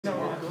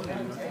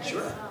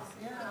Sure.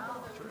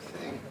 Sure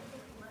thing.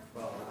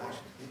 Well,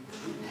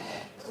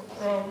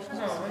 No,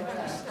 I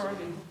just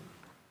started.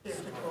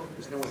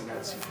 there's no one in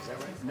that seat, is that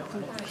right? No.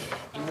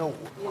 Do you know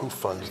who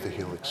funds the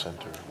Helix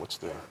Center? What's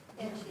their...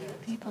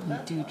 People who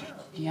do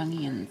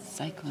Jungian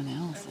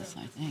psychoanalysis,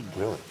 I think.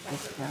 Really?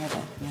 It's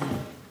private, yeah.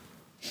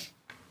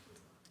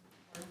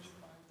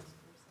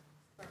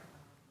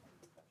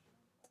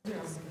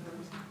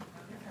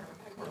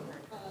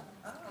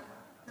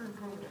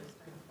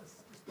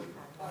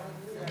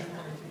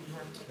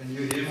 Can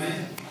you hear me?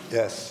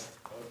 Yes.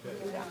 Okay.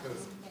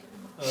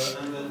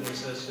 I'm the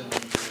session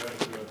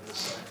director of the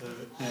center,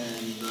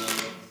 and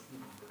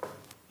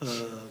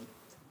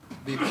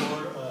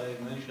before I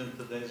mention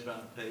today's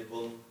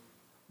roundtable,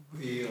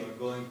 we are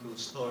going to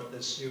start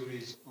a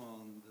series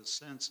on the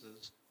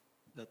census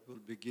that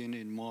will begin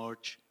in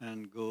March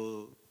and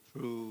go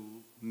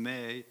through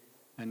May,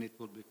 and it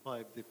will be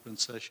 5 different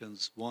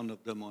sessions, one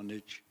of them on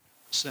each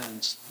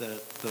sense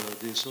that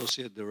the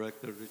associate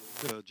director,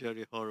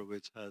 Jerry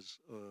Horowitz, has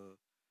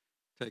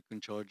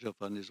taken charge of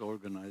and is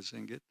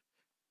organizing it.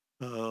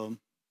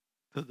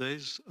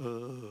 Today's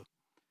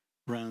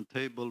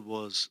roundtable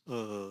was,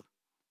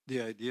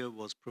 the idea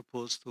was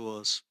proposed to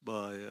us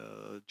by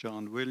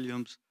John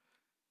Williams,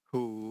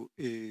 who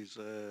is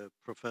a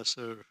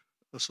professor,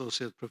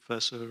 associate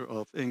professor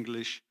of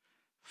English,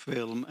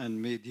 film,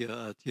 and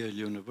media at Yale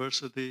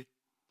University,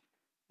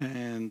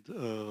 and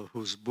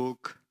whose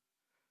book,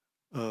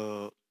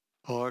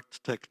 Art,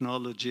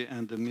 Technology,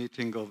 and the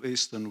Meeting of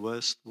East and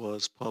West,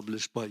 was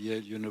published by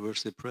Yale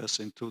University Press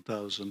in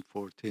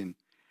 2014.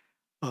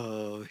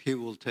 He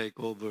will take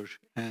over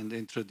and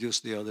introduce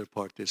the other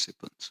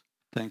participants.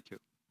 Thank you.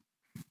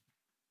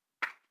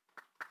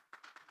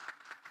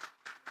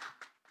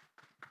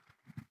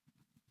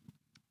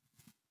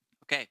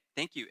 Okay,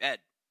 thank you, Ed.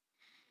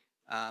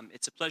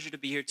 It's a pleasure to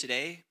be here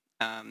today.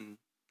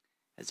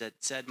 As Ed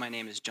said, my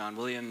name is John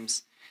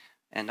Williams,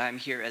 and I'm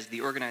here as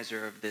the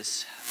organizer of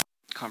this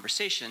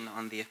conversation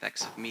on the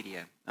effects of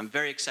media. I'm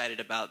very excited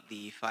about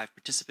the 5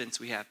 participants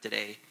we have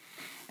today,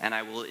 and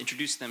I will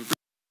introduce them briefly,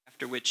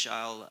 after which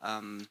I'll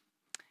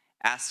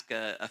ask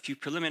a few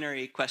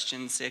preliminary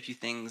questions, say a few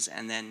things,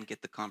 and then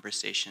get the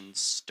conversation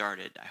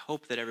started. I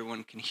hope that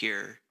everyone can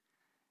hear.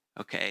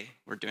 Okay,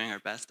 we're doing our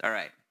best. All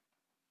right.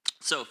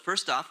 So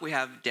first off, we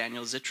have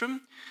Daniel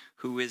Czitrom,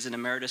 who is an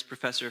emeritus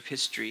professor of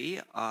history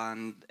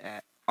on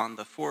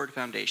the Ford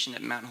Foundation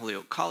at Mount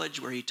Holyoke College,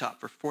 where he taught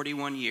for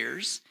 41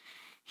 years.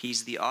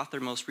 He's the author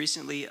most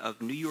recently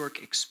of New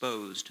York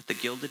Exposed, the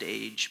Gilded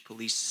Age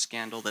police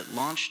scandal that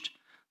launched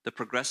the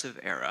progressive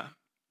era.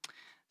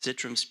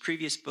 Czytrom's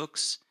previous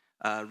books,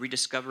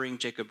 Rediscovering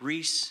Jacob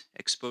Riis,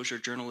 Exposure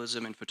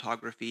Journalism and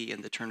Photography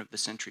in the Turn of the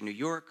Century New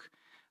York,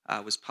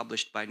 was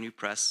published by New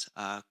Press,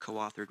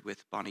 co-authored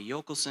with Bonnie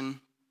Yockelson,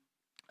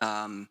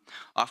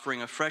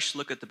 offering a fresh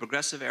look at the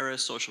progressive era,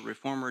 social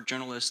reformer,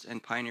 journalist,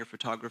 and pioneer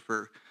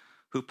photographer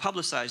who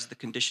publicized the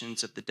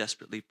conditions of the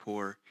desperately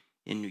poor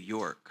in New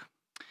York.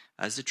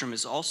 Czitrom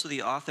is also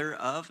the author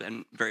of,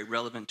 and very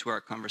relevant to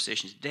our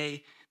conversation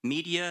today,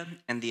 Media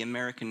and the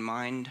American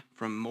Mind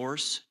from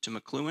Morse to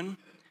McLuhan,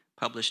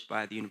 published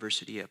by the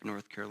University of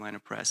North Carolina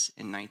Press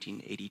in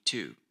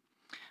 1982.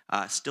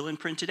 Still in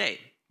print today,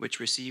 which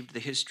received the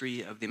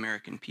History of the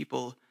American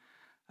People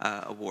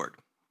Award.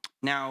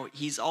 Now,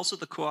 he's also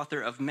the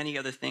co-author of many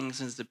other things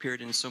and has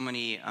appeared in so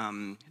many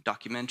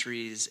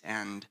documentaries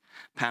and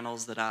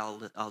panels that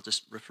I'll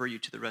just refer you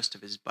to the rest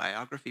of his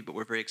biography, but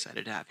we're very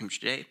excited to have him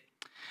today.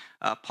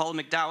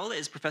 Paula McDowell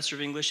is professor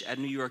of English at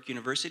New York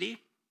University.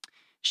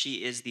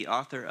 She is the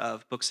author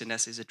of books and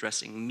essays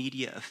addressing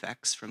media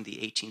effects from the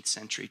 18th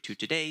century to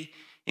today,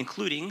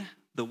 including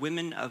The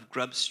Women of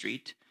Grub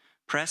Street,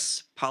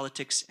 Press,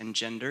 Politics, and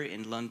Gender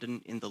in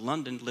the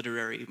London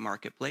Literary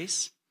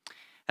Marketplace,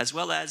 as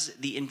well as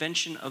The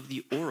Invention of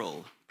the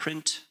Oral,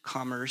 Print,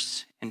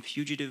 Commerce, and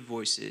Fugitive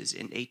Voices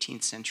in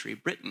 18th Century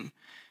Britain,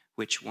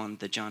 which won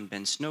the John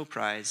Ben Snow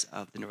Prize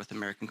of the North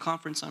American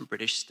Conference on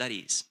British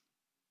Studies.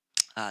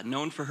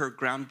 Known for her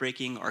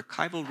groundbreaking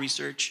archival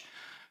research,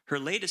 her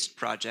latest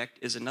project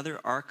is another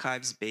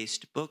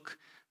archives-based book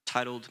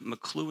titled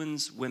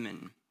McLuhan's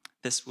Women.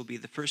 This will be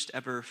the first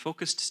ever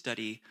focused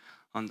study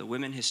on the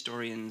women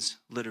historians,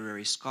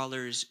 literary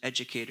scholars,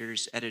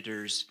 educators,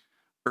 editors,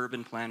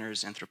 urban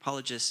planners,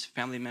 anthropologists,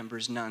 family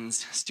members,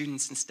 nuns,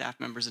 students and staff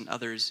members, and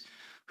others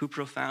who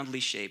profoundly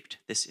shaped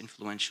this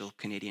influential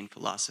Canadian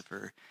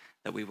philosopher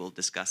that we will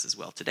discuss as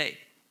well today.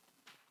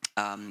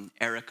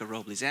 Erica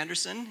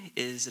Robles-Anderson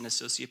is an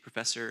associate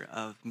professor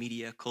of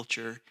media,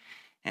 culture,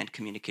 and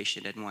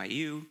communication at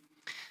NYU,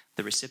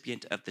 the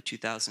recipient of the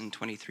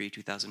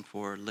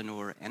 2023-2004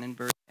 Lenore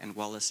Annenberg and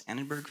Wallace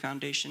Annenberg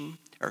Foundation,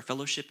 or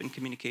Fellowship in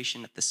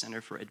Communication at the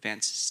Center for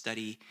Advanced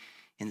Study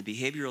in the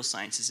Behavioral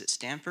Sciences at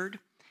Stanford,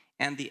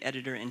 and the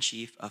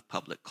editor-in-chief of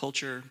Public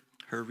Culture.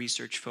 Her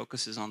research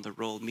focuses on the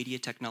role media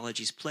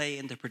technologies play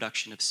in the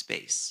production of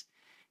space.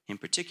 In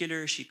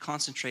particular, she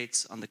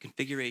concentrates on the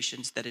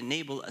configurations that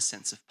enable a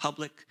sense of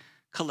public,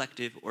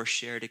 collective, or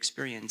shared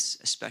experience,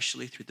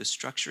 especially through the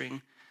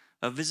structuring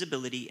of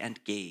visibility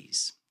and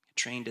gaze.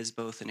 trained as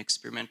both an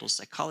experimental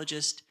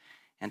psychologist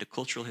and a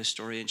cultural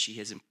historian.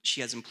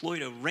 She has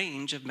employed a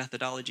range of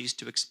methodologies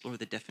to explore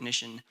the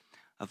definition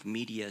of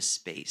media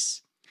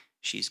space.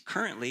 She's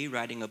currently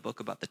writing a book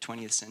about the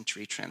 20th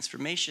century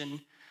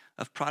transformation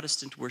of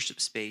Protestant worship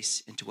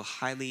space into a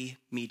highly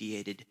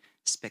mediated,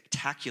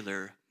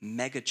 spectacular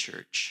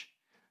megachurch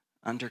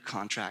under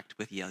contract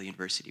with Yale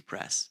University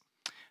Press.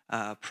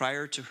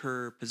 Prior to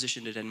her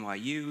position at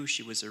NYU,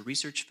 she was a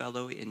research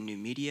fellow in new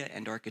media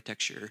and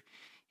architecture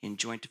in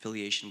joint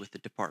affiliation with the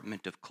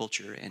Department of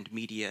Culture and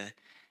Media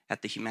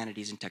at the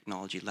Humanities and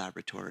Technology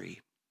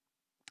Laboratory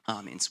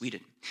in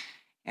Sweden.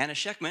 Anna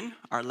Shechtman,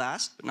 our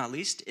last but not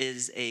least,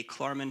 is a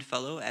Klarman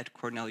Fellow at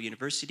Cornell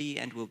University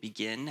and will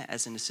begin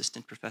as an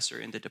assistant professor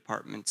in the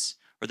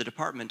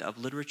Department of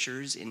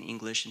Literatures in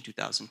English in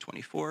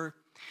 2024.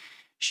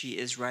 She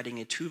is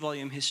writing a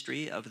 2-volume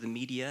history of the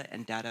media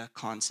and data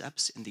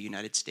concepts in the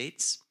United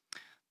States.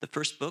 The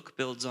first book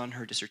builds on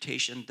her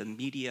dissertation, The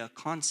Media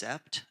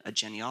Concept, a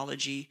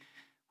Genealogy,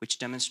 which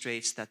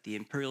demonstrates that the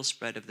imperial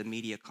spread of the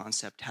media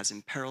concept has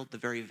imperiled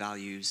the very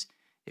values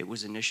it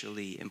was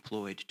initially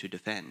employed to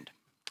defend.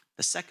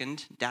 The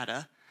second,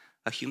 Data,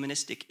 a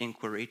Humanistic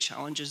Inquiry,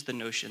 challenges the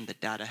notion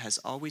that data has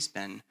always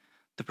been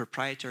the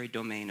proprietary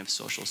domain of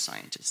social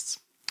scientists.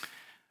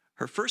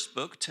 Her first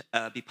book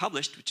to be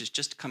published, which is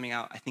just coming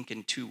out, I think,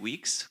 in 2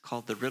 weeks,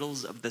 called The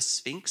Riddles of the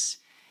Sphinx,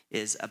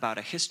 is about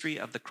a history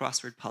of the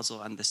crossword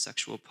puzzle and the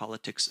sexual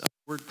politics of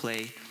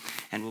wordplay,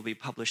 and will be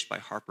published by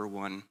Harper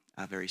One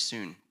very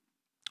soon.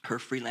 Her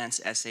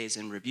freelance essays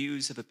and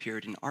reviews have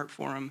appeared in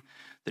Artforum,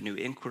 The New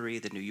Inquiry,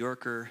 The New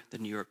Yorker, The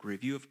New York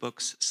Review of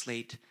Books,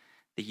 Slate,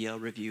 the Yale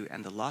Review,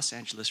 and the Los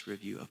Angeles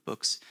Review of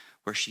Books,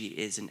 where she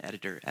is an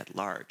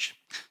editor-at-large.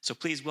 So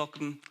please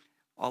welcome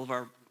all of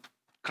our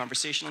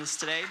conversationalists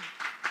today.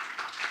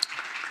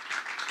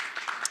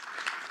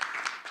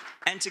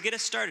 And to get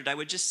us started, I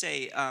would just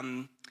say,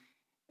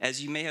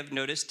 as you may have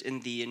noticed in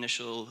the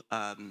initial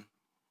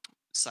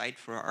site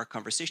for our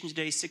conversation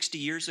today, 60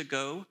 years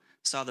ago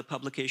saw the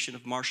publication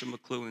of Marshall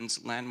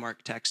McLuhan's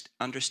landmark text,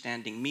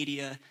 Understanding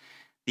Media,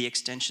 The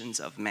Extensions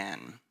of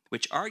Man,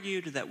 which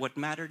argued that what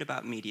mattered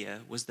about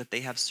media was that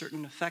they have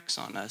certain effects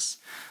on us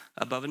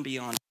above and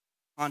beyond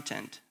the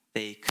content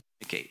they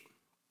communicate.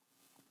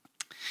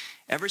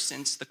 Ever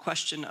since, the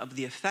question of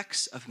the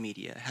effects of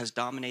media has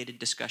dominated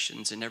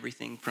discussions in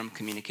everything from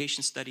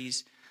communication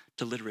studies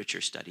to literature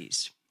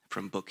studies,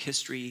 from book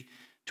history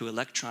to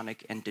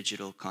electronic and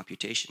digital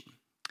computation.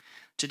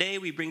 Today,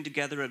 we bring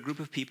together a group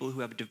of people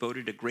who have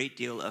devoted a great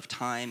deal of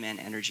time and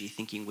energy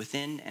thinking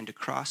within and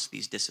across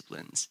these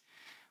disciplines.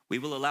 We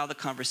will allow the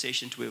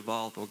conversation to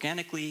evolve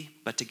organically,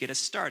 but to get us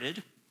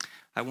started,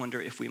 I wonder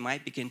if we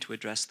might begin to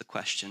address the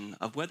question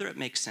of whether it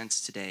makes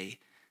sense today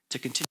to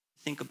continue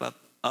to think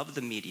of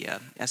the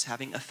media as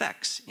having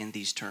effects in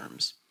these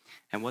terms,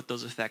 and what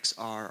those effects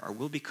are or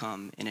will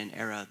become in an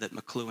era that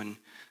McLuhan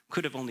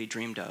could have only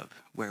dreamed of,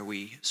 where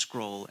we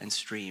scroll and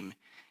stream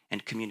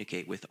and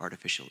communicate with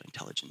artificial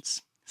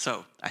intelligence.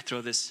 So I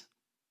throw this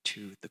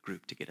to the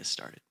group to get us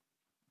started.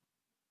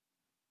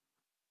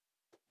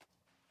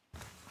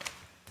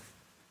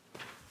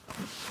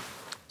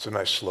 It's a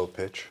nice slow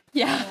pitch.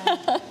 Yeah.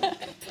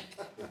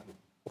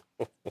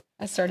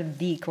 That's sort of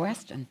the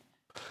question.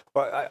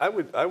 Well, I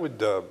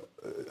would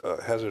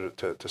hazard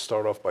to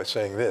start off by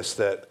saying this,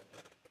 that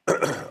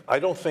I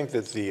don't think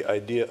that the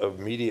idea of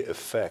media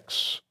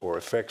effects or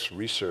effects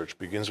research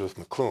begins with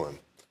McLuhan.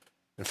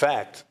 In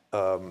fact,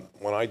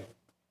 when I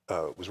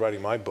was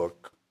writing my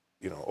book,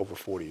 over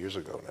 40 years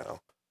ago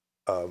now,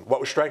 what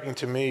was striking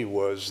to me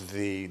was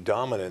the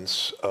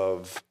dominance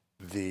of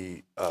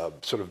the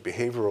sort of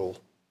behavioral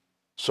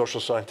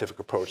social scientific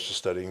approach to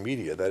studying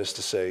media. That is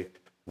to say,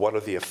 what are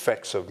the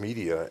effects of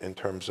media in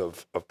terms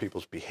of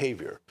people's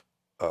behavior,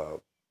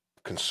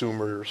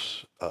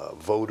 consumers,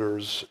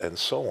 voters, and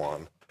so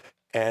on.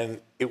 And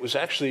it was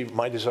actually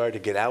my desire to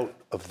get out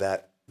of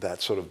that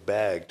sort of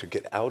bag, to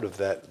get out of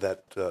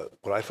that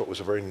what I thought was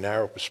a very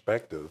narrow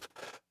perspective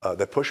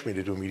that pushed me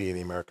to do Media in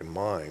the American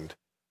Mind.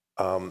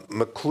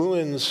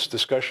 McLuhan's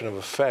discussion of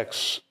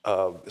effects,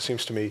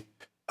 seems to me,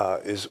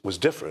 was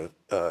different.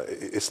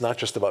 It's not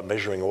just about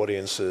measuring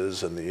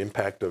audiences and the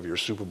impact of your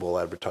Super Bowl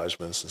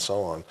advertisements and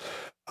so on.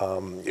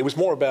 It was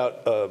more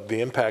about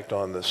the impact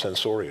on the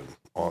sensorium,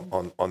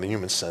 on the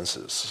human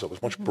senses. So it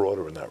was much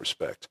broader in that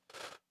respect.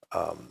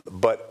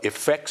 But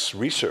effects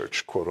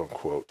research, quote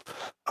unquote,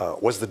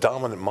 was the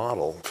dominant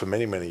model for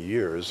many, many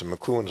years. And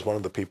McLuhan is one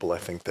of the people, I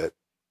think,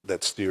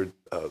 that steered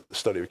the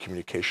study of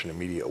communication and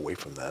media away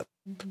from that.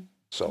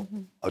 So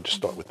I'll just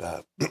start with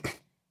that.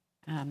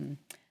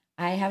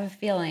 I have a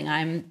feeling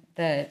I'm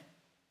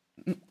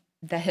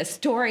the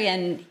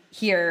historian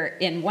here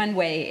in one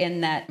way,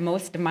 in that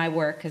most of my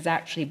work has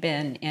actually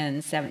been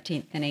in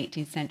 17th and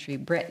 18th century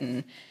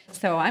Britain.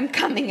 So I'm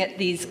coming at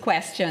these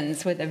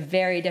questions with a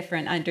very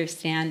different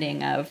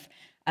understanding of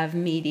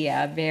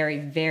media, a very,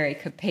 very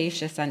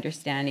capacious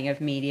understanding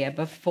of media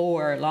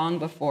long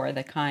before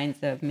the kinds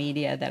of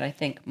media that I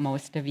think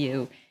most of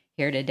you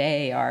here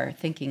today are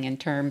thinking in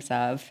terms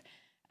of.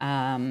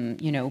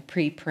 you know,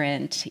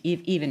 pre-print,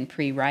 even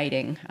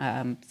pre-writing.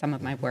 Some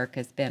of my work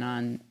has been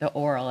on the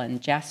oral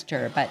and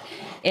gesture. But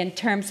in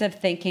terms of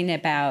thinking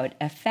about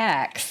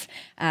effects,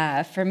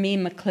 for me,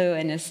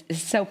 McLuhan is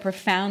so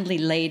profoundly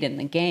late in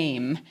the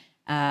game.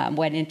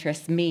 What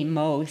interests me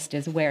most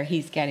is where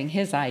he's getting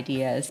his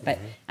ideas. But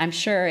I'm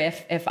sure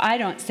if I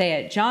don't say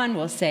it, John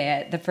will say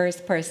it. The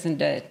first person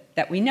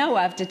that we know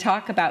of to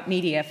talk about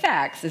media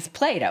effects is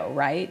Plato,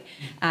 right?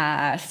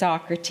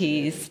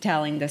 Socrates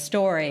telling the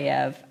story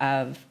of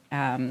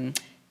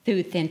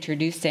Thuth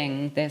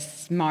introducing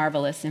this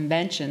marvelous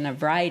invention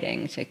of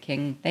writing to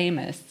King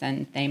Thamus,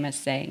 and Thamus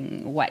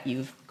saying, what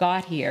you've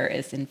got here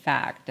is, in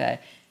fact,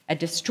 a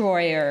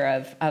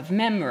destroyer of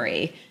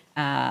memory.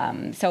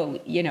 So,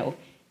 you know,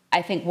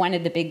 I think one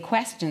of the big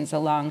questions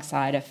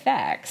alongside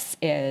effects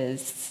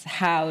is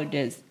how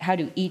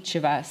do each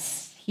of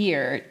us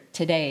here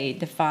today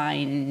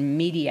define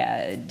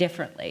media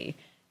differently?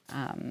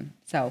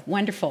 So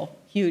wonderful,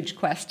 huge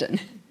question.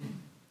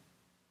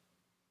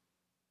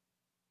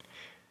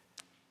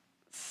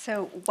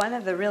 So one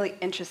of the really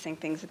interesting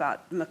things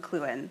about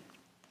McLuhan,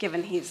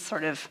 given he's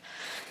sort of,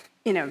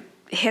 you know,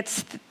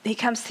 he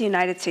comes to the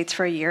United States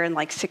for a year in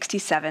like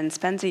 67,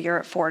 spends a year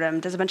at Fordham,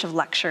 does a bunch of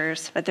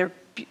lectures, but they're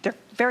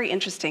very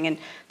interesting and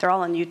they're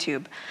all on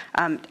YouTube.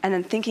 And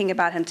then thinking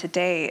about him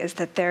today is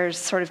that there's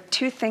sort of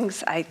two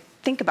things I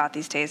think about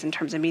these days in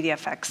terms of media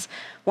effects.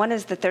 One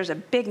is that there's a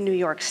big New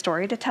York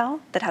story to tell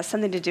that has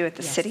something to do with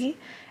the city,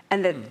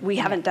 and that we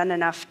haven't done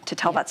enough to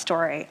tell that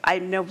story. I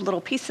know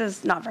little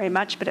pieces, not very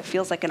much, but it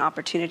feels like an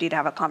opportunity to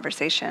have a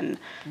conversation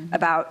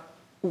about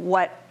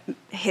what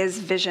his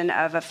vision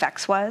of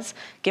effects was,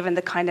 given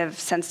the kind of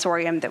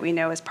sensorium that we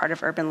know as part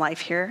of urban life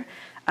here,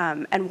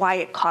 and why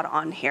it caught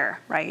on here,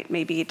 right?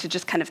 Maybe to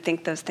just kind of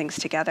think those things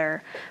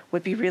together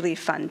would be really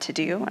fun to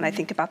do, and I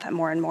think about that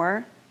more and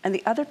more. And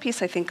the other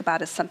piece I think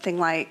about is something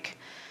like,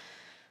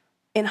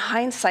 in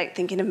hindsight,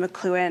 thinking of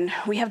McLuhan,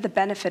 we have the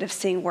benefit of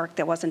seeing work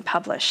that wasn't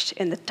published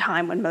in the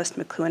time when most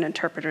McLuhan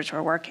interpreters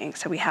were working.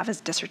 So we have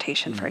his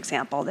dissertation, for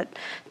example, that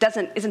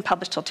isn't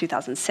published till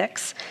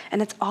 2006,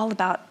 and it's all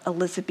about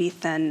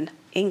Elizabethan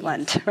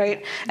England,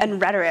 right? And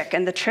rhetoric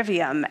and the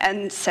trivium.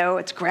 And so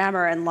it's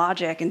grammar and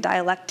logic and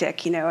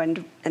dialectic, you know,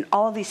 and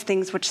all of these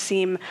things which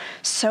seem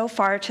so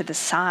far to the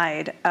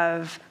side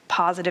of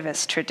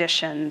positivist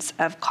traditions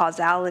of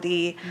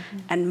causality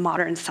and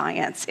modern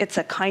science. It's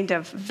a kind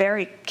of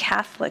very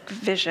Catholic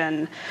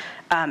vision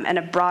and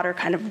a broader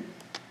kind of,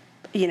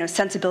 you know,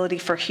 sensibility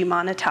for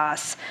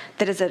humanitas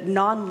that is a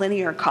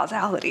nonlinear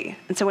causality.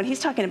 And so when he's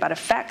talking about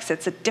effects,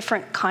 it's a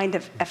different kind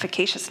of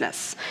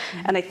efficaciousness.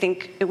 And I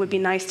think it would be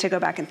nice to go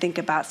back and think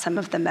about some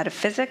of the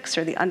metaphysics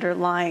or the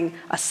underlying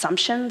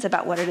assumptions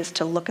about what it is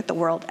to look at the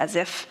world as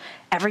if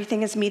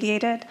everything is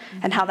mediated,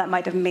 and how that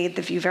might have made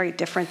the view very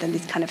different than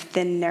these kind of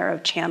thin, narrow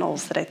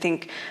channels that I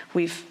think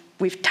we've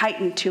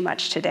tightened too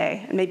much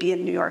today. And maybe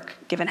in New York,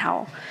 given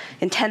how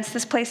intense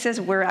this place is,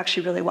 we're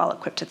actually really well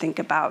equipped to think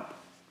about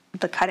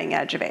the cutting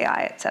edge of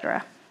AI, et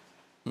cetera.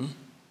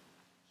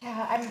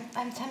 Yeah,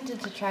 I'm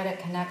tempted to try to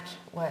connect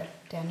what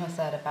Daniel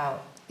said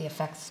about the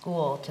effects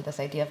school to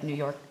this idea of New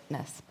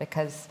Yorkness,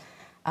 because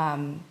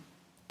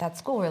that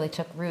school really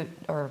took root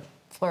or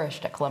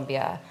flourished at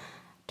Columbia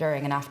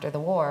during and after the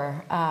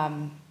war,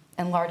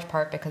 in large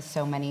part because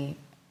so many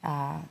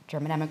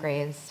German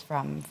emigres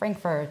from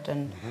Frankfurt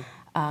and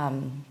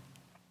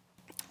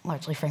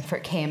largely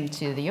Frankfurt came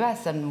to the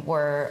US and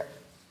were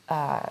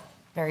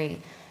very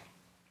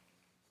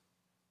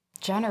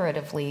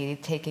generatively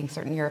taking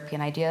certain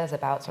European ideas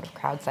about sort of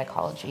crowd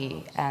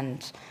psychology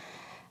and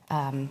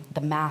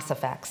the mass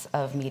effects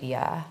of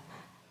media,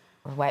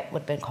 or what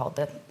would have been called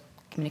the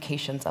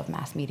communications of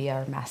mass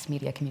media, or mass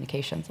media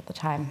communications at the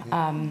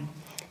time.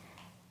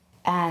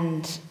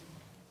 And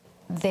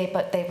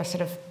they were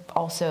sort of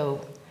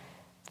also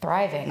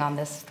thriving on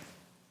this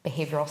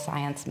behavioral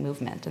science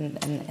movement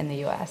in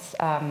the US.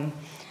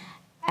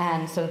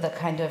 And so the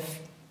kind of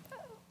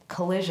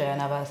collision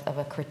of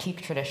a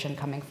critique tradition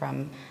coming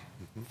from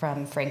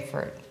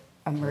Frankfurt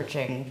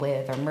merging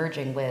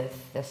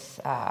with this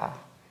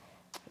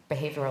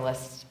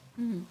behavioralist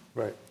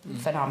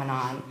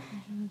phenomenon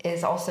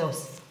is also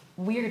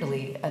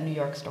weirdly a New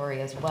York story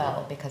as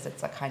well, because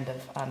it's a kind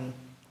of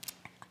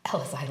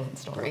Ellis Island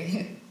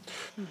story.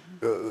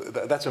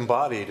 That's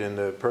embodied in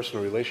the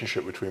personal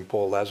relationship between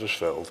Paul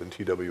Lazarsfeld and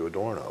T.W.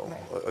 Adorno.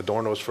 Right.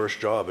 Adorno's first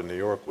job in New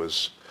York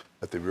was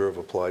at the Bureau of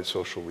Applied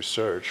Social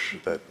Research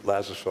that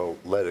Lazarsfeld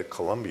led at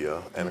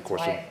Columbia, and of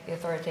course the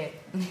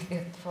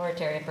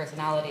authoritarian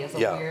personality is a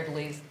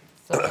weirdly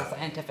social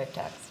scientific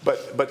text.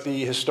 But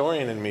the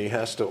historian in me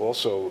has to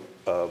also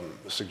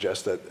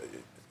suggest that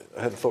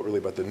I hadn't thought really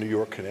about the New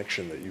York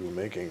connection that you were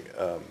making,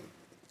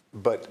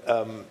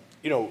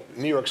 you know,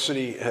 New York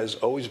City has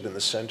always been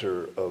the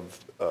center of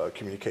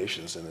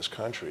communications in this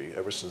country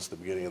ever since the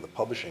beginning of the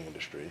publishing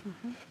industry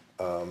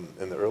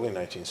in the early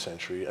 19th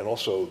century, and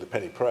also the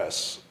penny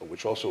press,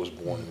 which also was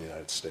born in the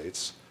United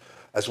States,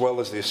 as well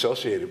as the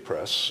Associated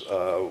Press,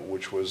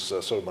 which was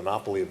a sort of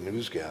monopoly of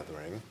news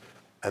gathering.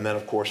 and then,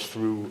 of course,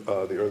 through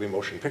the early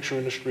motion picture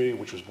industry,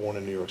 which was born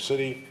in New York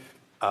City,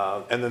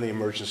 and then the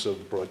emergence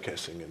of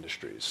broadcasting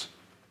industries.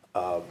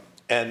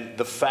 And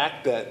the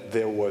fact that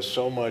there was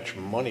so much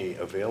money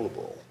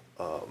available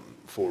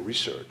for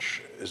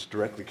research is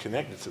directly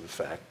connected to the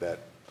fact that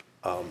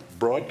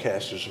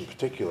broadcasters in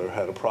particular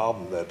had a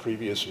problem that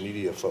previous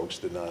media folks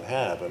did not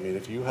have. I mean,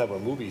 if you have a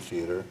movie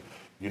theater,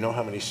 you know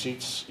how many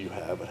seats you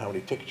have and how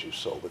many tickets you've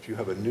sold. If you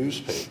have a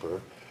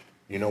newspaper,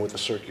 you know what the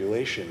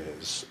circulation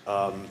is.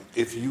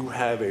 If you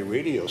have a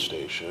radio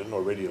station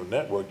or radio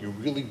network, you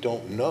really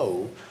don't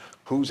know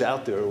who's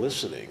out there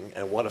listening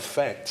and what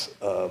effect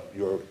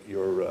your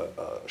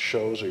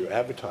shows or your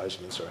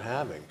advertisements are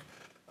having.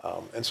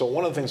 And so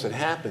one of the things that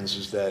happens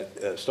is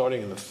that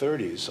starting in the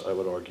 30s, I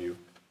would argue,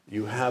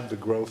 you have the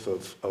growth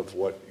of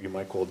what you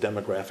might call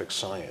demographic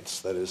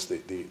science. That is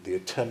the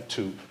attempt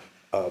to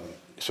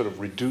sort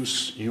of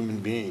reduce human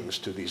beings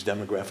to these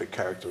demographic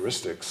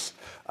characteristics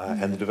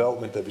and the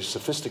development of these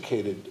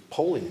sophisticated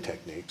polling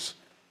techniques,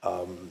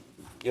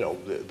 you know,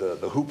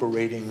 the Hooper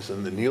ratings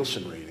and the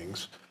Nielsen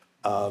ratings,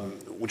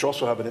 which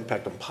also have an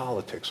impact on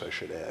politics, I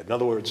should add. In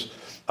other words,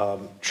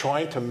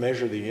 trying to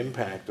measure the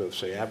impact of,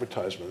 say,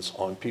 advertisements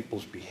on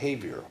people's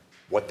behavior,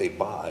 what they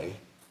buy,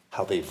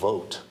 how they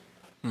vote.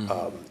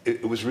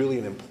 It was really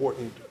an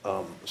important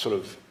sort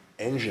of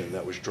engine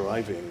that was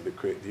driving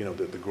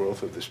the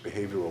growth of this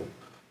behavioral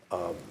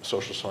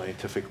social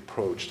scientific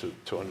approach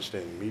to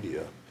understanding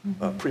media,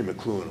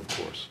 pre-McLuhan, of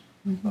course.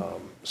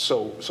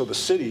 So the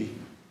city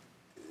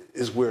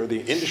is where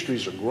the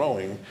industries are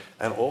growing,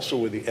 and also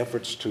where the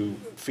efforts to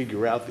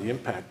figure out the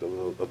impact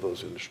of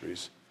those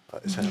industries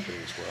is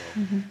happening as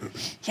well.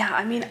 Yeah,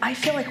 I mean, I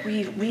feel like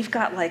we've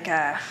got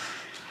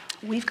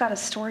a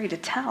story to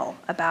tell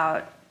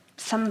about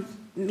some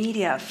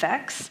media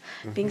effects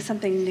being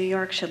something New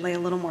York should lay a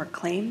little more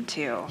claim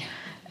to,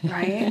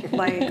 right?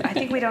 Like, I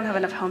think we don't have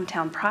enough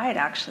hometown pride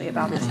actually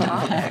about this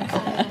topic.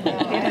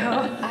 You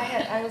know,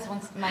 I was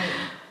once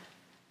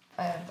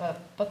a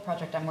book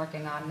project I'm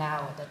working on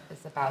now that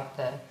is about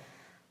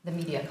the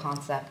media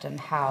concept and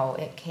how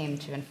it came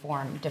to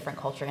inform different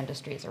culture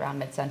industries around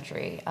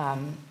mid-century.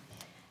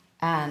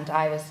 And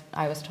I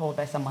was told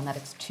by someone that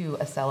it's too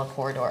Acela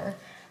corridor,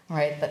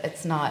 right? That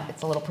it's not,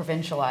 it's a little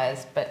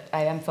provincialized, but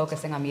I am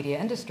focusing on media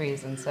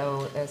industries, and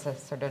so there's a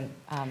sort of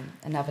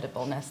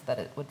inevitableness that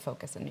it would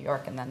focus in New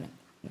York and then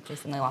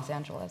increasingly Los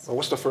Angeles. Well,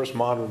 what's the first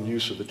modern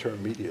use of the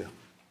term media?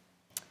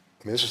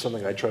 I mean, this is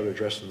something I try to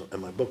address in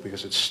my book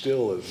because it's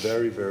still a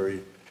very,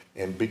 very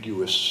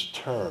ambiguous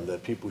term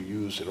that people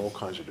use in all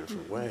kinds of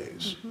different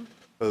ways.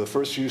 The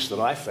first use that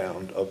I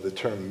found of the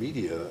term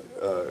media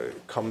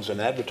comes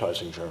in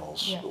advertising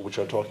journals, which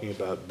are talking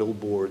about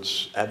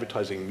billboards,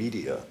 advertising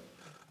media.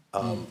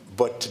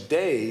 But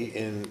today,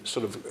 in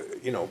sort of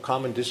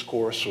common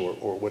discourse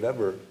or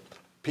whatever,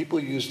 people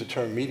use the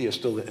term media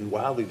still in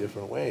wildly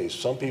different ways.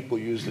 Some people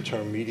use the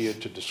term media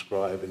to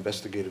describe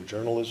investigative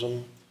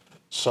journalism.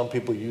 Some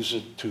people use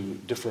it to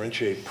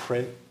differentiate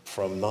print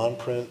from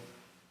non-print.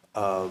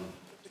 And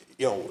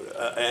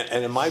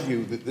in my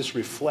view, this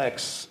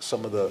reflects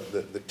some of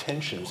the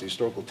tensions, the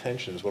historical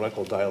tensions, what I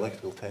call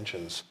dialectical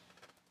tensions,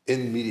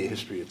 in media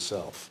history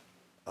itself.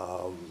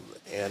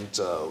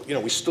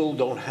 We still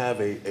don't have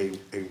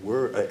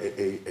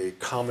a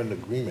common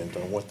agreement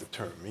on what the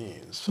term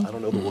means. I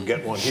don't know that we'll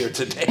get one here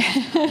today.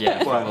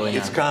 Yeah, probably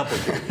it's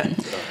complicated.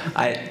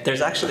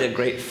 There's actually a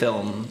great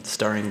film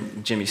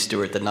starring Jimmy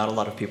Stewart that not a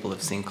lot of people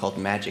have seen called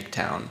Magic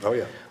Town. Oh,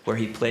 yeah. Where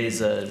he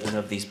plays one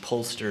of these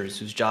pollsters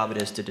whose job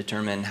it is to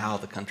determine how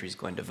the country's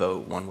going to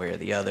vote one way or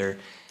the other.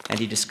 And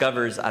he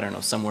discovers, I don't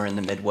know, somewhere in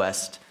the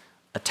Midwest,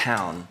 a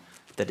town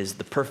that is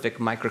the perfect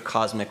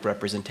microcosmic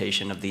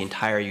representation of the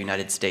entire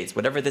United States.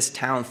 Whatever this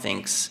town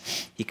thinks,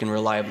 he can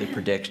reliably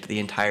predict the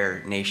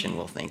entire nation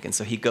will think. And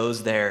so he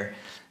goes there,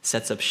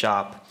 sets up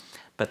shop,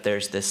 but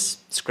there's this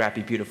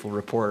scrappy, beautiful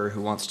reporter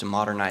who wants to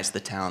modernize the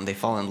town. They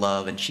fall in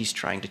love, and she's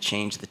trying to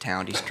change the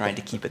town. He's trying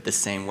to keep it the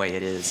same way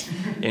it is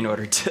in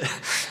order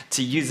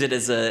to use it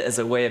as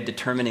a way of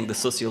determining the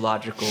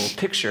sociological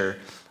picture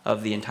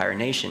of the entire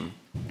nation.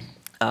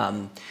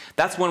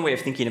 That's one way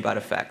of thinking about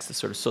effects, the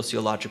sort of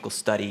sociological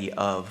study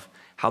of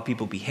how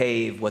people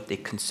behave, what they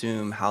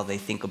consume, how they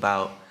think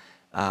about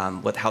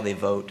how they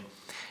vote.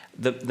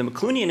 The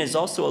McLuhanian is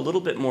also a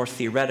little bit more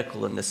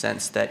theoretical in the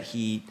sense that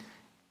he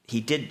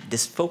did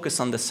this focus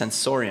on the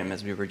sensorium,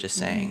 as we were just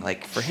saying.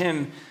 Like for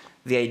him,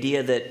 the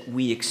idea that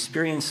we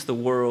experience the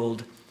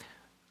world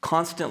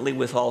constantly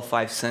with all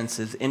five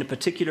senses in a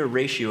particular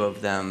ratio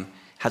of them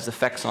has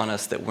effects on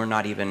us that we're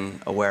not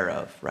even aware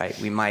of, right?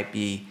 We might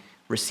be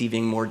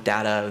receiving more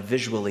data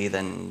visually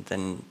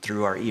than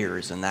through our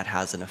ears, and that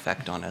has an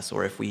effect on us.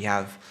 Or if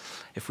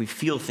we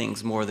feel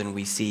things more than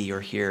we see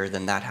or hear,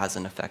 then that has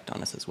an effect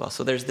on us as well.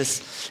 So there's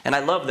this, and I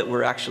love that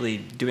we're actually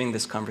doing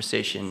this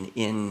conversation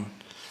in,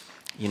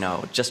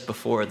 just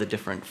before the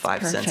different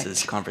five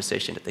senses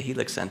conversation at the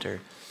Helix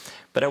Center.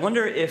 But I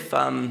wonder if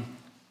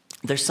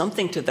there's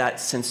something to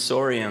that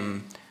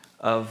sensorium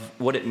of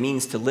what it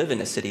means to live in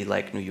a city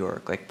like New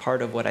York. Like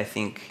part of what I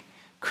think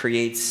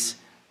creates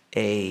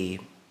a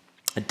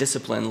a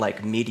discipline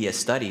like media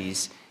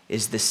studies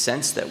is the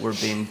sense that we're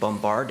being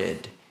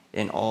bombarded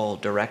in all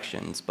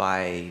directions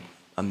by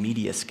a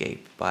mediascape,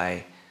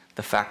 by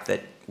the fact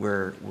that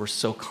we're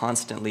so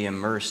constantly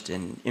immersed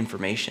in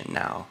information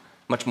now,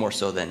 much more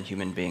so than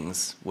human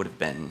beings would have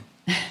been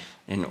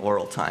in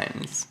oral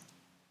times.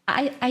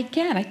 I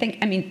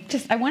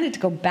wanted to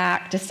go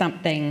back to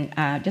something,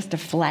 just to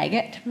flag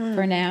it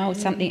for now,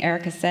 something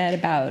Erica said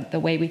about the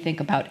way we think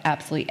about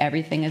absolutely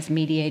everything is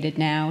mediated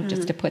now,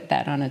 just to put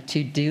that on a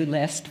to-do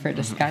list for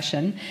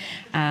discussion.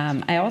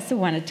 I also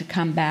wanted to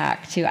come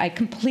back to, I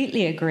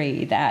completely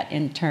agree that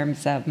in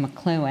terms of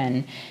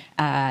McLuhan,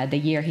 the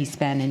year he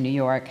spent in New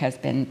York has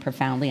been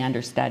profoundly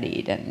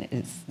understudied, and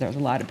there's a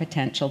lot of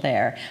potential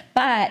there.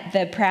 But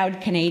the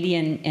proud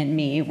Canadian in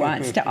me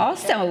wants to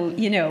also,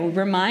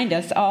 remind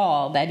us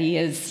all that he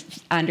is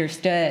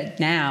understood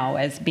now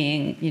as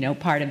being,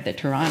 part of the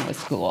Toronto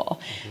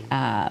School,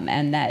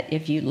 and that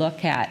if you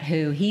look at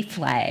who he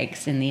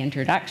flags in the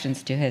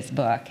introductions to his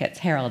book, it's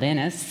Harold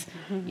Innis,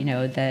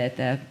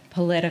 the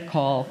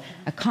political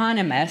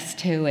economist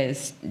who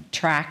is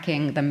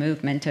tracking the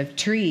movement of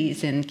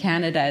trees in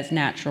Canada as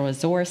natural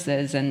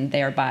resources and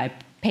thereby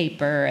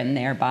paper and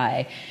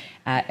thereby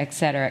et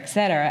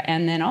cetera,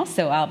 and then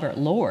also Albert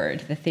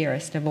Lord, the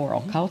theorist of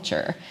oral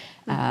culture.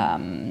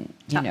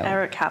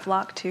 Eric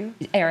Havelock, too?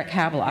 Eric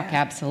Havelock,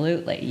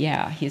 absolutely,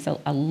 yeah. He's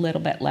a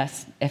little bit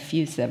less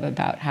effusive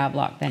about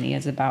Havelock than he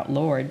is about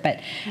Lord. But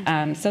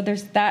so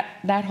there's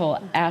that whole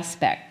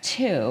aspect,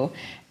 too.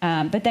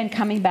 But then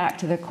coming back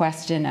to the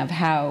question of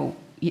how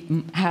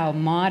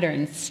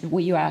modern,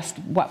 you asked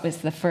what was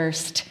the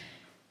first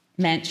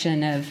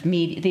mention of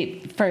media, the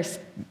first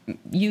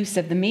use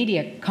of the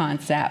media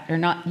concept, or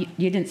not,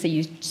 you didn't say,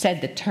 you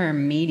said the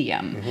term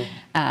medium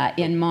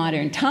in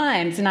modern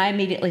times, and I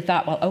immediately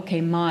thought, well, okay,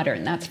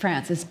 modern, that's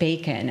Francis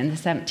Bacon in the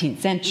 17th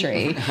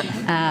century,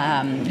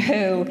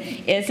 who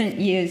isn't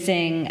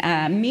using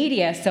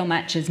media so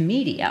much as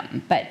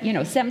medium, but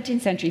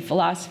 17th century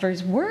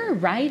philosophers were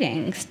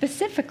writing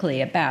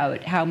specifically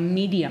about how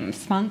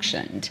mediums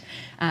functioned.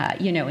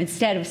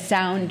 Instead of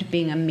sound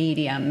being a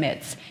medium,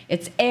 it's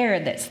air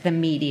that's the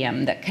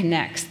medium that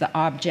connects the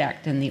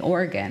object and the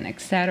organ,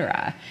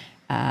 etc.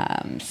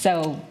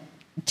 So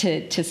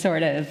to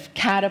sort of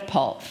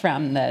catapult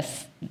from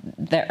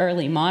the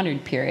early modern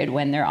period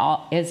when there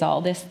is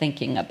all this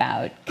thinking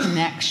about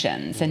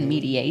connections and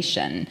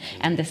mediation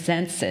and the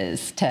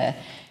senses to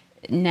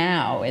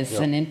now is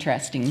an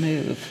interesting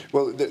move.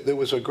 Well, there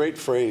was a great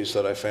phrase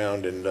that I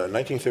found in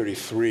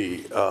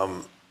 1933.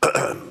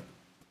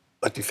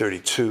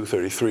 1932,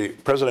 33,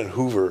 President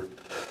Hoover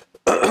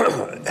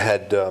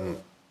had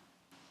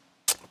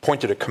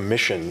appointed a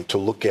commission to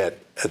look at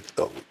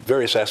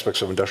various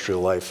aspects of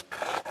industrial life.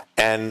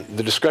 And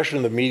the discussion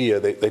in the media,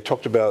 they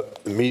talked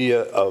about the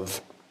media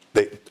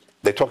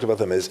they talked about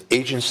them as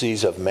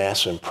agencies of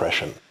mass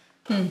impression,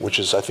 which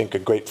is, I think, a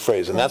great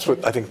phrase. And that's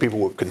what I think people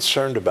were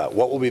concerned about.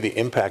 What will be the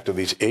impact of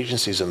these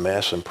agencies of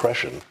mass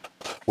impression,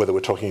 whether we're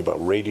talking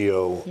about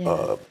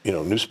radio,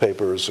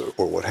 newspapers,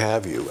 or what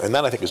have you. And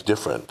that, I think, is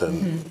different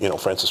than,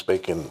 Francis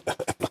Bacon and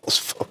those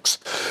folks.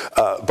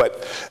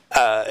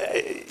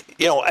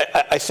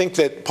 I think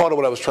that part of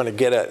what I was trying to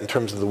get at in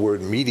terms of the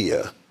word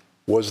media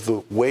was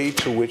the way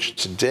to which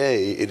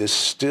today it is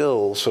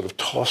still sort of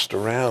tossed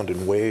around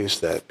in ways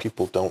that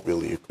people don't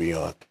really agree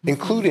on,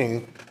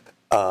 including,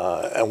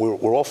 and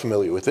we're all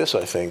familiar with this,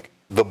 I think,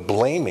 the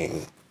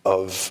blaming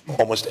of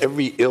almost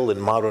every ill in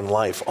modern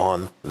life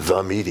on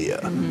the media,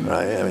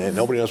 right? I mean,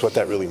 nobody knows what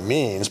that really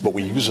means, but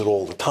we use it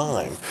all the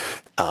time.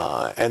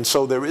 And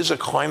so there is a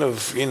kind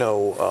of,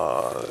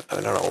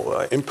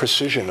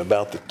 imprecision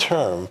about the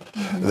term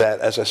that,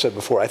 as I said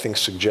before, I think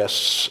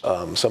suggests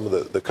some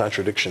of the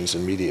contradictions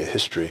in media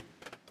history.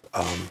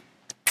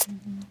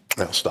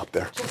 I'll stop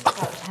there. Just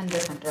about 10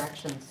 different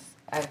directions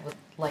I would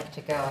like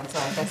to go, and so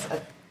I guess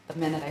at the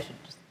minute I should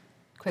just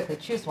quickly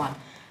choose one.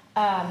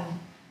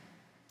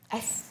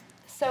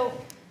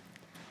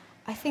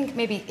 I think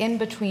maybe in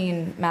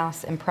between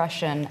mass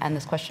impression and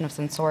this question of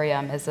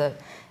sensorium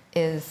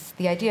is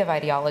the idea of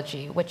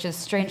ideology, which is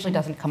strangely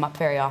doesn't come up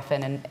very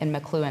often in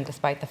McLuhan,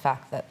 despite the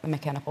fact that The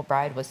Mechanical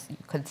Bride was, you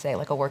could say,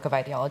 like a work of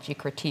ideology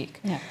critique.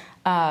 Yeah.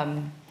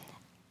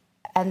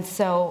 And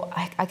so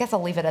I guess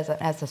I'll leave it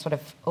as a sort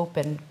of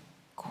open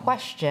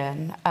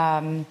question.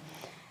 The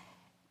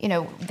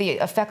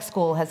effects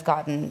school has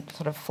gotten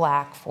sort of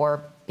flack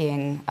for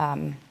being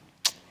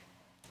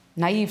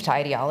naive to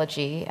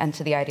ideology and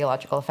to the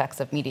ideological effects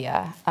of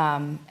media,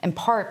 in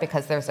part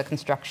because there's a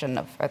construction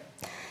of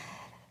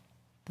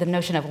the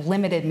notion of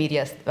limited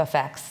media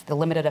effects. The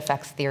limited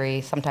effects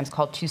theory, sometimes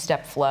called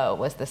two-step flow,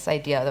 was this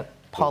idea that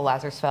Paul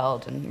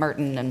Lazarsfeld and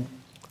Merton and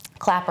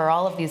Clapper,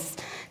 all of these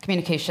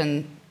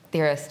communication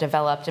theorists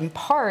developed in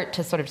part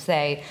to sort of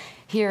say,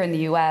 here in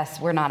the US,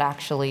 we're not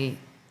actually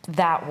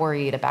that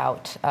worried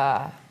about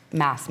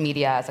mass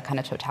media as a kind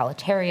of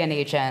totalitarian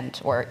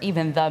agent, or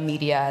even the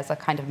media as a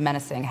kind of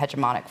menacing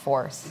hegemonic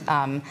force.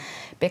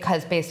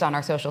 Because based on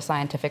our social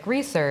scientific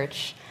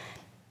research,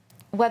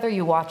 whether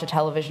you watch a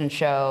television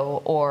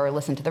show or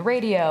listen to the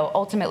radio,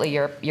 ultimately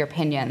your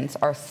opinions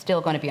are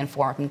still going to be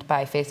informed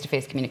by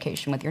face-to-face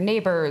communication with your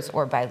neighbors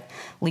or by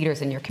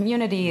leaders in your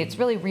community. It's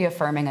really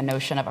reaffirming a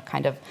notion of a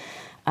kind of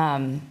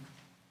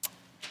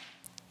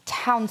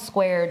town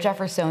square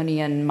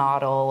Jeffersonian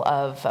model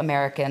of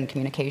American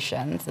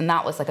communications. And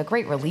that was like a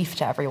great relief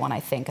to everyone, I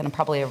think, and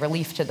probably a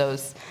relief to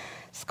those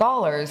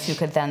scholars who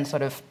could then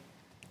sort of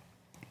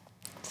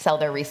sell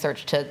their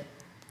research to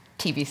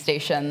TV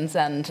stations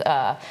and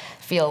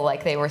feel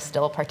like they were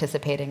still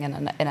participating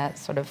in a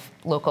sort of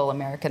local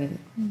American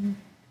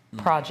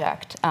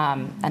project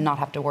and not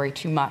have to worry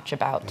too much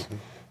about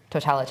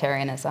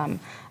totalitarianism.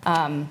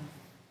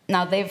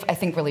 Now they've, I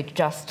think, really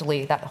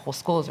justly, that whole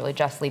school has really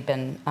justly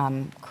been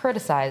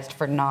criticized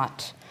for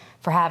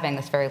having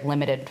this very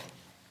limited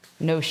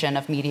notion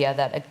of media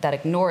that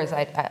ignores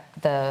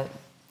the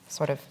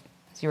sort of,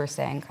 as you were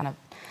saying, kind of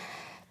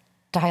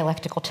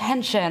dialectical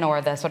tension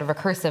or the sort of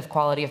recursive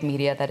quality of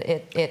media, that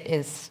it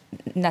is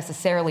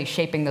necessarily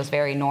shaping those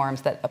very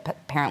norms that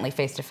apparently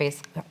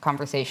face-to-face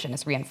conversation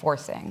is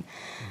reinforcing.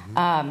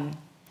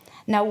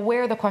 Now,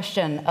 where the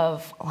question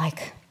of,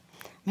 like,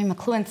 I mean,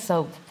 McLuhan's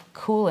so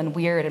cool and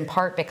weird in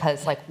part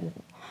because, like,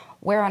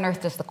 where on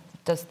earth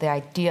does the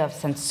idea of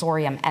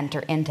sensorium enter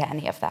into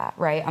any of that,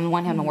 right? On the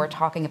one hand, when we're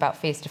talking about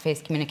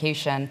face-to-face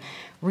communication,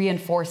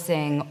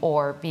 reinforcing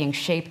or being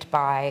shaped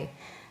by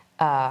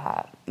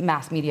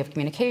mass media of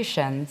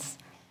communications,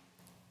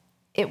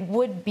 it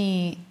would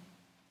be,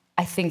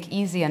 I think,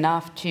 easy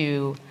enough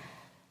to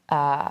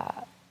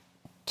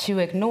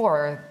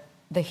ignore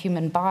the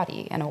human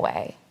body in a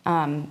way,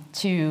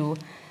 to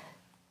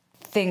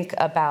think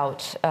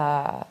about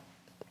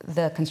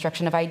the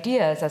construction of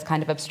ideas as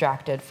kind of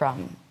abstracted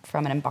from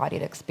an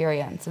embodied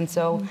experience. And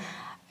so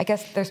I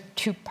guess there's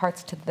two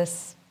parts to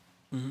this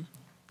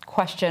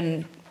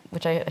question,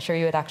 which I assure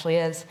you it actually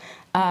is,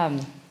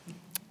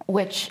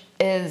 which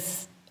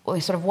is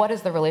sort of what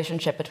is the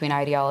relationship between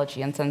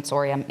ideology and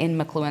sensorium in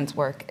McLuhan's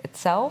work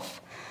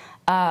itself,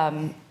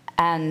 and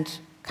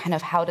kind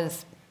of how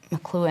does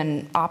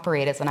McLuhan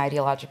operate as an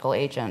ideological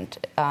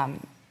agent,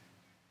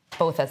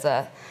 both as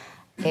a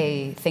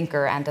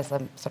thinker and as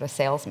a sort of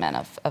salesman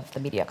of the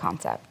media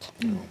concept.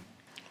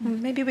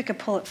 Maybe we could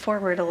pull it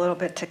forward a little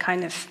bit to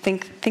kind of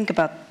think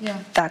about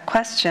that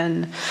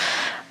question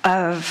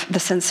of the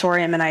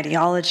sensorium and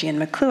ideology in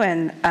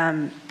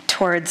McLuhan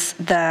towards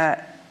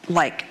the,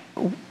 like,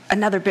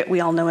 another bit we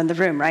all know in the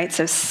room, right?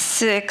 So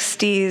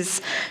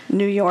 60s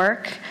New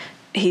York,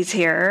 he's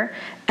here,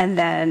 and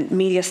then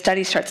media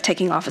studies starts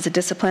taking off as a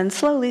discipline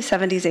slowly,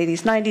 70s,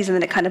 80s, 90s, and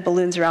then it kind of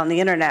balloons around the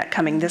internet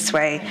coming this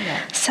way.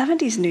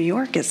 70s New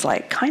York is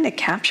like kind of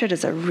captured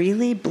as a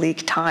really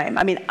bleak time.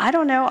 I mean, I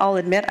don't know, I'll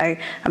admit, I'm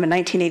a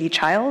 1980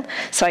 child,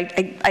 so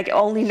I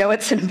only know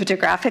it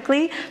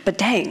cinematographically, but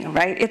dang,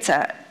 right? It's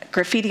a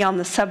graffiti on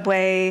the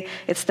subway,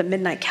 it's the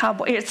Midnight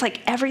Cowboy, it's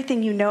like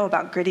everything you know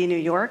about gritty New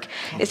York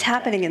is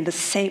happening in the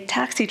same,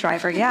 Taxi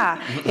Driver,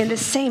 in the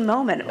same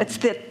moment. It's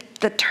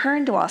the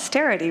turn to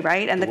austerity,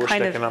 right? And the worst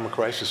kind of economic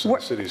crisis in the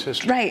city's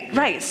history.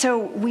 Right. So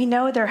we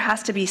know there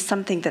has to be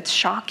something that's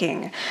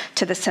shocking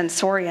to the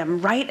sensorium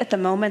right at the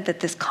moment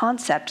that this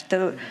concept,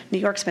 though New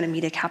York's been a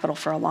media capital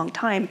for a long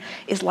time,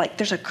 is like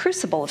there's a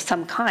crucible of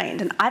some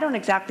kind. And I don't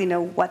exactly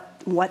know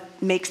what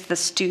makes the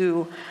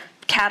stew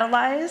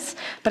catalyze,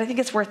 but I think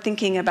it's worth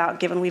thinking about,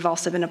 given we've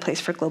also been a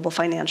place for global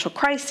financial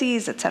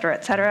crises, et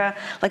cetera,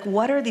 like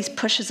what are these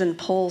pushes and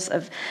pulls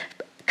of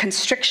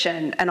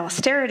constriction and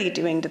austerity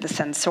doing to the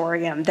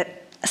sensorium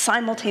that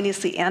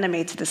simultaneously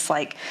animates this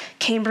like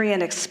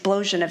Cambrian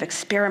explosion of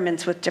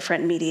experiments with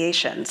different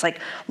mediations? Like,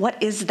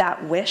 what is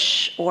that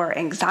wish or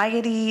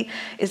anxiety?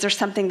 Is there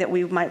something that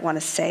we might want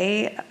to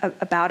say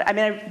about it? I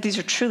mean, these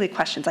are truly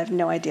questions. I have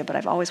no idea, but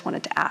I've always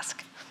wanted to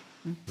ask.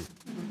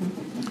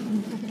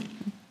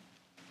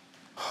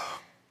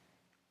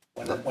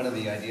 One of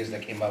the ideas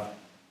that came up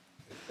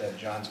with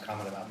John's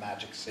comment about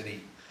Magic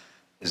City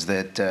is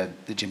that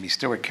the Jimmy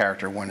Stewart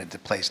character wanted the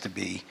place to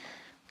be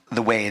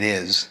the way it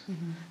is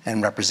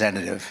and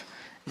representative,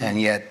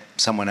 and yet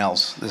someone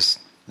else,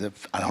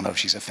 I don't know if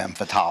she's a femme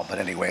fatale, but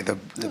anyway,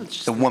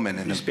 the woman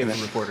in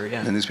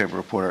the newspaper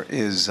reporter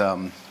is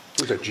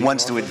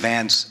wants to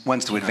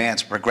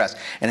advance, progress,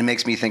 and it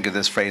makes me think of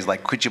this phrase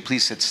like, "Could you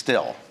please sit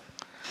still?"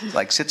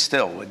 Like, sit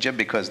still, would you?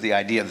 Because the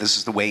idea of this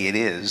is the way it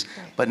is,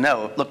 but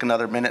no, look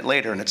another minute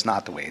later and it's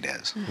not the way it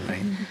is,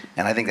 right?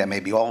 And I think that may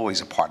be always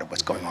a part of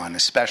what's going on,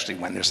 especially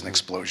when there's an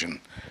explosion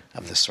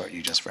of the sort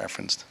you just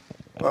referenced.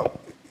 Well,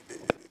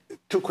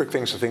 two quick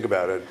things to think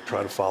about it,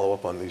 try to follow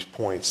up on these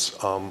points.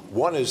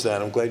 One is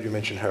that I'm glad you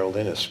mentioned Harold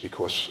Innis,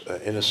 because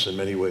Innis in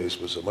many ways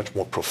was a much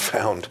more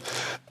profound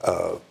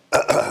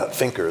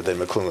thinker than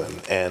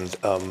McLuhan. And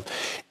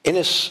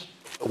Innis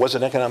was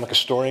an economic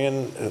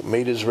historian who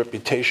made his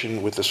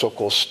reputation with the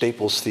so-called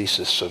Staples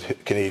thesis of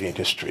Canadian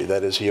history.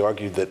 That is, he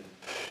argued that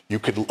you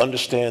could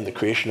understand the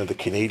creation of the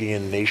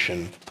Canadian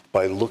nation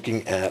by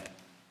looking at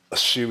a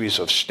series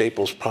of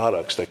staples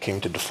products that came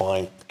to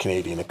define the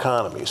Canadian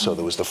economy. So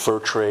there was the fur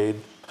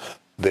trade,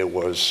 there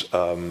was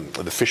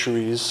the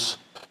fisheries,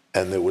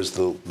 and there was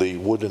the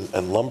wood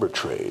and lumber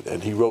trade,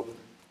 and he wrote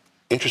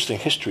interesting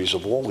histories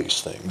of all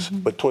these things.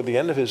 But toward the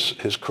end of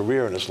his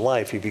career and his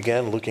life, he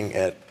began looking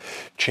at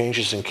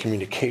changes in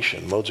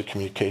communication, modes of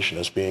communication,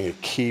 as being a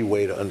key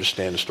way to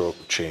understand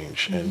historical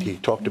change. And he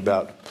talked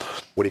about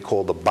what he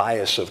called the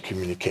bias of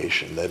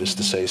communication. That is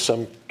to say,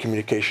 some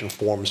communication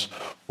forms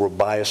were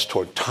biased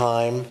toward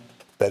time.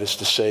 That is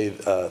to say,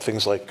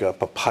 things like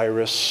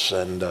papyrus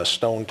and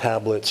stone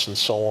tablets and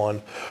so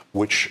on,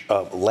 which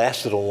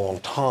lasted a long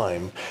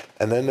time.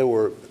 And then there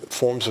were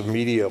forms of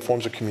media,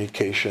 forms of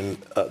communication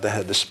that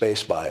had the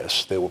space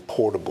bias. They were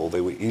portable. They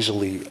were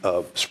easily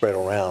spread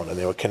around, and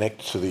they were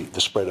connected to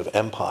the spread of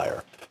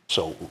empire.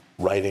 So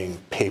writing,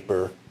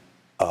 paper,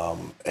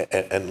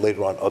 and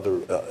later on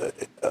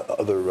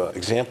other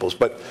examples.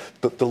 But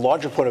the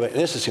larger point about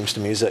this, it seems to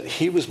me, is that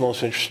he was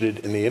most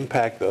interested in the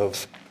impact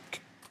of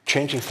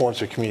changing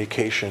forms of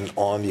communication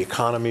on the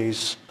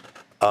economies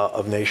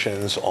of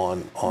nations,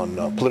 on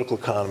political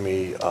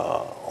economy,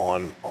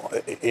 on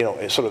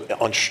sort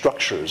of on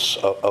structures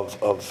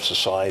of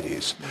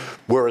societies,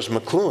 whereas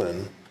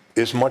McLuhan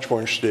is much more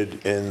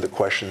interested in the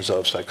questions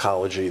of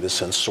psychology, the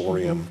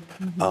sensorium,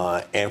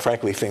 and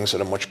frankly things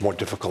that are much more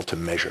difficult to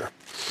measure.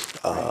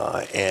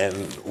 And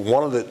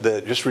one of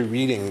the just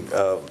rereading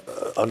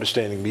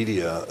Understanding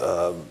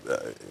Media,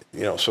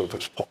 sort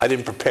of, I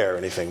didn't prepare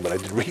anything, but I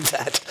did read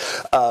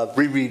that,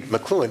 reread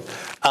McLuhan.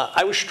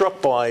 I was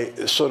struck by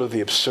sort of the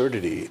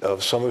absurdity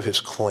of some of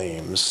his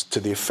claims to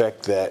the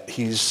effect that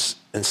he's,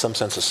 in some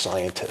sense, a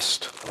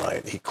scientist,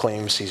 right? He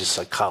claims he's a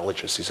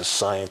psychologist, he's a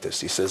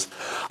scientist. He says,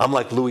 I'm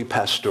like Louis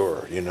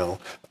Pasteur,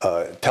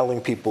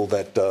 telling people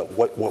that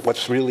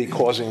what's really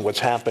causing what's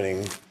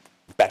happening,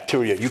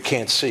 bacteria, you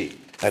can't see.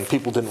 And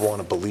people didn't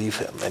want to believe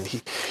him. And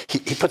he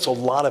puts a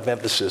lot of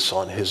emphasis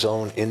on his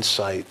own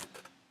insight,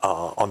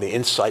 on the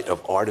insight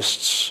of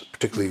artists,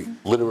 particularly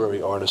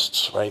literary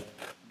artists, right?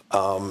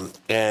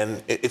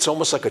 And it's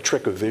almost like a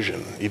trick of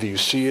vision. Either you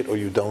see it or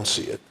you don't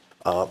see it.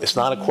 It's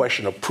not a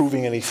question of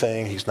proving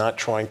anything. He's not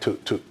trying to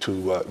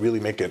really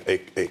make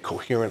a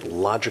coherent,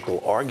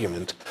 logical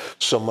argument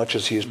so much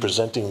as he is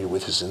presenting you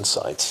with his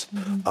insights,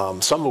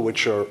 some of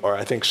which are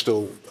I think,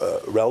 still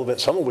relevant,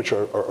 some of which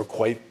are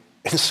quite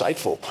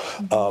insightful.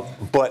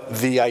 But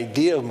the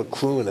idea of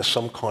McLuhan as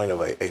some kind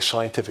of a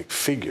scientific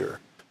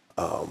figure,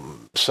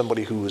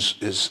 somebody who it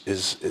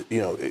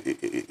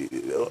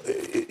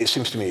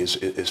seems to me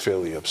is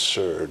fairly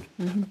absurd.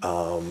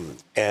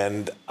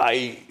 And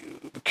I'm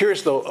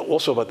curious, though,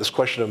 also about this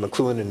question of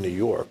McLuhan in New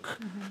York,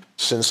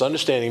 since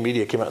Understanding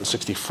Media came out in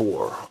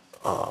 '64,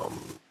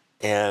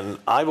 and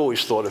I've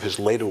always thought of his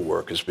later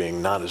work as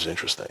being not as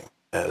interesting,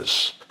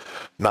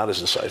 not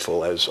as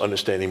insightful as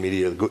Understanding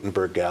Media, The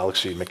Gutenberg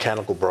Galaxy,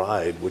 Mechanical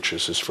Bride, which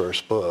is his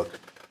first book.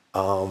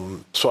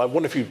 So I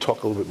wonder if you'd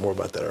talk a little bit more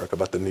about that, Eric,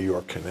 about the New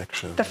York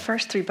connection. The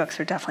first 3 books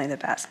are definitely the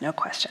best, no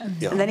question.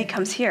 Yeah. And then he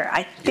comes here.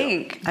 I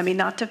think, I mean,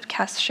 not to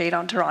cast shade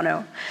on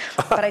Toronto,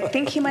 but I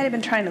think he might have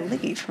been trying to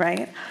leave,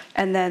 right?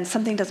 And then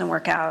something doesn't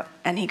work out,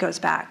 and he goes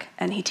back,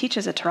 and he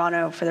teaches at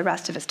Toronto for the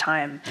rest of his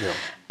time.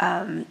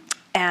 Yeah.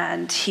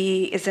 And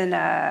he is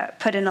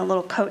put in a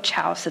little coach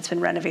house that's been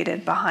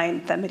renovated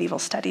behind the Medieval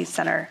Studies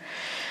Center.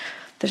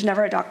 There's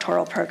never a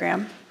doctoral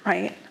program,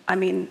 right? I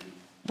mean,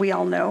 we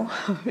all know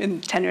in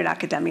tenured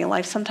academia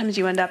life, sometimes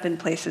you end up in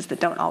places that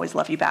don't always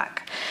love you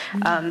back.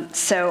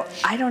 So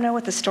I don't know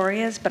what the story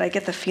is, but I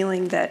get the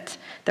feeling that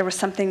there was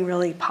something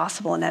really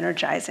possible and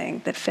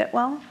energizing that fit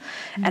well,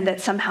 and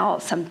that somehow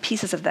some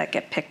pieces of that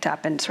get picked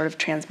up and sort of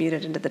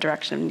transmuted into the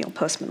direction Neil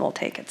Postman will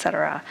take, et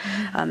cetera.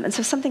 And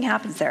so something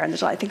happens there, and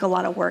there's, I think, a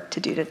lot of work to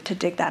do to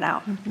dig that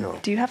out.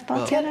 Do you have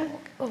thoughts, Anna?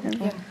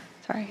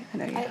 Sorry, I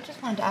know you. I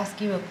just wanted to ask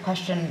you a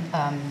question.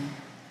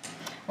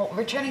 Well,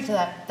 returning to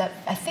that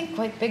I think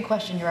quite big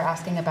question you were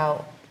asking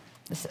about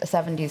the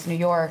 70s New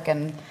York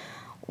and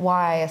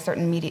why a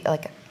certain media,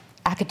 like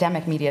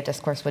academic media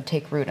discourse would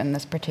take root in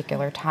this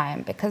particular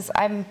time, because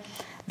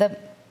the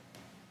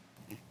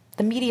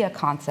media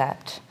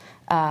concept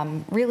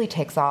really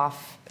takes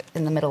off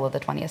in the middle of the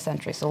 20th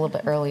century, so a little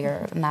bit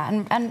earlier than that,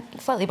 and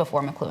slightly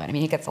before McLuhan. I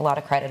mean, he gets a lot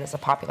of credit as a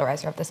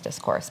popularizer of this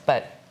discourse,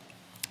 but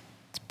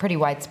it's pretty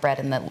widespread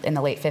in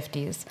the late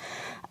 50s.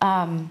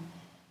 And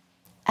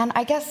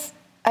I guess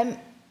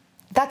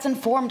that's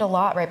informed a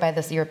lot, right, by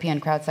this European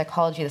crowd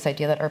psychology, this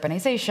idea that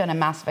urbanization and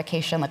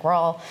massification, like we're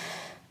all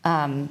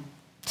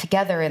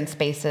together in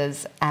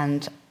spaces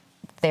and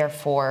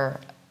therefore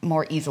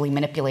more easily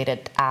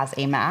manipulated as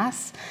a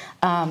mass.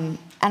 And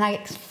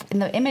in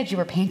the image you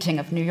were painting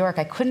of New York,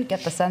 I couldn't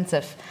get the sense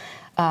if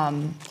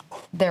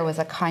there was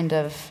a kind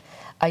of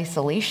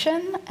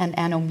isolation and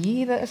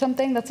anomie or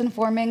something that's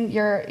informing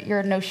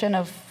your notion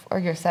of, or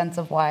your sense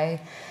of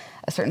why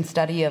a certain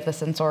study of the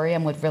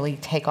sensorium would really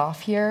take off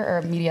here,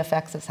 or media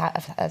effects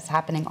as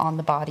happening on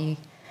the body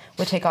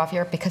would take off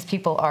here, because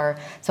people are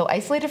so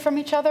isolated from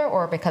each other,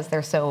 or because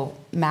they're so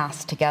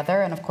massed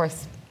together. And of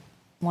course,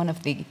 one of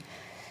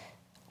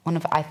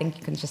I think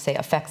you can just say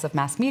effects of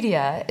mass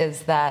media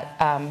is that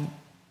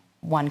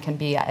one can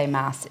be a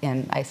mass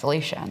in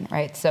isolation,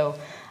 right? So,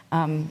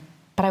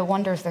 but But I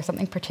wonder, is there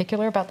something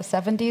particular about the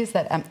 70s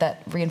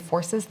that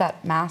reinforces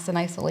that mass and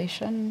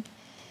isolation?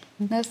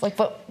 Like,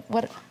 what?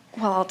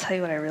 Well, I'll tell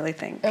you what I really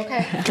think.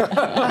 Okay.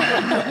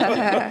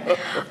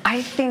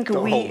 I think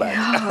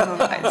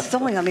it's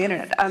only on the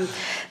internet.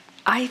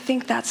 I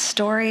think that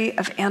story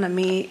of Anna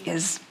Mee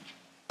is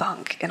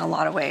bunk in a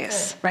lot of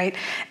ways, right?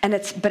 And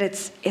it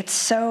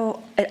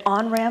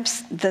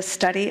on-ramps the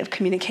study of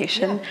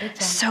communication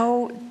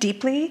so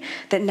deeply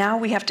that now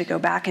we have to go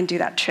back and do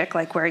that trick,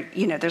 like where,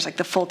 there's like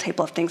the full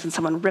table of things and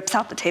someone rips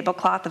out the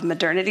tablecloth of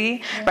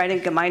modernity, right,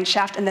 in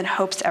Gemeinschaft, and then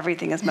hopes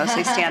everything is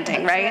mostly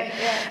standing, right?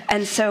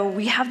 And so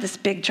we have this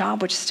big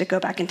job, which is to go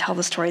back and tell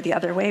the story the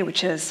other way,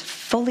 which is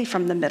fully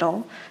from the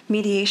middle,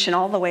 mediation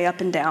all the way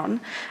up and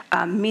down,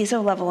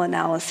 meso-level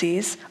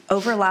analyses,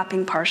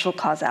 overlapping partial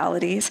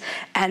causalities,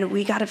 and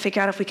we got to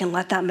figure out if we can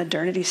let that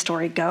modernity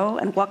story go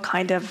and what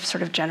kind of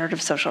sort of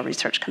generative social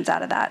research comes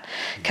out of that.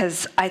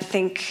 Because I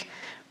think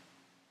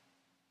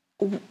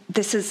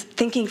this is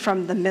thinking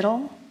from the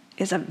middle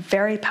is a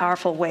very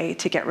powerful way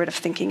to get rid of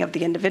thinking of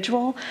the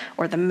individual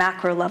or the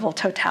macro level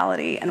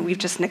totality, and we've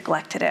just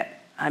neglected it,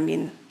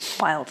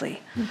 wildly.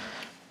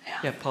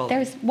 Yeah, Paul.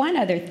 There's one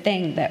other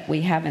thing that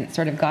we haven't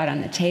sort of got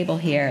on the table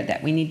here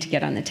that we need to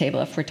get on the table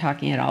if we're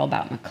talking at all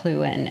about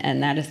McLuhan,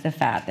 and that is the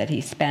fact that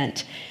he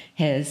spent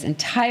his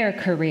entire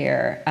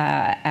career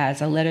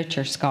as a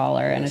literature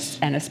scholar and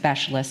a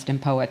specialist in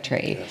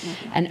poetry. Yes.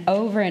 And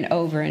over and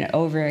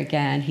over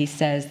again, he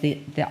says the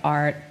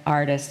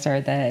artists are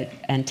the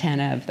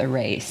antenna of the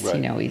race.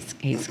 Right.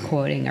 He's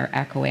quoting or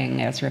echoing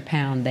Ezra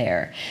Pound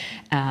there.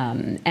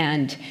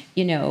 And,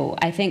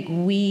 I think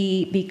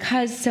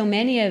because so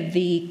many of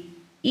the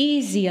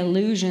easy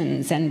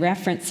allusions and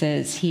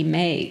references he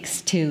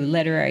makes to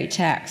literary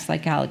texts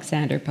like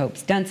Alexander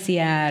Pope's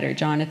Dunciad or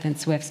Jonathan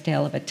Swift's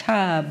Tale of a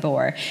Tub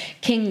or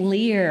King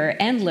Lear,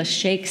 endless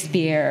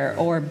Shakespeare,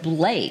 or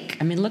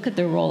Blake. Look at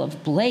the role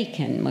of Blake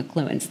in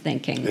McLuhan's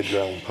thinking. Edgar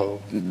Allan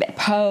Poe.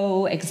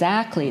 Poe,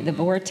 exactly. The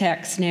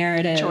vortex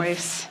narrative.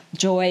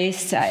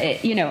 Joyce,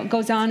 it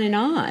goes on.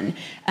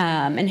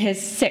 And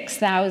his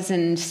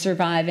 6,000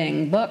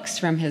 surviving books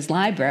from his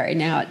library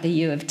now at the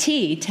U of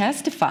T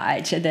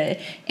testify to the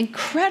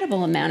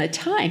incredible amount of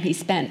time he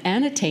spent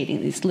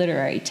annotating these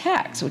literary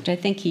texts, which I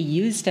think he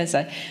used as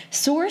a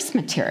source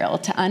material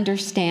to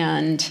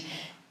understand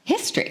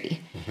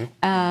history.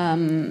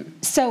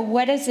 So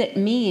what does it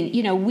mean?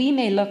 We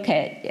may look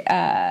at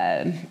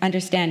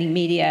understanding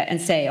media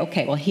and say,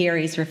 okay, well, here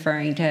he's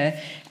referring to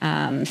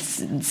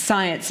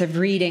science of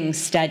reading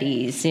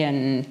studies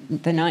in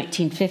the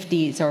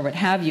 1950s or what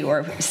have you,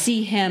 or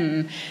see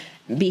him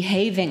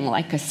behaving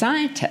like a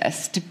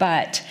scientist.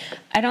 But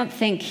I don't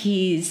think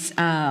he's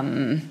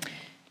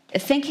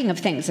thinking of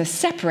things as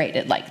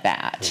separated like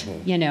that.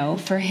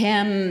 For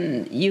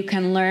him, you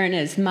can learn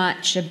as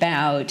much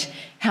about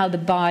how the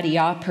body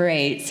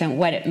operates and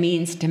what it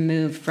means to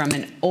move from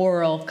an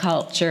oral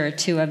culture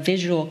to a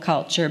visual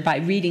culture by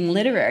reading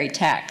literary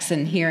texts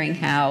and hearing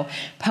how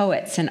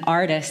poets and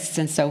artists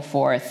and so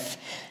forth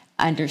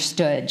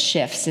understood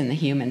shifts in the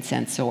human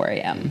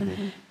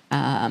sensorium.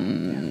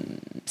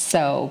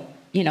 So,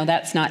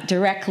 that's not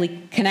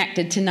directly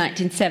connected to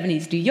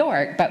 1970s New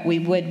York, but we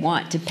would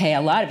want to pay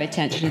a lot of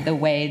attention to the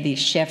way these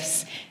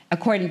shifts,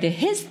 according to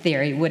his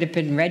theory, would have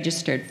been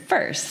registered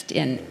first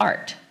in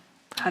art.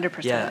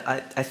 100%.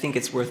 Yeah, I think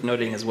it's worth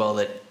noting as well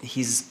that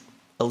he's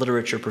a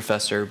literature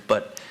professor,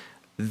 but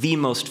the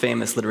most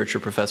famous literature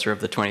professor of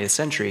the 20th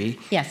century.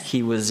 Yes.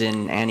 He was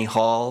in Annie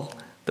Hall,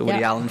 the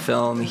Woody Allen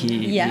film.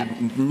 He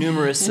had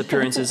numerous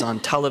appearances on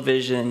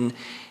television.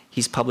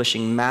 He's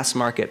publishing mass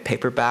market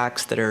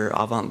paperbacks that are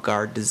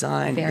avant-garde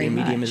design. Very the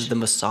medium much. is the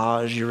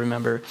massage, you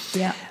remember?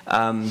 Yeah.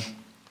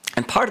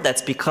 And part of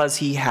that's because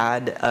he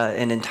had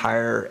an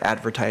entire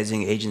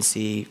advertising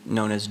agency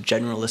known as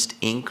Generalist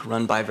Inc.,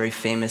 run by a very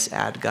famous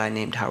ad guy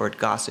named Howard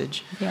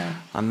Gossage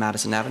on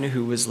Madison Avenue,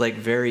 who was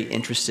very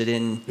interested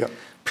in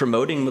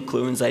promoting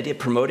McLuhan's idea,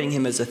 promoting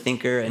him as a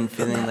thinker, and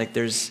feeling like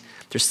there's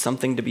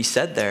something to be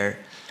said there.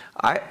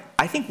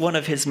 I think one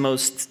of his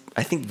most,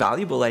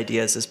 valuable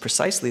ideas is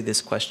precisely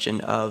this question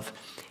of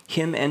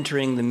him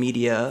entering the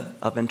media,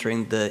 of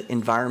entering the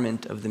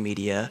environment of the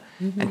media,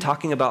 and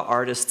talking about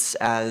artists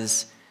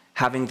as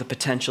having the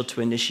potential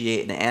to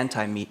initiate an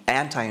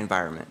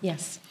anti-environment.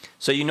 Yes.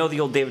 So the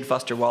old David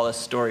Foster Wallace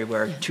story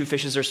where two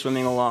fishes are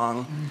swimming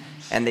along,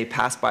 and they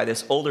pass by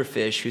this older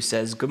fish who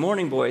says, "Good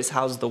morning, boys,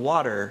 how's the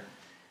water?"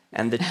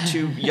 And the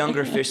two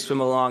younger fish swim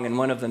along, and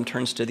one of them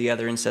turns to the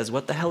other and says,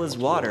 "What the hell is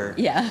water?"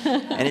 Yeah.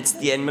 And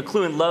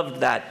McLuhan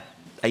loved that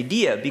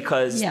idea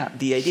because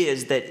the idea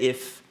is that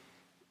if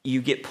you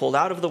get pulled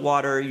out of the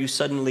water, you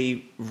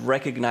suddenly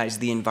recognize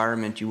the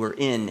environment you were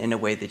in a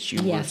way that you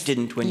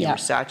didn't when you were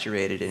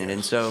saturated in it.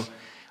 And so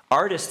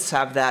artists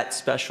have that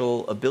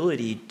special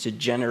ability to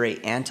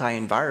generate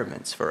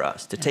anti-environments for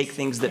us, to take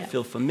things that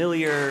feel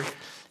familiar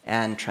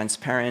and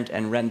transparent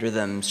and render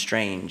them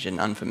strange and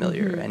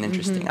unfamiliar and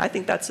interesting. I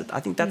think that's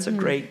a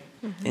great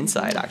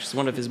insight, actually. It's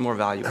one of his more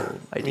valuable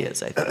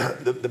ideas, I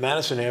think. The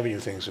Madison Avenue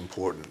thing is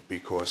important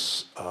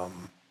because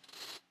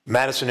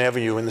Madison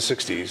Avenue in the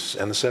 60s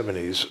and the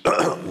 70s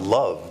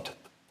loved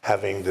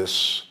having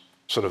this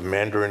sort of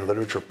Mandarin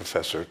literature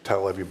professor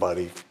tell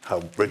everybody how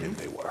brilliant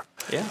they were.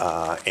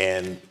 Yeah.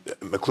 And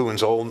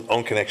McLuhan's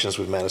own connections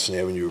with Madison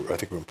Avenue, I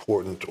think, were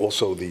important.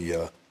 Also,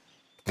 the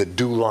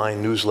Do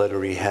Line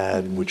newsletter he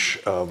had, which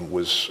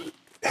was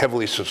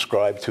heavily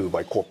subscribed to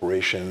by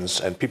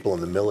corporations and people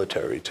in the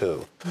military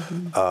too,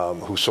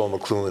 who saw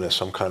McLuhan as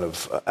some kind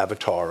of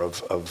avatar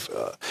of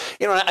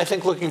you know, I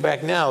think looking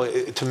back now,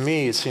 to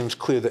me, it seems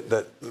clear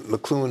that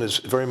McLuhan is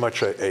very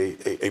much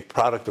a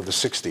product of the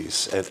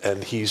 60s,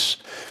 and he's,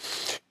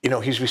 you know,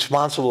 he's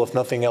responsible, if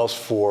nothing else,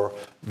 for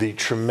the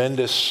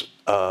tremendous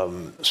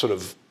sort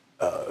of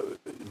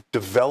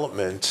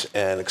development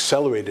and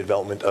accelerated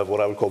development of what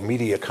I would call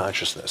media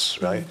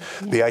consciousness, right?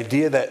 The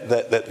idea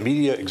that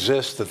media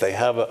exists, that they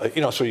have a,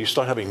 you know, so you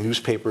start having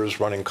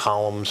newspapers running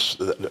columns,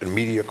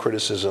 media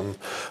criticism,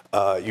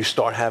 you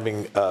start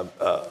having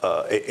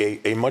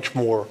a much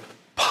more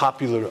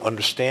popular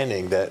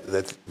understanding that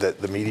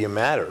the media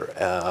matter.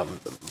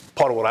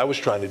 Part of what I was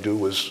trying to do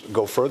was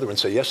go further and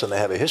say, yes, and they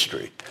have a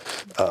history,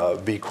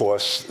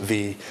 because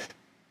the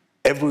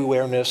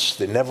everywhereness,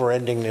 the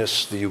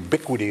never-endingness, the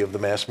ubiquity of the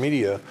mass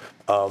media,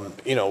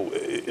 you know,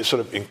 it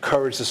sort of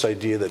encouraged this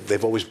idea that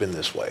they've always been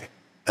this way,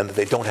 and that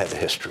they don't have a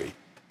history,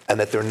 and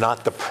that they're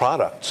not the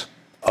product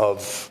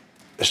of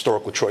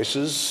historical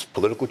choices,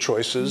 political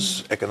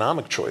choices,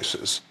 economic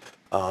choices.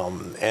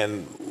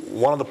 And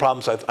one of the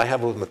problems I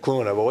have with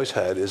McLuhan, I've always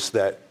had, is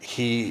that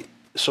he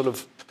sort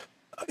of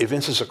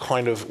evinces a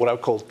kind of what I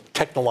would call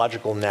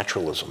technological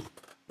naturalism.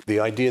 The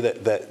idea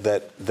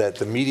that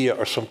the media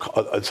are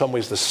in some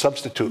ways the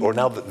substitute, or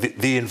now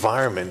the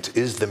environment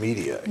is the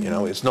media. You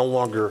know, it's no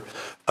longer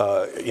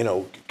you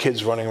know,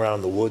 kids running around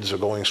in the woods or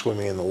going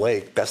swimming in the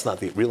lake. That's not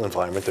the real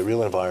environment. The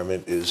real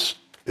environment is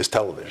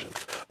television,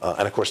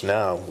 and of course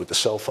now with the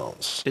cell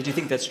phones. Did you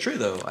think that's true,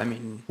 though? I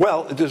mean,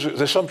 well,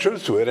 there's some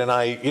truth to it, and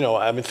I've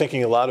been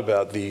thinking a lot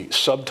about the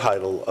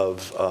subtitle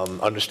of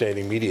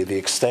Understanding Media, the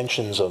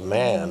extensions of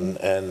man,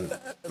 and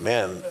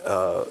man,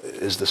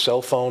 is the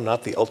cell phone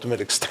not the ultimate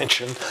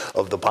extension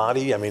of the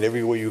body? I mean,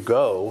 everywhere you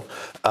go,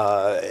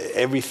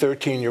 every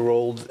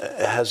 13-year-old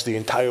has the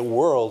entire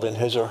world in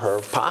his or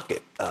her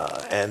pocket.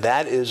 And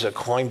that is a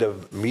kind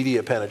of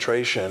media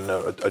penetration,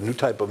 a new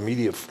type of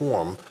media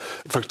form.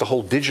 In fact, the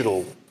whole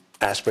digital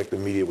aspect of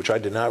media, which I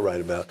did not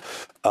write about,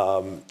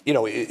 you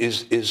know,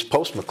 is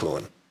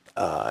post-McLuhan.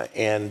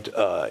 And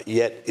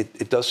yet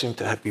it does seem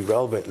to be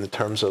relevant in the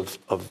terms of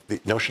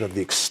the notion of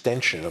the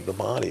extension of the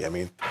body. I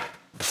mean,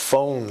 the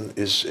phone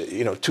is,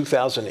 you know,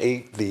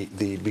 2008,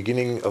 the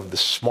beginning of the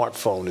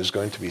smartphone is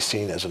going to be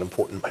seen as an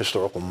important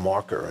historical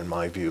marker, in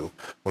my view,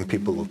 when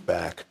people look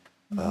back.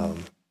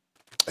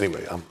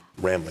 Anyway, I'm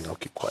rambling. I'll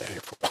keep quiet here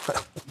for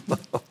a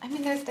while. I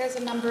mean, there's a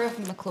number of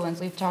McLuhans.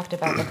 We've talked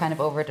about the kind of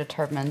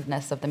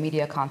overdeterminedness of the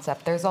media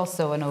concept. There's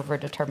also an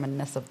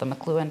overdeterminedness of the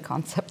McLuhan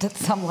concept at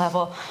some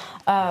level.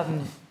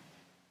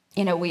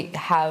 You know, we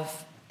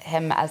have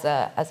him as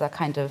a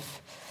kind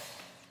of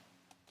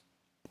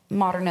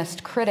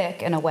modernist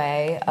critic, in a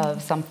way,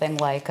 of something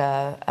like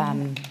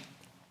a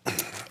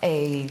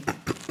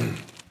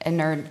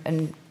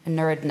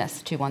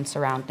inertness to one's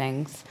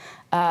surroundings.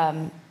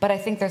 But I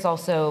think there's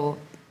also,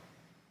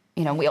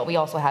 you know, we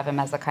also have him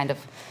as a kind of,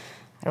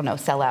 I don't know,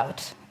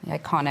 sellout,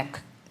 iconic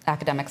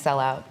academic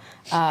sellout.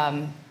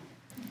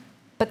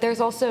 But there's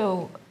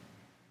also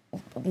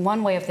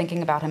one way of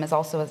thinking about him is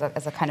also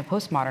as a kind of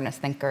postmodernist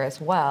thinker as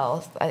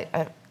well.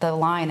 The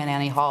line in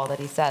Annie Hall that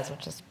he says,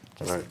 which is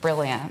just right.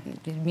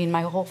 Brilliant. I mean,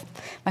 my whole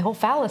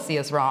fallacy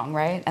is wrong,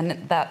 right?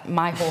 And that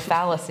my whole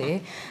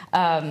fallacy.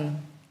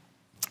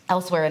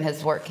 Elsewhere in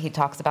his work, he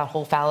talks about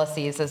whole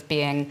fallacies as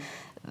being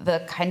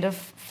the kind of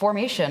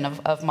formation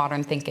of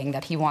modern thinking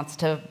that he wants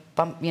to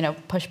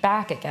push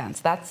back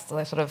against. That's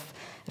the sort of,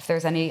 if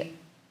there's any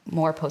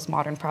more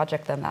postmodern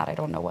project than that, I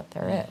don't know what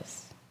there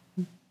is.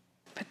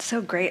 What's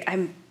so great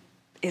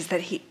is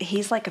that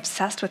he's like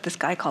obsessed with this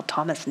guy called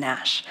Thomas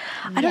Nash.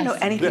 I don't know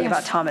anything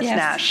about Thomas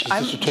Nash.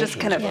 I'm just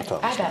kind of,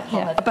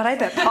 but I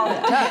bet Paula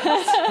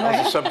does.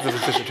 That's a subject of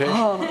his dissertation.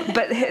 Oh,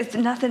 but it's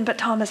nothing but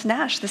Thomas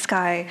Nash, this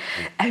guy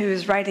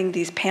who's writing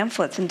these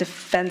pamphlets in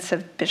defense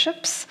of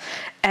bishops,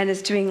 and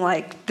is doing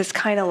like this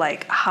kind of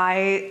like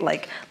high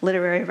like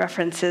literary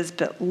references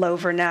but low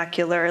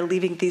vernacular,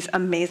 leaving these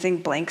amazing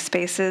blank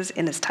spaces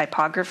in his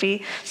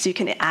typography so you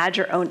can add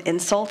your own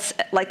insults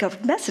like a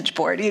message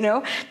board, you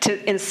know,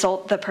 to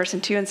insult the person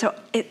to you. And so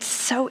it's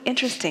so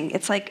interesting.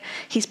 It's like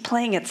he's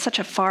playing at such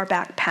a far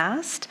back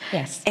past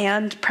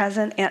and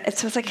present, and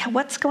so it's like,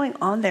 what's going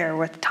on there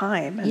with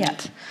time?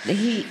 And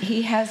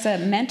he has a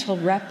mental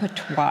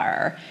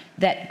repertoire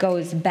that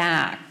goes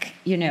back,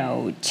 you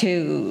know,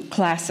 to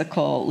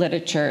classical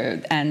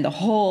literature and the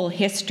whole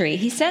history.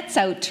 He sets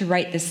out to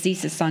write this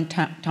thesis on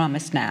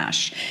Thomas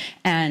Nash,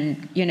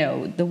 and, you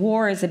know, the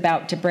war is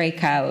about to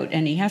break out,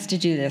 and he has to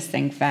do this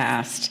thing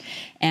fast.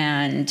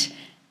 And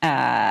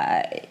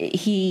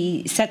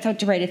he sets out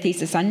to write a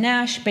thesis on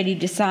Nash, but he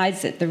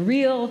decides that the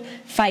real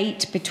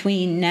fight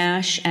between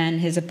Nash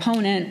and his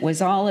opponent was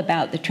all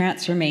about the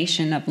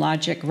transformation of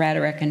logic,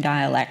 rhetoric, and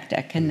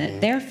dialectic, and that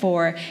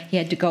therefore he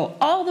had to go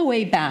all the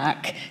way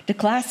back to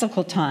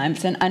classical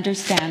times and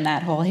understand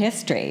that whole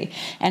history.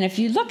 And if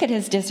you look at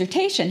his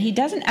dissertation, he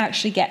doesn't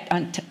actually get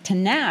to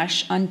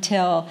Nash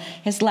until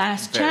his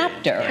last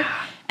chapter.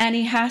 And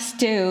he has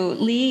to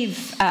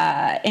leave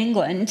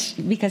England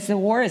because the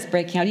war is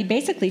breaking out. He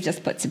basically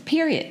just puts a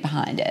period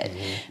behind it.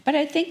 But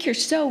I think you're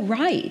so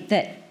right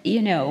that,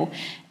 you know,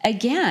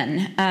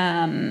 again,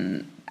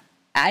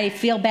 I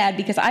feel bad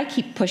because I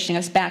keep pushing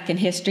us back in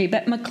history,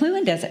 but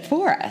McLuhan does it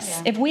for us.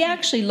 Yeah. If we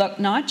actually look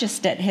not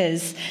just at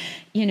his,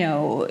 you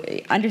know,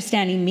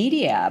 understanding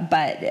media,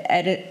 but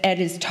at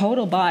his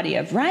total body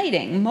of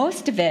writing,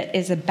 most of it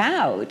is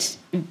about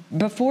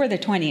before the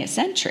 20th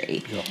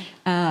century. Yeah.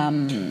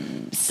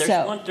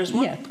 There's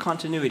one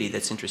continuity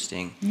that's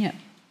interesting. Yeah.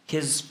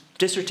 His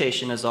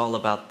dissertation is all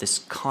about this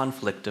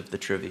conflict of the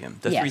trivium.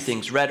 The three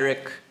things: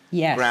 rhetoric,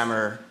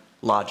 grammar,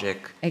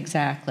 logic.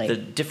 Exactly. The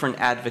different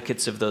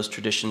advocates of those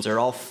traditions are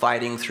all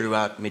fighting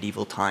throughout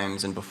medieval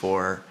times and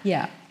before.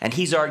 Yeah. And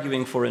he's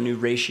arguing for a new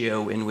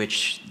ratio in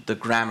which the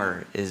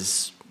grammar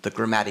is, the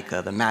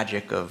grammatica, the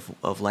magic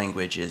of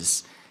language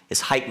is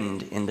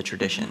heightened in the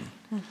tradition.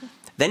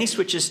 Then he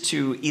switches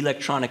to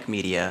electronic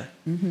media,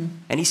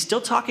 and he's still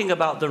talking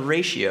about the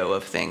ratio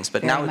of things,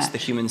 but now it's the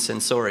human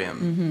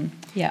sensorium.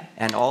 Yeah.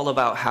 And all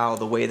about how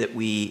the way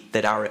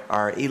that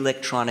our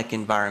electronic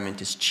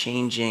environment is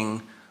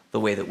changing the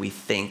way that we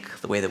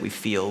think, the way that we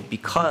feel,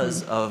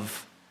 because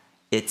of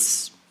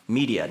its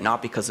media,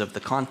 not because of the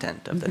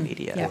content of the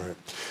media. Yeah.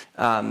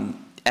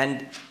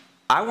 And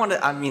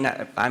I mean,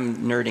 I'm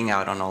nerding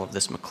out on all of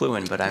this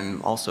McLuhan, but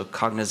I'm also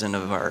cognizant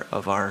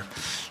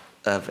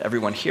of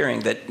everyone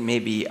hearing that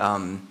maybe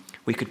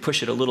we could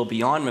push it a little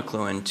beyond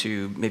McLuhan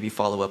to maybe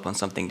follow up on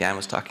something Dan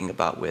was talking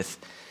about with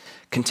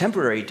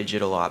contemporary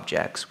digital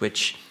objects,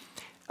 which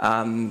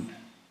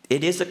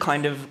it is a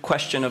kind of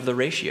question of the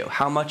ratio.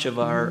 How much of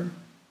our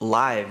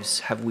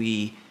lives have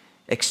we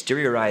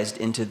exteriorized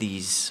into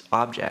these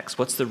objects?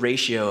 What's the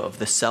ratio of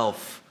the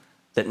self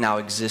that now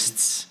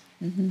exists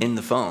in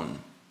the phone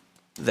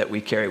that we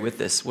carry with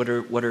us? What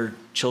are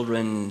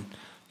children,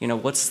 you know,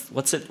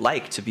 what's it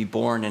like to be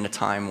born in a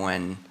time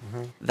when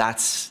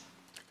that's...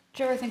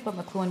 Do you ever think what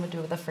McLuhan would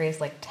do with a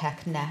phrase like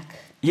tech neck?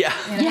 Yeah,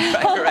 you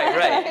know?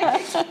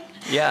 right.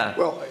 Yeah.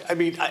 Well, I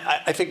mean,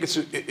 I think it's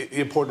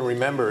important to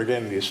remember,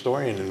 again, the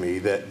historian in me,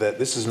 that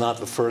this is not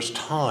the first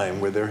time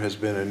where there has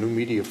been a new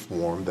media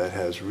form that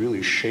has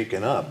really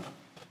shaken up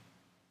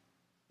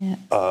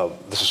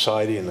the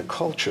society and the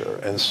culture.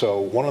 And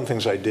so one of the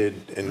things I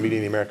did in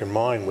Meeting the American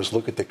Mind was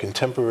look at the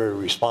contemporary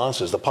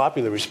responses, the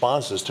popular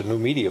responses to new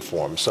media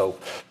forms. So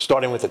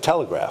starting with the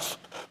telegraph,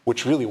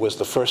 which really was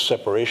the first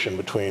separation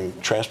between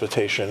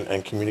transportation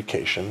and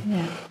communication.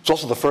 Yeah. It's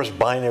also the first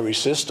binary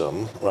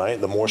system, right?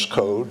 The Morse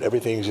code,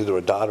 everything's either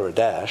a dot or a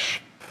dash.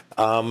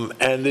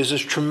 And there's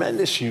this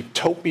tremendous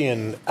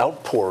utopian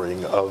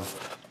outpouring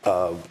of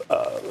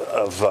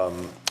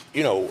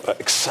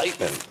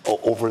excitement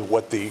over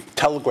what the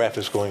telegraph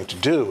is going to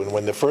do. And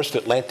when the first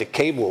Atlantic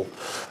cable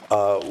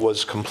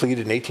was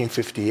completed in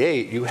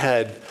 1858, you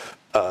had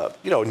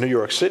in New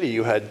York City,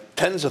 you had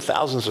tens of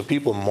thousands of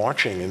people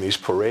marching in these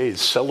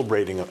parades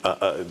celebrating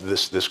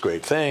this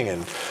great thing,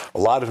 and a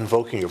lot of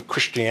invoking of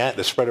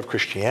the spread of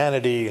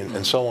Christianity,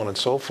 and so on and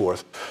so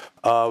forth.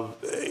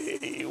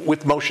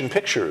 With motion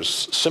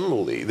pictures,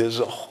 similarly, there's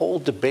a whole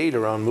debate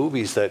around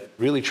movies that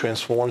really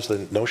transforms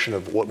the notion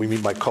of what we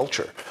mean by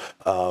culture,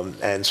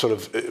 and sort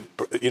of,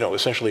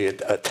 essentially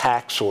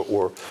attacks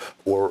or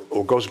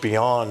goes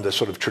beyond the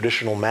sort of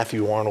traditional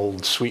Matthew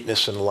Arnold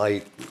sweetness and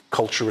light.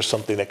 Culture is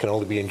something that can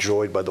only be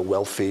enjoyed by the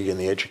wealthy and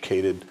the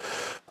educated.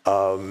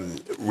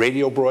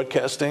 Radio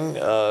broadcasting,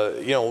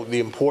 the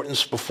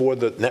importance before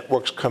the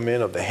networks come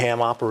in of the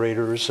ham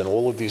operators and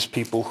all of these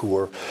people who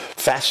are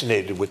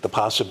fascinated with the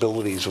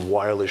possibilities of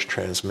wireless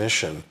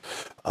transmission.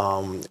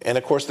 And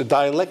of course, the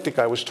dialectic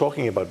I was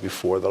talking about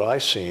before that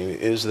I've seen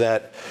is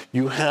that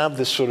you have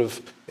this sort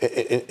of,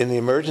 in the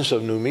emergence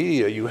of new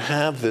media, you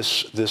have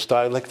this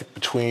dialectic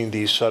between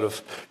these sort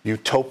of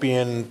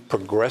utopian,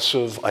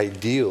 progressive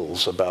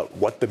ideals about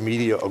what the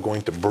media are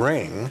going to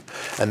bring,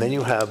 and then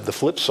you have the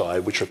flip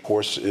side, which of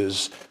course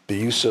is the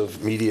use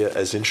of media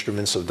as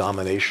instruments of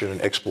domination,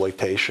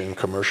 exploitation,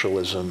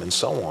 commercialism, and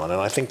so on.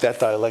 And I think that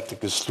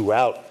dialectic is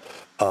throughout,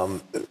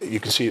 you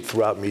can see it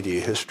throughout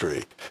media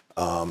history.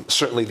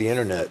 Certainly the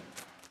internet,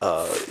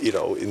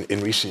 in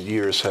recent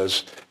years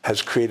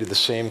has created the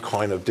same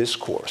kind of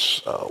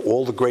discourse.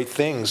 All the great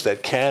things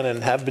that can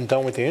and have been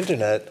done with the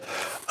internet,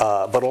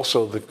 but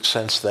also the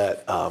sense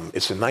that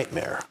it's a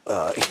nightmare,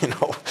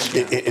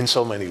 in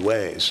so many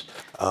ways.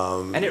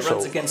 And it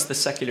runs against the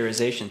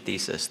secularization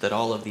thesis that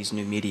all of these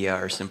new media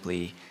are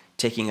simply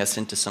taking us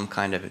into some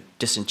kind of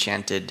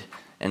disenchanted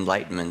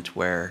enlightenment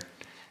where,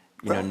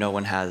 no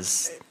one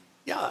has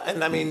Yeah,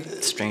 and I mean,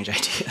 Strange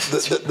idea.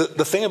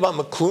 the thing about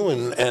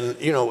McLuhan, and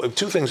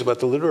two things about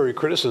the literary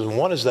criticism.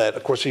 One is that,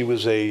 of course, he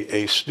was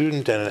a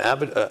student and an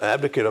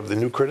advocate of the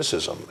new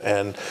criticism.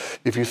 And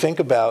if you think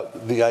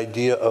about the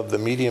idea of the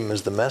medium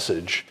as the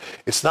message,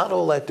 it's not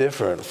all that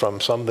different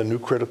from some of the new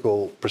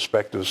critical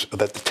perspectives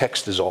that the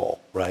text is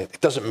all, right?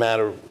 It doesn't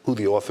matter who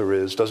the author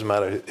is, doesn't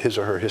matter his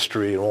or her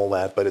history and all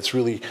that, but it's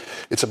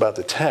about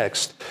the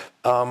text.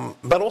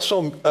 But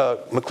also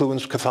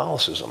McLuhan's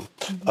Catholicism.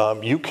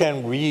 You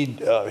can read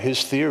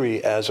his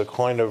theory as a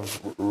kind of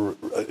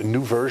a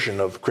new version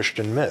of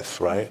Christian myth,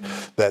 right?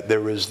 That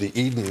there is the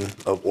Eden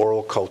of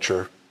oral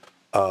culture,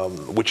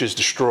 which is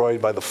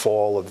destroyed by the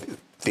fall of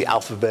the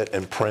alphabet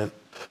and print.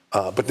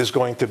 But there's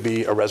going to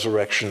be a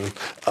resurrection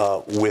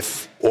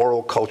with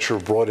oral culture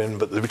brought in,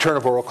 but the return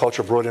of oral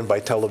culture brought in by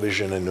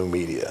television and new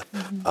media.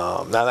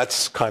 Now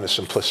that's kind of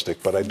simplistic,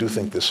 but I do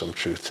think there's some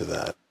truth to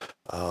that.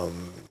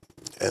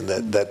 And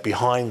that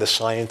behind the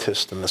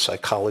scientist and the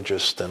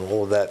psychologist and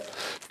all of that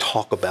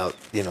talk about,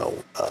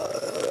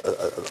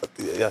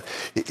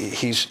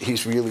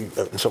 he's really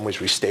in some ways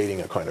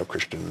restating a kind of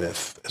Christian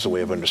myth as a way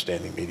of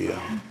understanding media.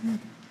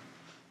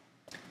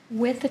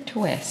 With a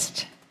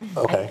twist.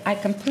 Okay. I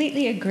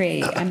completely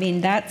agree. I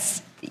mean,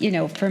 that's,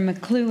 for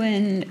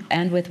McLuhan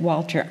and with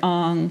Walter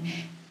Ong,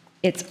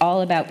 it's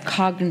all about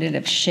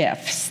cognitive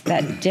shifts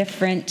that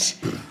different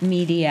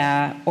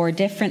media or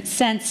different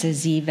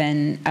senses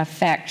even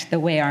affect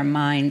the way our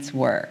minds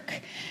work.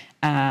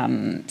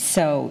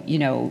 So,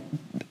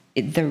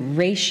 the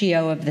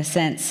ratio of the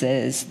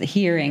senses, the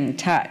hearing,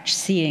 touch,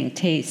 seeing,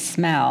 taste,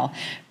 smell.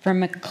 For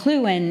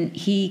McLuhan,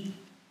 he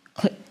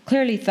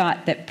clearly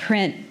thought that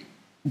print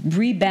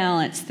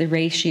rebalanced the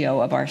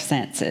ratio of our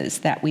senses,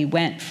 that we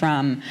went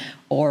from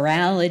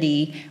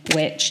orality,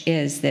 which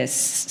is this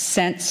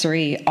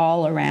sensory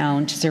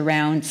all-around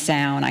surround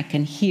sound. I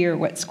can hear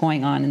what's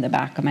going on in the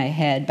back of my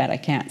head, but I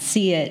can't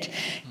see it,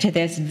 to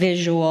this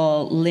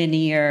visual,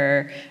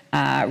 linear,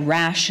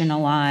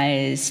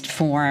 rationalized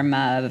form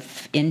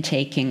of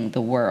intaking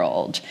the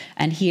world.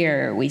 And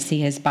here we see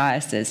his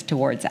biases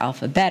towards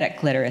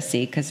alphabetic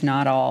literacy, because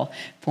not all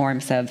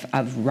forms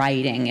of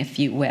writing, if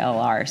you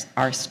will,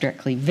 are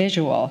strictly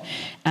visual.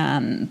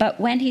 But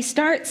when he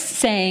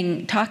starts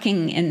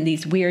talking in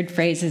these weird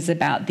phrases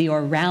about the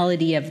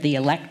orality of the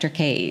electric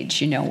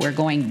age, we're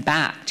going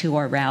back to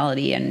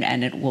orality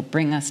and it will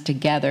bring us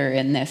together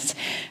in this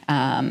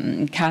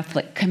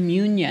Catholic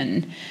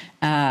communion.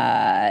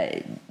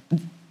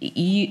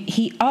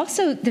 He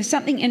also, there's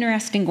something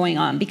interesting going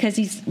on because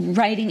he's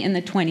writing in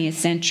the 20th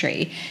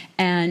century,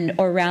 and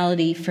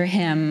orality for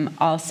him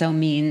also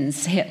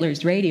means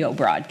Hitler's radio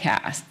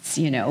broadcasts,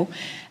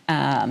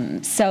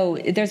 so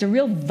there's a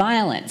real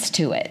violence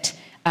to it.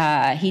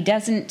 He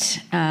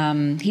doesn't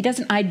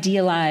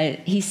idealize,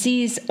 he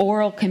sees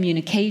oral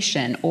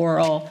communication,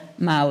 oral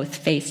mouth,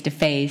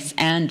 face-to-face,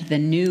 and the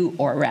new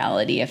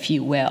orality, if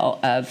you will,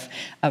 of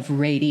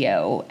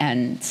radio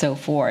and so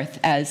forth,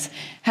 as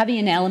having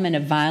an element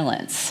of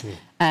violence.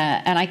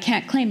 And I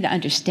can't claim to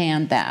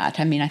understand that.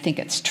 I mean, I think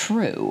it's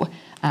true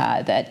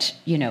that,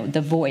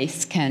 the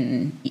voice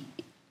can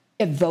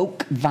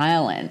evoke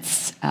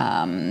violence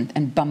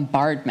and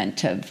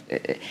bombardment of,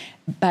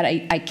 but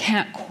I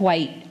can't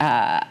quite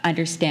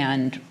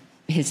understand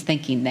his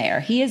thinking there.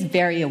 He is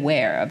very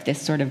aware of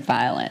this sort of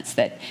violence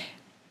that,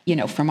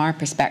 from our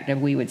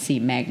perspective, we would see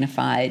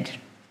magnified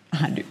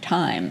 100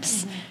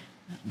 times.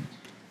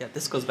 Yeah,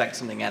 this goes back to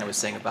something Anna was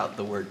saying about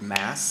the word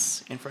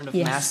mass in front of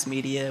Yes. mass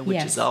media,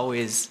 which is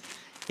always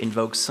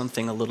invokes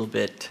something a little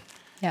bit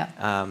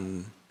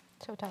Totalitarian.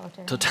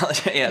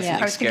 yeah,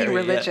 I was thinking scary,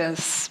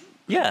 religious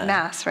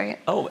mass, right?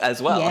 Oh, as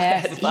well. Yes, I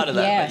hadn't thought of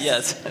that, but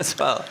yes. yes, as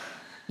well.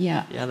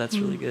 Yeah. Yeah, that's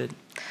really good.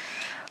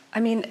 I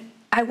mean,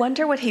 I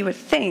wonder what he would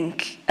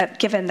think,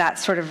 given that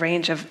sort of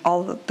range of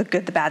all the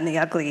good, the bad, and the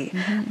ugly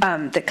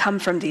that come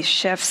from these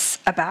shifts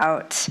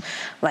about,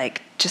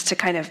 just to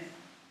kind of,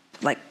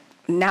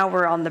 now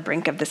we're on the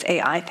brink of this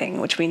AI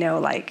thing, which we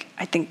know, I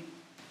think,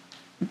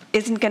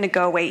 isn't going to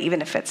go away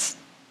even if it's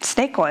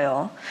snake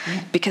oil,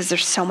 because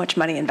there's so much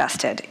money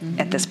invested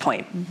at this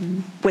point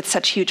with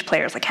such huge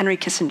players. Like Henry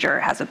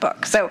Kissinger has a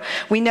book. So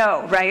we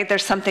know, right,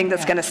 there's something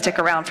that's going to stick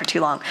around for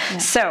too long. Yeah.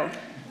 So.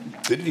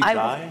 Did he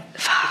die?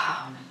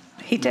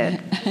 He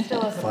did.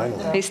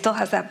 Finally. He still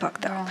has that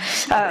book, though.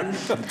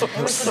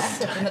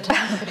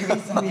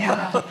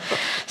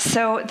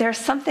 So there's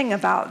something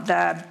about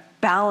the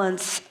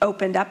balance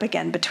opened up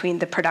again between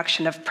the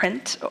production of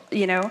print,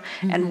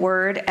 and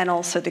word, and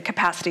also the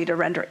capacity to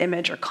render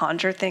image or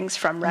conjure things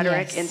from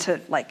rhetoric into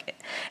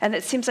and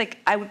it seems like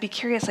I would be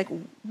curious,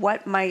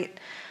 what might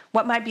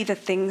be the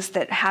things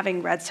that,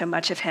 having read so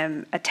much of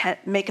him,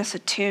 make us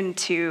attuned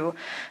to,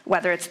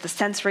 whether it's the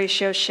sense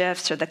ratio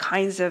shifts or the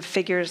kinds of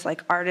figures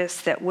like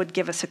artists that would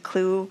give us a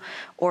clue,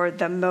 or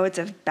the modes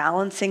of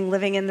balancing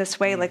living in this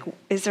way?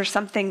 Is there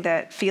something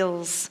that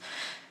feels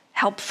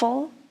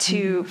helpful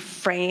to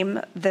frame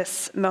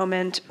this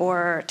moment,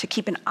 or to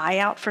keep an eye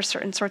out for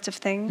certain sorts of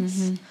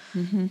things?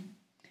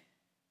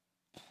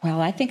 Well,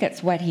 I think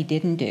it's what he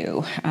didn't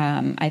do.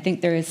 I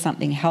think there is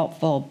something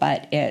helpful,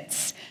 but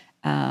it's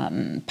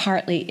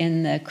partly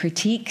in the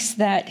critiques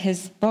that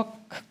his book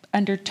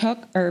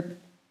undertook, or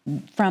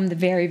from the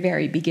very,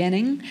 very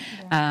beginning.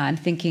 I'm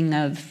thinking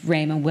of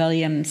Raymond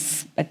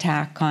Williams'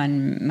 attack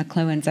on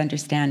McLuhan's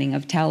understanding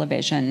of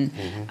television,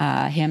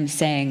 him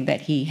saying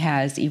that he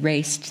has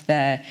erased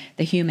the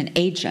human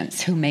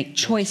agents who make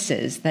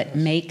choices that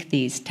make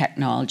these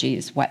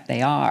technologies what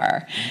they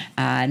are.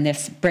 And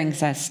this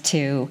brings us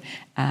to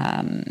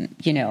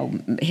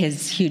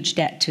his huge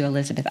debt to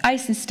Elizabeth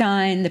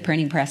Eisenstein. The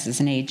printing press is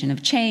an agent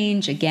of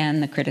change.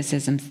 Again, the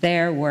criticisms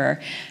there were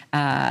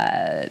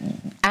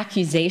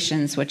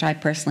accusations, which I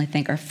personally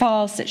think are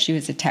false, that she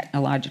was a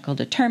technological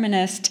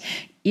determinist,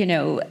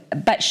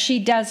 but she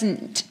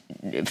doesn't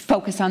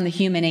focus on the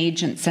human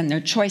agents and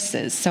their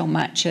choices so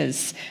much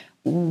as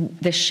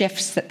the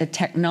shifts that the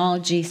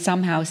technology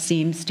somehow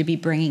seems to be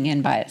bringing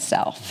in by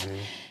itself.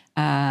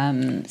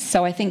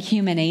 So I think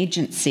human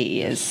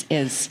agency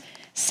is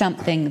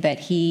something that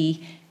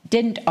he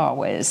didn't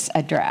always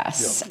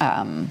address.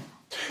 Sorry,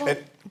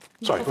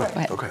 go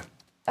ahead. Okay.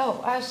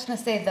 Oh, I was just going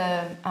to say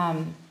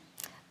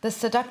the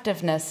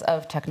seductiveness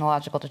of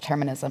technological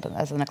determinism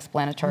as an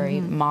explanatory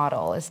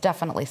model is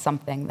definitely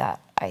something that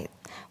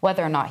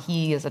whether or not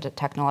he is a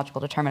technological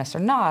determinist or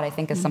not, I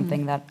think is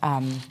something that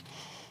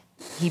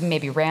he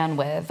maybe ran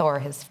with, or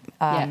his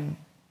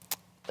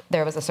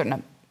there was a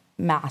certain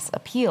mass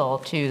appeal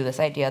to this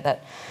idea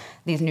that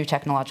these new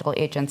technological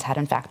agents had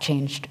in fact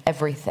changed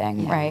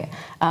everything, right?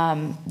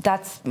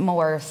 That's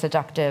more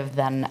seductive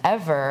than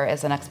ever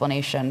as an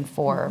explanation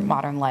for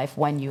modern life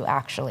when you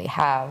actually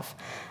have,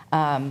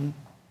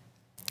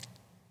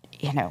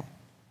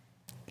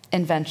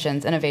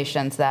 inventions,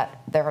 innovations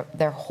that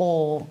their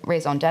whole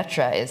raison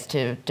d'etre is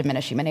to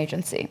diminish human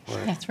agency.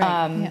 Right. That's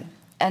right.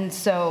 And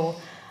so,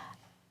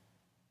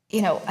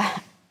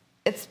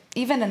 it's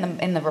even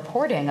in the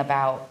reporting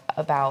about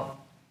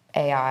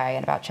AI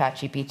and about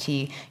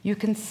ChatGPT, you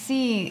can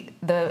see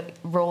the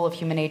role of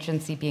human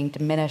agency being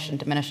diminished and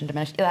diminished and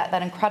diminished.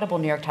 That incredible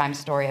New York Times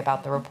story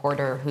about the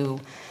reporter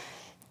who,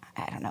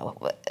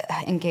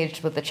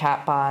 engaged with the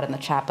chatbot, and the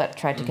chatbot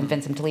tried to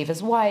convince him to leave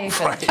his wife,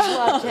 and she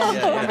loved him.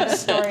 Remember the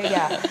story?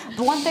 Yeah.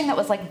 The one thing that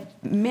was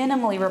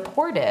minimally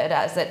reported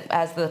as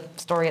the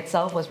story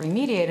itself was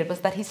remediated was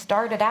that he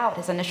started out,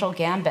 his initial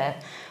gambit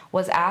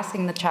was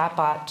asking the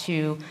chatbot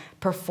to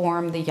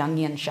perform the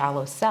Jungian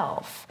shallow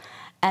self.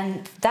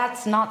 And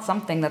that's not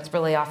something that's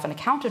really often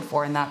accounted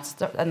for in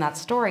that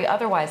story.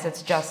 Otherwise,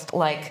 it's just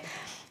like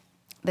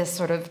this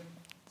sort of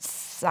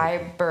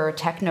cyber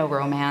techno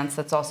romance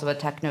that's also a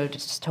techno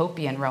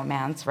dystopian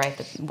romance, right?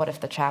 What if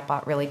the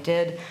chatbot really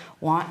did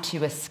want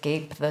to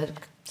escape the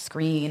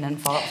screen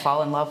and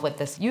fall in love with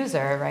this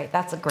user, right?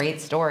 That's a great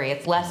story.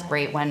 It's less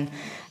great when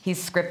he's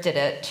scripted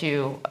it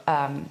to,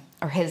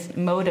 or his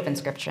mode of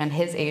inscription,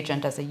 his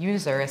agent as a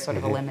user is sort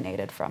of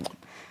eliminated from,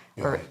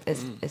 or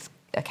is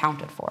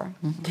accounted for.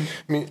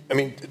 I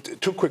mean,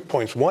 two quick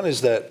points. One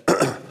is that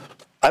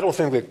I don't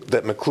think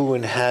that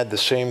McLuhan had the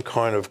same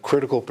kind of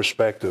critical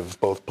perspective,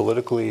 both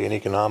politically and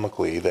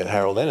economically, that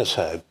Harold Innis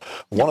had.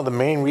 One of the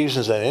main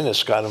reasons that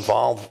Innis got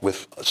involved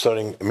with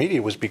studying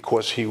media was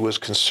because he was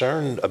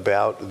concerned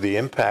about the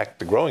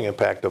growing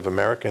impact of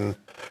American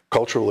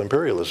cultural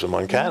imperialism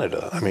on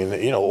Canada. I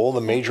mean, all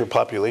the major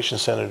population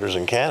centers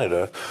in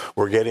Canada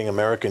were getting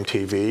American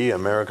TV,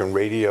 American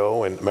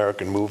radio, and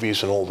American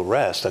movies and all the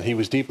rest, and he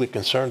was deeply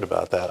concerned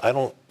about that. I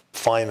don't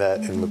find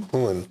that in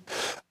McLuhan.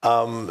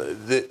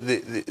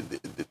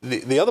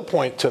 The other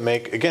point to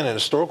make, again, an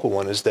historical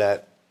one, is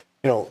that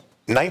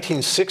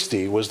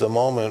 1960 was the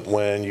moment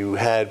when you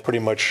had pretty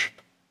much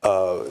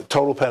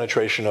total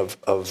penetration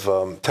of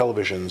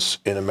televisions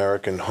in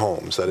American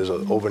homes. That is,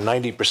 over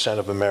 90%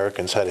 of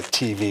Americans had a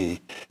TV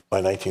by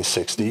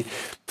 1960.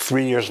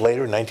 3 years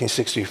later, in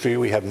 1963,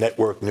 we have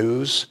network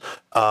news.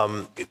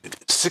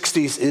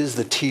 60s is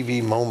the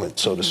TV moment,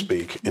 so to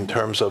speak, in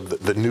terms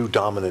of the new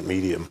dominant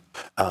medium.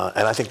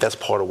 And I think that's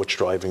part of what's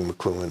driving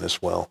McLuhan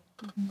as well.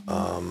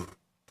 And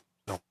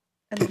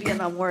the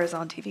Vietnam War is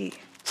on TV.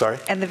 Sorry?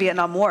 And the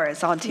Vietnam War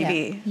is on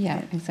TV.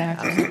 Yeah,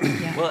 exactly.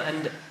 Well,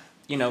 and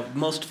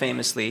most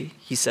famously,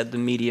 he said the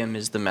medium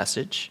is the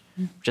message,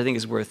 which I think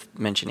is worth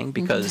mentioning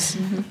because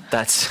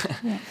that's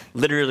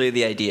literally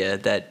the idea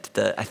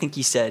that I think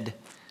he said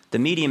the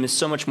medium is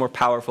so much more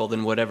powerful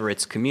than whatever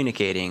it's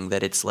communicating,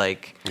 that it's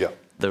like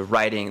the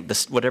writing,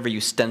 whatever you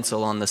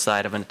stencil on the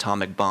side of an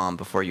atomic bomb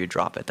before you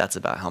drop it. That's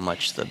about how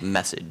much the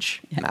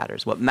message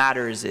matters. What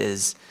matters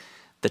is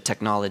the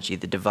technology,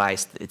 the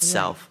device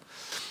itself.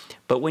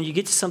 But when you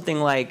get to something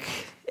like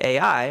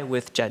AI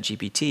with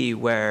ChatGPT,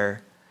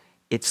 where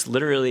it's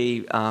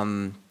literally,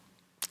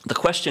 the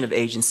question of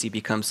agency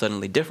becomes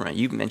suddenly different.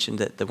 You mentioned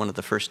that one of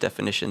the first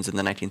definitions in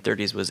the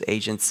 1930s was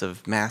agents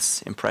of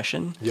mass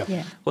impression.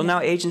 Well, now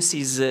agency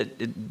is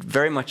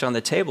very much on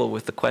the table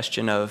with the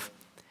question of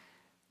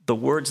the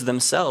words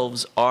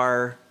themselves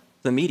are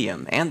the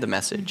medium and the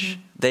message.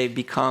 They're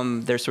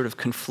sort of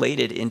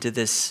conflated into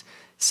this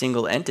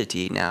single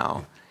entity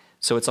now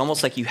So it's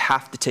almost like you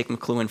have to take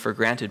McLuhan for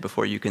granted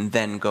before you can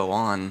then go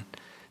on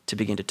to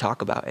begin to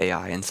talk about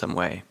AI in some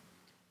way.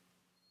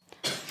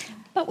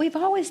 But we've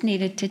always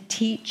needed to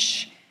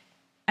teach.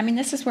 I mean,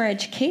 this is where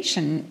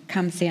education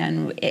comes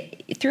in.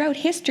 Throughout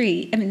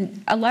history, I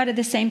mean, a lot of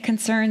the same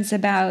concerns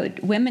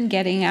about women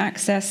getting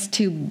access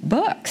to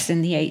books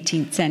in the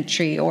 18th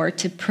century or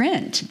to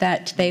print,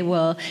 that they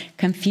will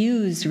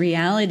confuse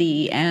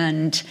reality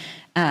and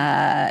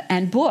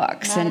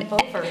books, and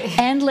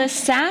endless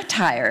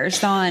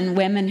satires on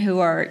women who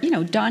are,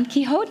 Don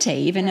Quixote,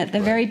 even at the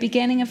very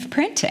beginning of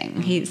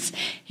printing.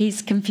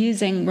 He's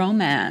confusing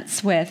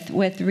romance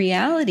with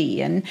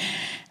reality. And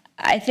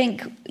I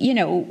think,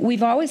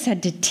 we've always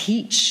had to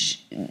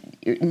teach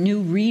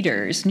new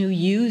readers, new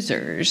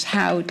users,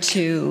 how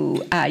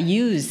to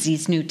use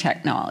these new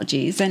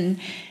technologies. And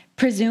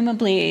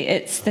presumably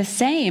it's the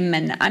same,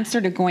 and I'm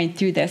sort of going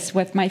through this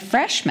with my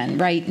freshmen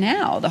right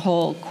now, the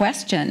whole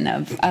question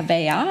of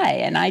AI,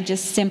 and I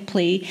just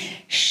simply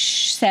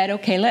said,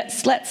 okay,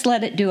 let's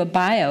let it do a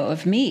bio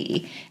of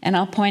me, and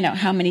I'll point out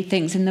how many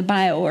things in the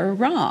bio are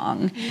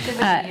wrong. Give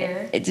it a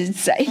year.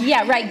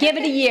 Yeah, right, give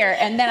it a year,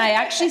 and then I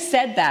actually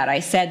said that. I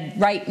said,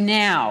 right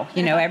now,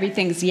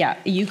 everything's,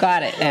 you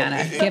got it,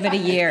 Anna, give it a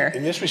year.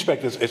 In this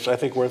respect, it's I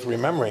think, worth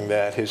remembering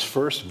that his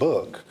first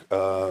book,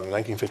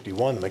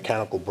 1951, The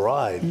Mechanical Bride,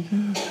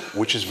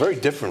 which is very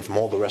different from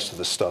all the rest of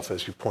the stuff,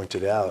 as you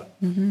pointed out,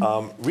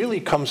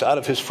 really comes out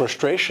of his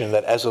frustration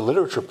that as a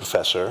literature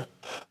professor,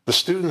 the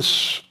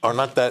students are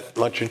not that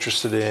much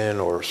interested in,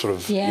 or sort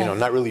of,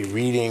 not really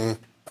reading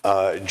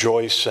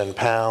Joyce and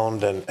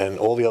Pound and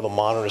all the other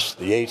modernists,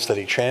 the Yeats that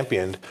he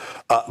championed.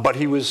 But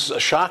he was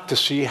shocked to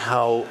see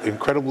how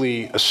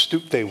incredibly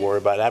astute they were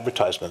about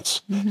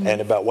advertisements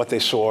and about what they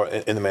saw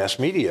in the mass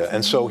media.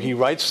 And so he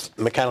writes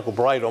Mechanical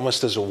Bride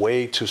almost as a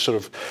way to sort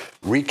of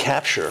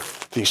recapture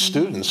these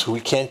students who we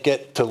can't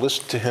get to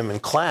listen to him in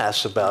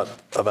class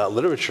about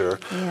literature,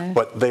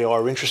 but they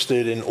are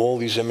interested in all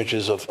these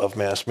images of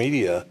mass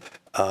media.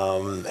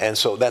 And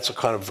so that's a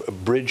kind of a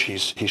bridge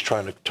he's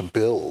trying to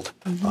build.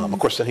 Of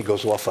course, then he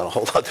goes off on a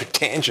whole other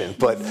tangent.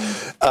 But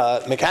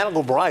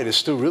Mechanical Bride is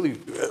still really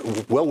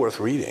well worth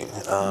reading.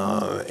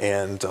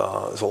 And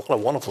there's a lot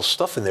of wonderful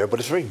stuff in there, but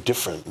it's very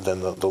different than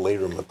the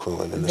later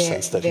McLuhan in the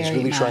sense that he's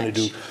really trying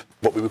to do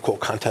what we would call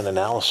content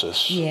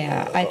analysis.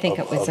 Yeah, I think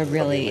it was a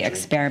really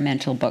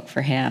experimental book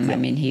for him. I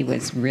mean, he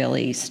was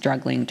really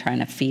struggling trying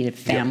to feed a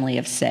family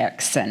of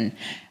 6, and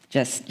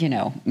just,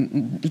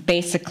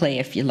 basically,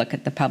 if you look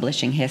at the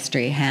publishing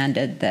history,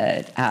 handed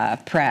the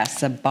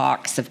press a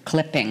box of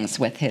clippings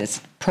with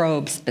his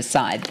probes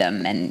beside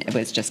them, and it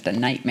was just a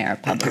nightmare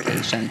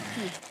publication.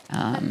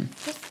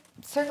 Just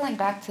circling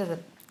back to the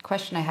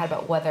question I had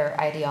about whether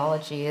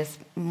ideology is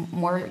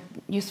more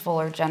useful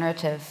or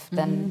generative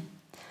than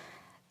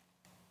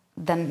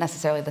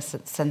necessarily the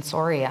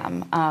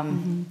sensorium.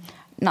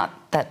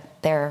 Not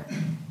that they're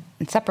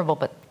inseparable,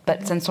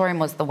 but sensorium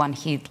was the one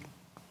he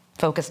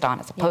focused on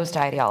as opposed to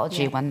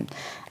ideology, when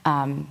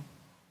a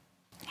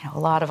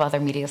lot of other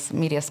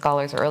media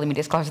scholars, or early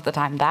media scholars at the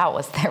time, that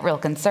was their real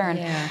concern.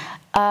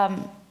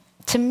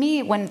 To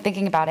me, when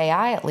thinking about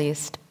AI at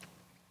least,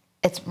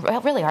 it's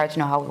really hard to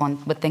know how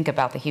one would think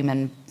about the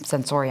human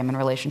sensorium in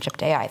relationship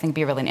to AI. I think it'd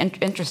be a really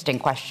interesting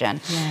question.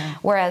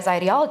 Whereas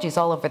ideology is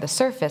all over the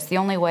surface. The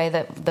only way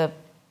that the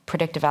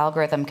predictive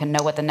algorithm can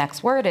know what the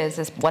next word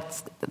is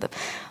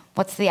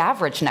what's the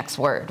average next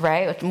word,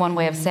 right? One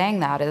way of saying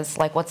that is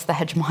like, what's the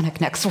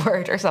hegemonic next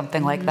word, or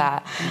something like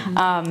that.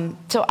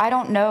 So I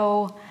don't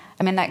know.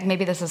 I mean,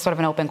 maybe this is sort of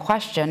an open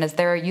question. Is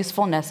there a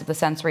usefulness of the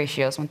sense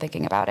ratios when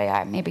thinking about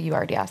AI? Maybe you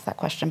already asked that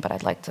question, but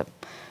I'd like to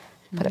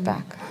put it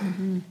back.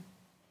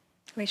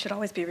 We should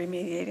always be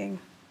remediating.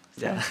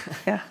 So,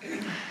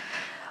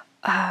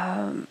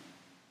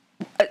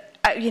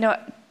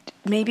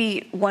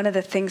 maybe one of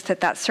the things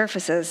that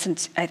surfaces,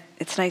 and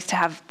it's nice to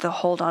have the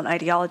hold on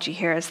ideology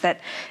here, is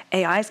that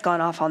AI's gone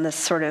off on this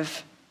sort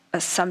of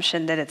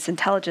assumption that it's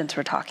intelligence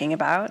we're talking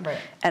about,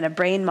 and a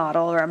brain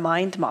model or a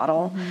mind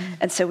model.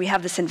 And so we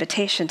have this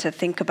invitation to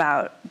think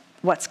about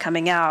what's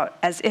coming out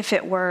as if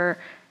it were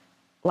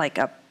like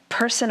a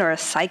person or a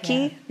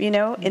psyche,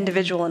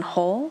 individual and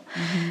whole.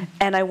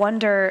 And I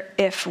wonder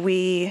if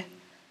we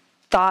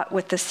thought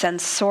with the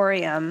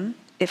sensorium,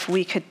 if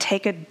we could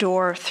take a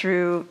door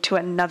through to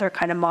another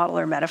kind of model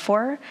or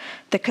metaphor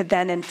that could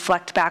then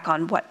inflect back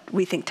on what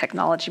we think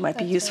technology might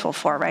be useful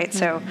for, right?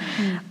 So,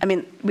 I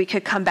mean, we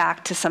could come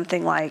back to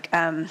something like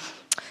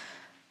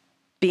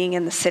being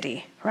in the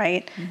city,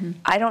 right?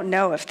 I don't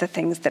know if the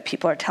things that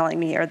people are telling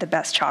me are the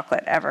best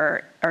chocolate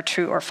ever are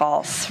true or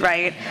false,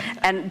 right?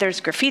 And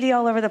there's graffiti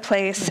all over the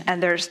place,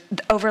 and there's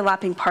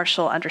overlapping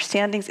partial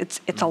understandings.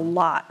 It's a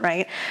lot,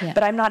 right?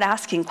 But I'm not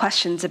asking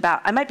questions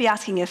about, I might be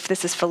asking if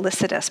this is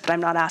felicitous, but I'm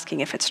not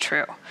asking if it's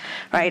true,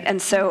 right?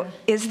 And so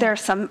is there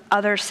some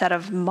other set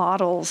of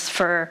models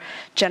for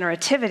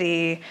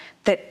generativity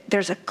that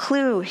there's a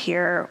clue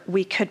here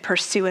we could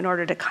pursue in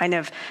order to kind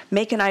of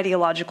make an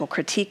ideological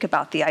critique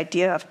about the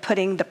idea of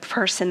putting the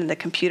person and the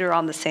computer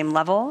on the same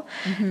level,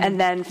 and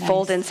then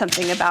fold in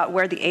something about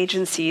where the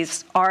agency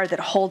agencies are that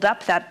hold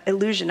up that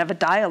illusion of a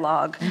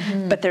dialogue,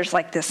 but there's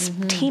like this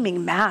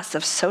teeming mass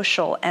of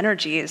social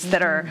energies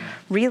that are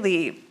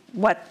really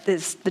what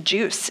is the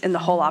juice in the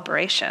whole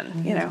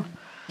operation, you know?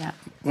 Yeah.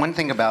 One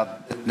thing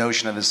about the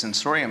notion of the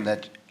sensorium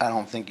that I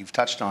don't think you've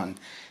touched on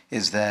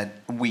is that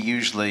we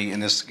usually,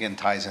 and this again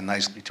ties in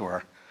nicely to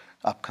our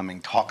upcoming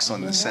talks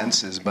on the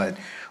senses, but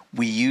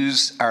we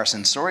use our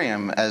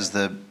sensorium as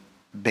the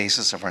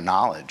basis of our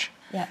knowledge,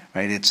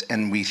 right?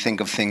 And we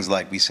think of things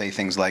like, we say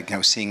things like, you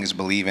know, seeing is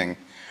believing.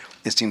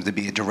 It seems to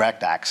be a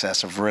direct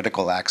access, a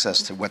veridical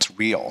access to what's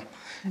real.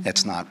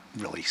 It's not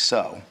really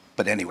so.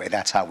 But anyway,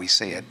 that's how we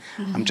see it.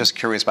 I'm just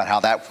curious about how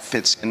that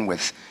fits in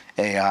with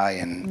AI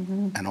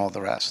and all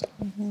the rest.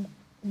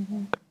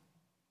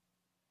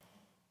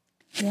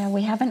 Yeah,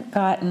 we haven't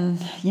gotten,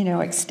 you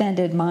know,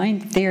 extended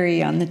mind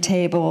theory on the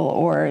table,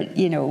 or,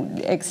 you know,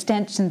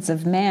 extensions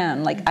of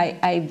man. Like,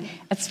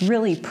 it's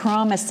really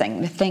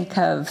promising to think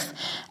of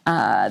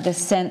the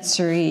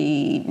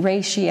sensory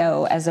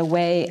ratio as a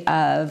way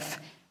of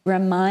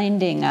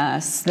reminding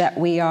us that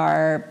we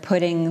are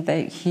putting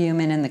the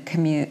human and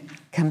the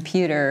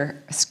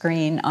computer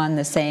screen on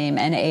the same,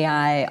 and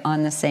AI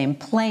on the same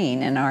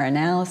plane in our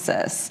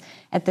analysis.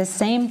 At the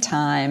same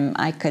time,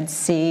 I could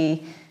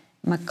see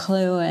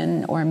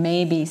McLuhan, or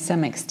maybe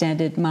some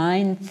extended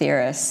mind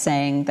theorists,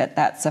 saying that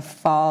that's a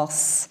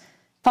false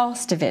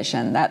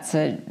division. That's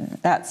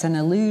an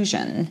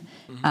illusion.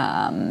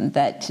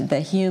 That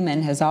the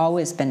human has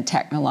always been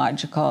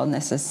technological, and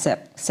this is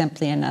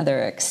simply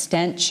another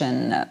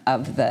extension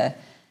of the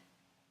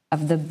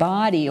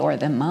body or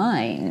the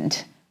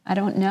mind. I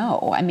don't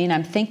know. I mean,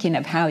 I'm thinking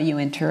of how you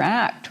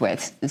interact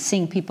with,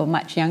 seeing people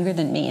much younger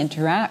than me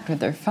interact with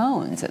their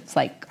phones. It's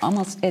like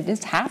almost, it is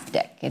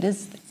haptic. It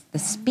is the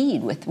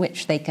speed with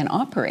which they can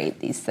operate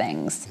these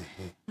things.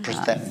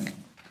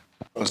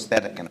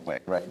 Prosthetic in a way,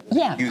 right?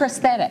 Yeah,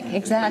 prosthetic,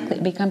 exactly.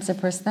 It becomes a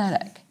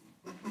prosthetic.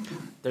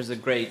 There's a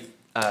great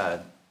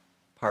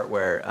part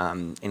where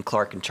in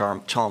Clark and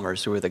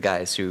Chalmers, who were the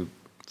guys who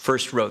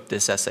first wrote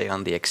this essay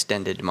on the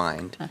extended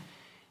mind,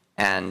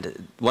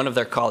 and one of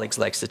their colleagues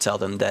likes to tell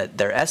them that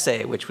their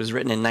essay, which was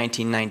written in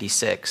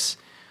 1996,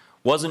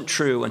 wasn't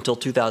true until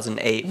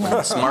 2008 when the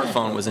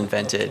smartphone was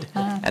invented,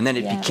 and then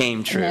it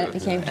became true,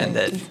 and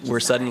that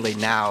we're suddenly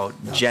now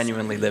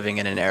genuinely living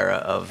in an era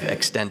of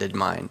extended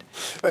mind.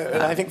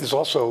 And I think there's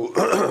also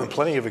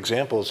plenty of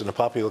examples in the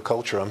popular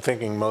culture. I'm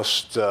thinking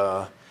most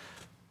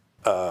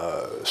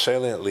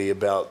saliently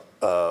about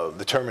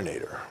the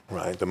Terminator,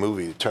 right? The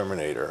movie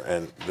Terminator,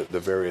 and the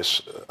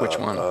various... Which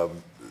one?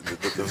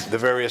 The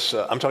various,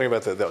 I'm talking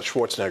about the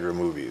Schwarzenegger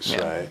movies,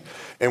 right?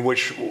 In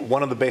which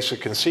one of the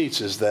basic conceits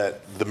is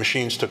that the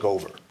machines took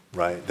over,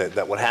 right?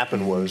 That what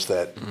happened was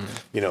that,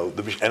 you know,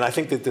 and I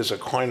think that there's a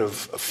kind of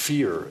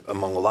fear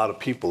among a lot of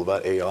people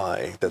about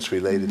AI that's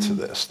related to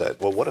this, that,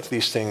 well, what if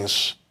these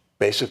things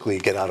basically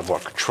get out of our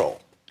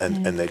control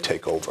and they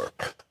take over?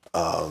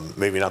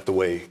 Maybe not the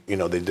way, you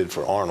know, they did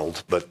for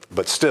Arnold,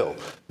 but still,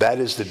 that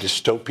is the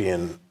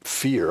dystopian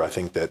fear, I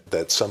think,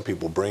 that some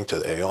people bring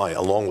to AI,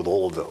 along with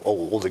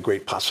all the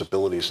great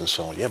possibilities and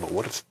so on. Yeah, but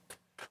what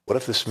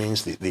if this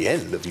means the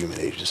end of human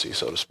agency,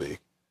 so to speak?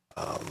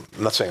 I'm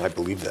not saying I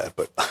believe that,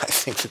 but I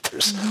think that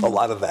there's a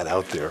lot of that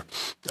out there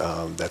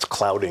that's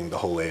clouding the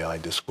whole AI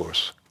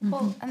discourse.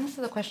 Well, and this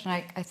is the question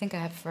I think I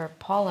have for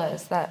Paula,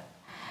 is that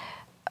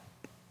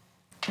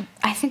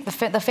I think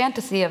the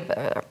fantasy of,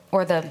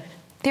 or the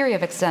theory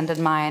of extended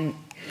mind,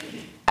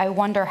 I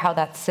wonder how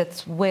that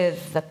sits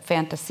with the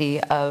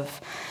fantasy of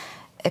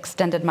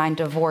extended mind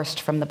divorced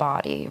from the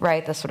body,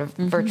 right? The sort of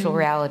virtual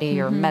reality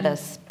or meta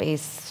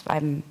space,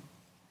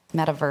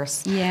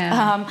 metaverse.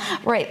 Yeah.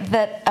 Right,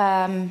 that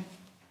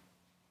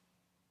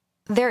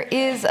there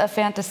is a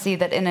fantasy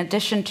that in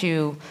addition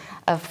to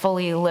a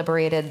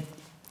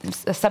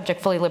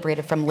subject fully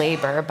liberated from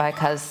labor,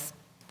 because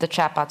the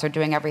chatbots are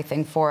doing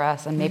everything for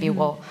us, and maybe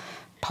we'll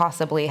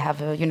possibly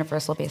have a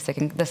universal basic,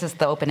 and this is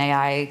the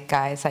OpenAI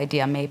guy's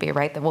idea maybe,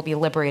 right, that we'll be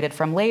liberated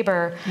from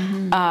labor.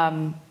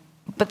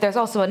 But there's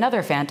also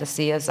another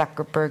fantasy, a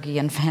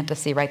Zuckerbergian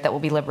fantasy, right, that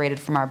we'll be liberated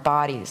from our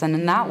bodies. And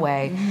in that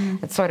way,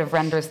 it sort of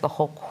renders the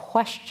whole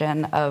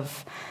question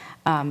of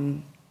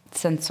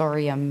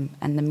sensorium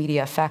and the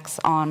media effects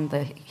on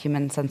the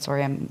human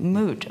sensorium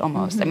moot,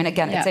 almost. I mean,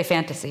 again, it's a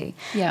fantasy.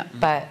 Yeah.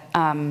 But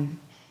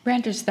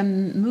renders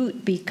them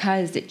moot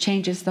because it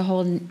changes the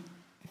whole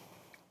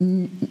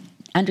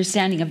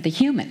understanding of the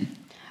human,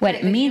 what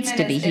it means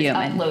to be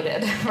human.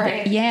 Uploaded,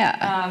 right?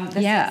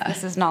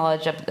 This is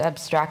knowledge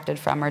abstracted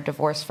from or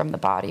divorced from the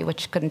body,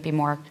 which couldn't be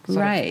more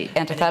sort of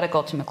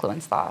antithetical to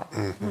McLuhan's thought.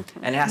 And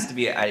it has to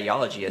be an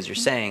ideology, as you're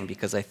saying,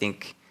 because I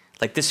think,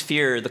 like this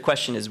fear, the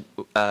question is,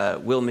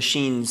 will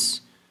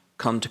machines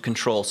come to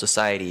control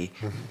society?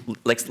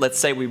 Like, let's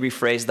say we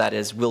rephrase that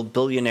as, will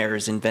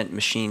billionaires invent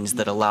machines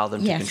that allow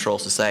them to control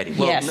society?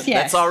 Well,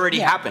 that's already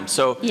happened.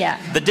 So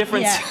the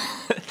difference,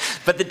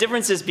 but the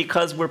difference is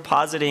because we're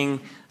positing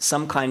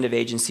some kind of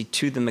agency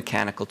to the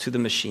mechanical, to the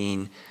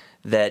machine,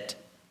 that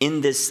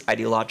in this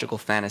ideological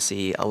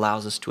fantasy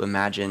allows us to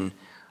imagine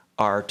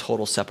our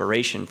total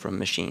separation from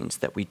machines,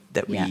 that we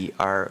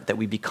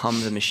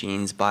become the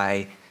machines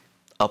by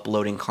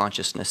uploading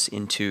consciousness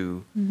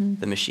into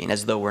the machine,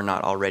 as though we're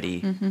not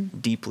already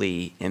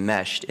deeply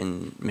enmeshed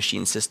in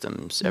machine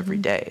systems every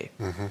day.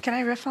 Can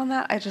I riff on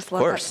that? I just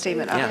love that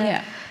statement.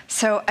 Yeah.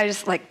 So I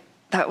just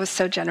that was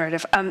so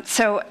generative.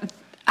 So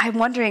I'm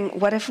wondering,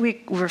 what if we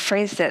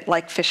rephrased it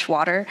like fish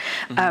water?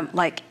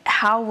 Like,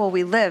 how will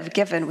we live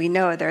given we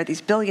know there are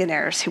these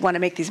billionaires who want to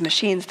make these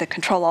machines that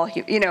control all,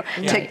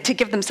 to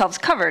give themselves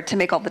cover to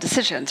make all the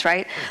decisions,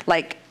 right?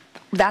 Like,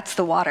 that's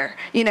the water,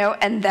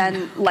 and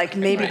then like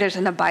maybe there's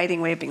an abiding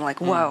way of being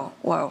like, whoa,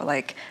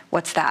 like,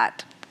 what's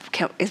that?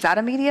 Is that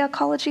a media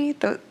ecology?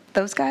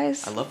 Those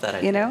guys? I love that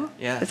idea.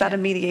 Yeah. Is that a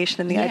mediation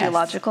in the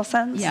ideological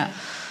sense?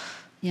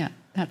 Yeah,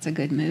 that's a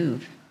good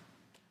move.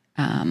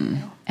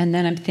 And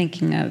then I'm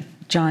thinking of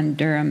John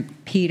Durham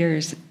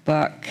Peters'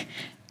 book,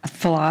 A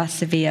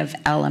Philosophy of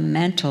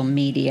Elemental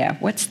Media.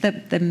 What's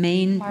the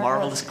main?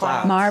 Marvelous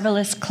Clouds.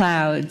 Marvelous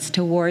Clouds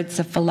Towards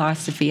a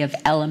Philosophy of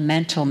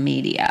Elemental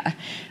Media,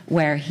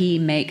 where he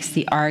makes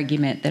the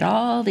argument that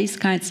all these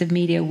kinds of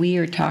media we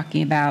are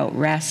talking about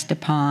rest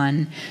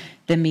upon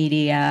the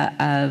media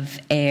of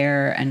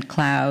air and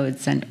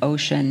clouds and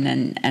ocean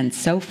and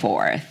so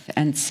forth.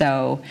 And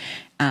so,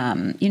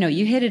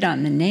 you hit it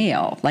on the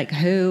nail, like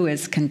who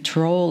is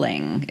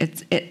controlling?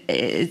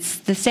 It's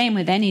the same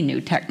with any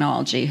new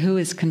technology. Who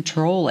is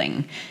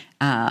controlling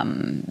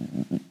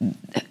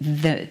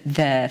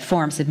the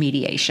forms of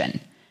mediation?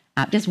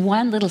 Just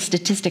one little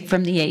statistic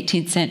from the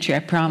 18th century, I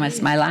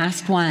promise, my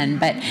last one.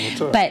 But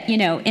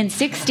in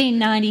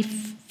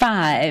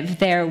 1695,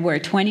 there were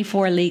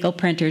 24 legal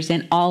printers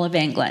in all of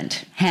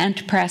England.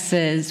 Hand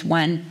presses,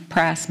 one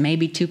press,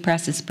 maybe two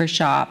presses per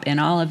shop in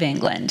all of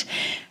England.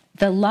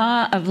 The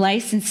law of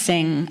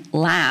licensing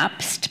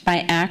lapsed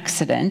by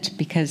accident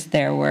because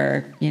there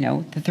were,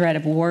 the threat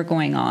of war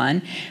going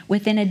on.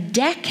 Within a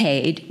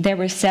decade, there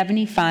were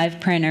 75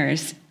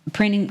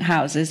 printing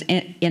houses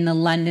in the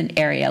London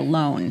area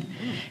alone.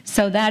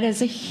 So that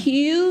is a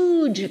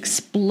huge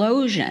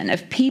explosion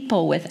of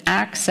people with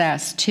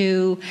access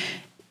to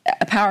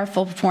a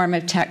powerful form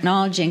of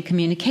technology and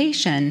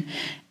communication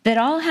that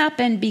all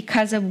happened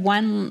because of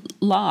one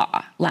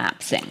law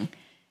lapsing.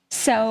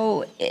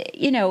 So,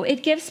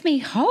 it gives me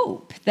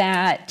hope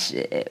that,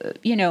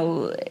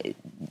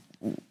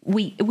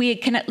 we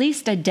can at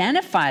least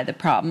identify the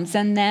problems,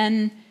 and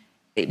then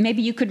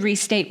maybe you could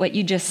restate what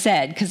you just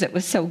said, because it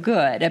was so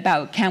good,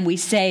 about can we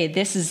say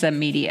this is a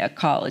media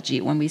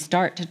ecology when we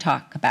start to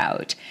talk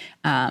about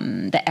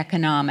the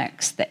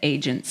economics, the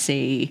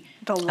agency,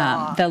 the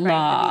law, the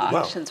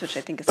mediations, which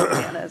I think is what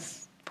Anna's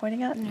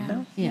pointing at.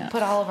 No? Yeah.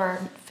 Put all of our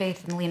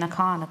faith in Lena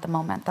Khan at the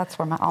moment. That's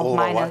where all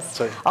mine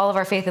is. All of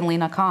our faith in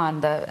Lena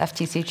Khan, the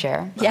FTC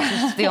chair. Yeah.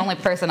 She's the only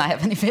person I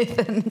have any faith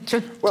in to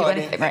do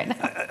anything right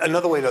now.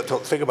 Another way to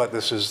think about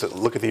this is to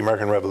look at the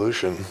American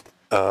Revolution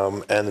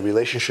and the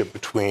relationship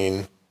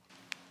between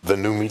the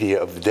new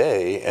media of the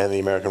day and the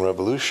American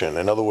Revolution.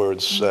 In other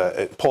words,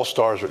 Paul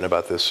Starr has written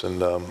about this in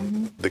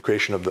the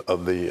creation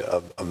of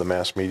the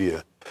mass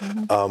media.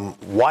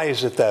 Why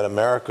is it that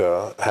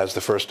America has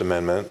the First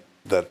Amendment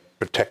that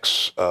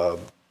protects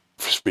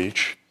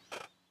speech?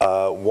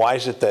 Why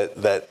is it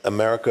that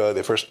America,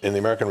 in the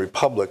American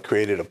Republic,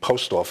 created a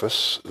post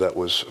office that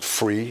was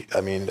free?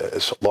 I mean,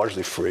 it's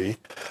largely free.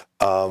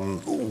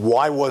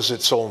 Why was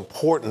it so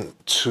important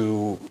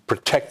to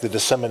protect the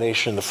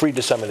free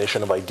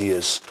dissemination of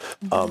ideas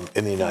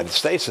in the United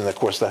States? And of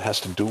course, that has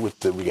to do with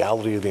the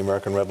reality of the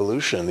American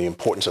Revolution, the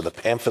importance of the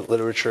pamphlet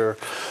literature,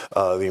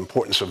 the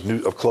importance of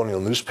colonial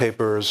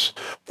newspapers.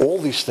 All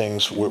these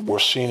things were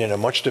seen in a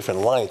much different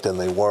light than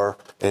they were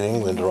in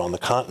England or on the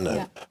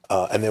continent.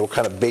 And they were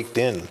kind of baked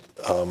in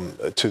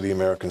to the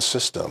American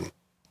system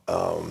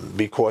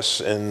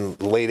because in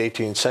the late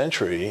 18th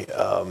century,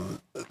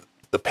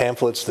 the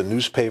pamphlets, the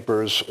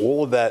newspapers,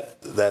 all of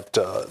that,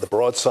 the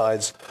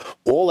broadsides,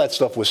 all that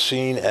stuff was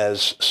seen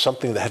as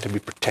something that had to be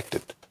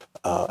protected,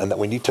 and that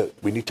we need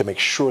to make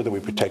sure that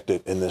we protect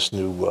it in this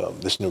new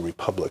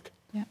republic.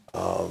 Yeah.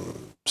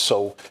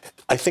 So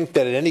I think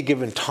that at any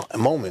given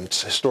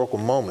historical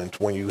moment,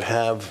 when you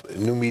have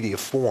new media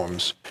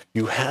forms,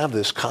 you have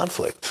this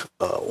conflict,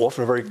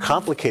 often very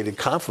complicated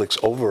conflicts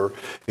over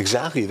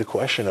exactly the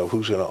question of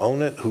who's going to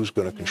own it, who's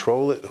going to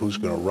control it, who's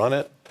going to run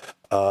it.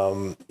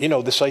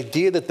 This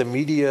idea that the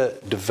media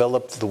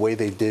developed the way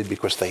they did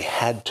because they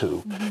had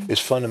to is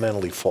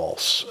fundamentally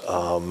false.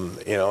 And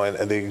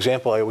the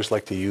example I always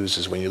like to use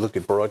is when you look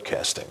at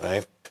broadcasting,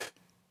 right?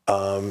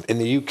 In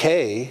the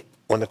UK,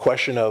 when the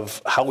question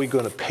of how are we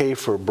going to pay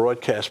for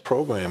broadcast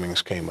programming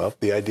came up,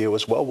 the idea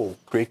was, well, we'll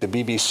create the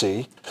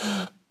BBC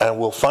and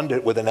we'll fund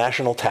it with a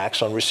national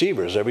tax on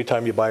receivers. Every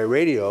time you buy a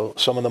radio,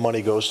 some of the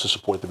money goes to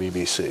support the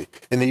BBC.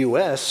 In the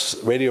US,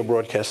 radio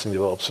broadcasting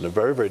develops in a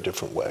very, very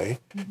different way.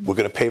 We're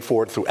going to pay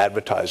for it through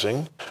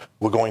advertising.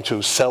 We're going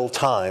to sell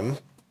time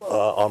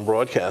on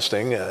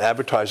broadcasting.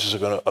 Advertisers are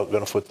going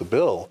to foot the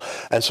bill.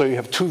 And so you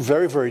have two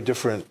very, very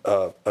different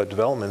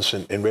developments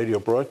in radio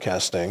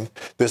broadcasting.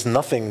 There's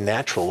nothing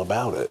natural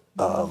about it.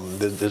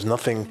 There's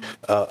nothing,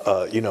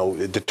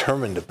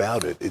 determined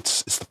about it.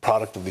 It's the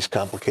product of these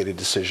complicated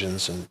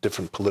decisions and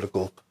different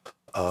political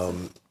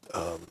and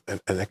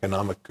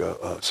economic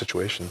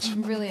situations. A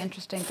really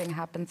interesting thing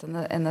happens in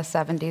the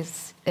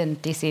 70s in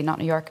DC, not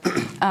New York,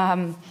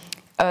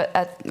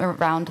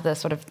 around the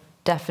sort of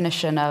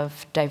definition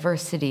of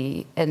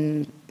diversity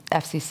in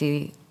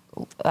FCC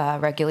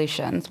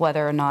regulations,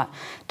 whether or not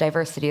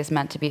diversity is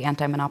meant to be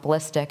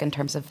anti-monopolistic in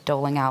terms of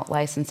doling out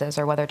licenses,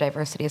 or whether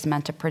diversity is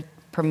meant to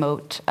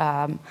promote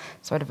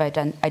sort of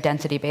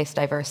identity-based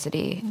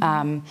diversity.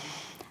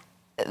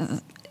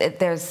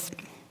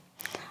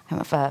 I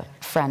have a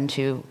friend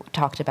who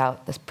talked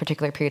about this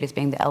particular period as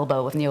being the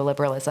elbow of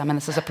neoliberalism, and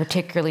this is a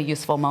particularly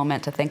useful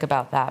moment to think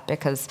about that,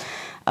 because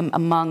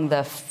among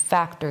the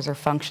factors or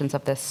functions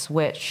of this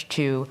switch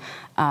to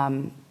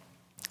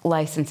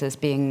licenses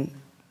being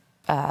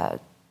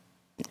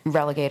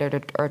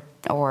relegated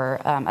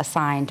or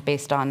assigned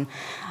based on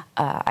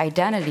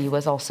identity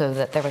was also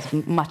that there was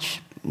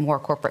much more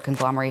corporate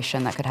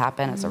conglomeration that could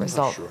happen as a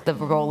result. Sure. The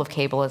role of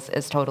cable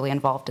is totally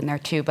involved in there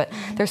too, but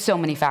there's so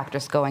many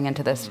factors going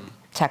into this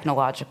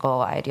technological,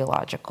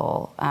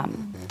 ideological,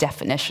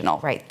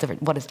 definitional, right?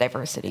 What does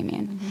diversity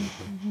mean?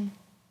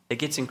 It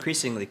gets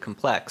increasingly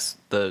complex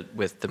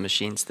with the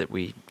machines that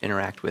we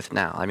interact with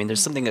now. I mean,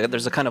 there's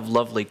a kind of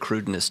lovely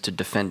crudeness to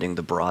defending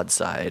the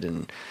broadside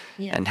and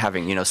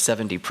having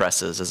 70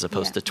 presses as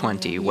opposed to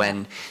 20.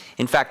 When,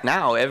 in fact,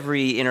 now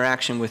every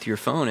interaction with your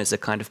phone is a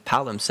kind of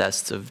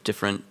palimpsest of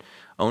different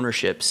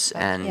ownerships,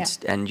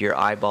 and your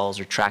eyeballs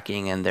are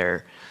tracking, and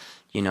they're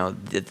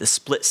the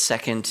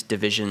split-second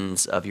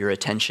divisions of your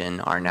attention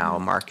are now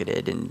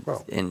marketed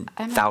in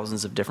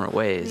thousands of different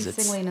ways. I'm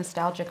increasingly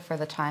nostalgic for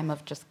the time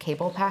of just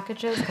cable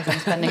packages, because I'm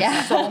spending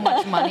so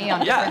much money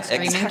on different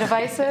streaming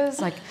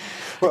devices. I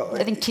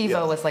think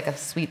TiVo was like a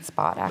sweet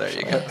spot,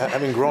 actually. There you go. I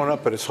mean, growing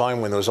up at a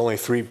time when there was only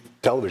 3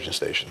 television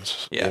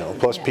stations,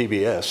 plus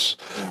PBS,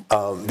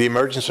 the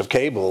emergence of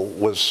cable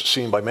was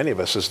seen by many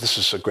of us as this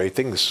is a great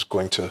thing. This is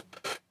going to,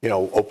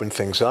 open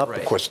things up. Right.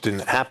 Of course, it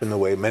didn't happen the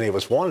way many of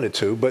us wanted it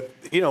to, but,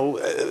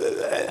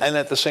 and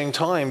at the same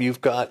time,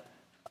 you've got,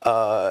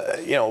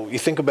 you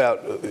think about,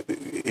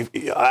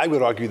 I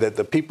would argue that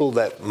the people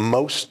that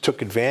most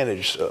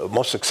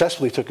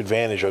successfully took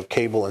advantage of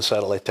cable and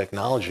satellite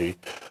technology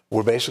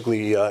were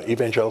basically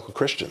evangelical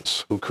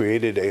Christians who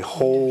created a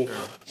whole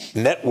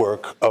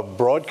network of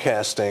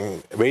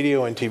broadcasting,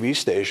 radio and TV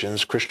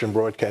stations, Christian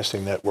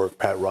Broadcasting Network,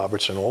 Pat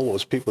Robertson, all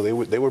those people.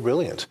 They were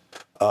brilliant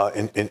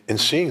in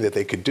seeing that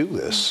they could do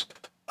this.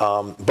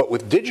 But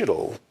with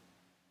digital,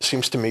 it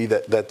seems to me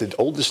that the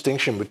old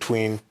distinction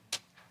between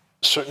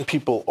certain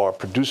people are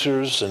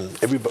producers and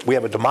we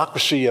have a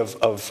democracy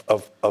of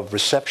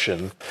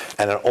reception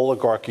and an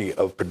oligarchy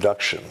of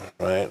production,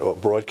 right, or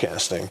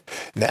broadcasting.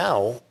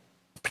 Now,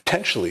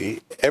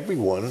 potentially,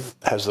 everyone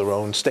has their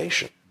own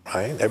station,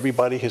 right?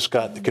 Everybody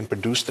can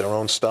produce their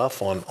own stuff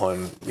on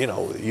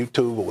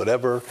YouTube or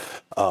whatever,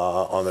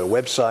 on their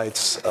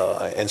websites,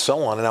 and so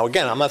on. And now,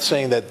 again, I'm not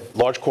saying that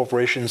large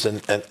corporations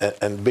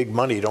and big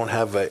money don't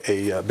have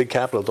big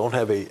capital don't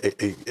have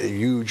a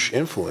huge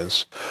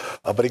influence.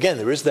 But again,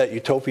 there is that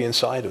utopian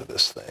side of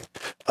this thing,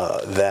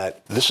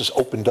 that this has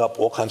opened up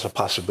all kinds of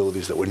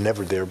possibilities that were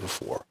never there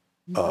before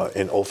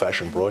in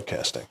old-fashioned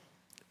broadcasting.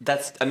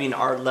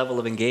 Our level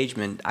of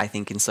engagement, I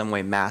think, in some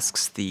way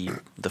masks the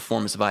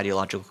forms of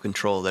ideological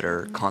control that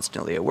are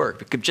constantly at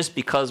work. Just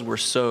because we're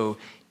so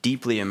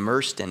deeply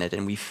immersed in it,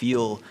 and we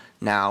feel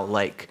now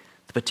like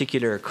the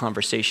particular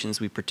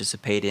conversations we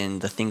participate in,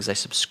 the things I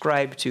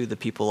subscribe to, the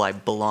people I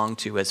belong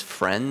to as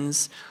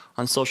friends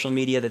on social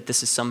media, that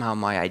this is somehow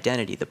my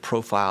identity, the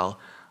profile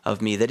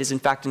of me that is in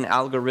fact an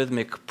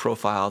algorithmic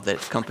profile that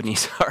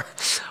companies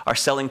are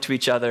selling to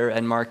each other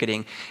and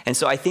marketing. And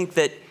so I think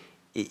that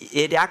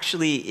it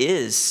actually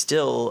is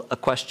still a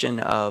question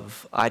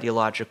of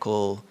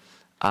ideological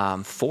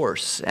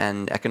force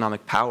and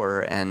economic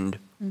power, and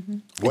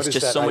What it's is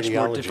just that so much more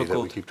ideology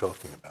difficult. that we keep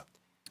talking about?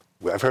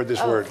 I've heard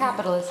this word.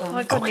 Capitalism.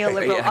 I'll go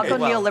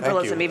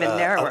neoliberalism even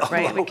narrower,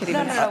 right? We could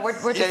even No.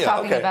 We're just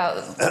talking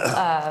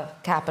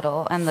about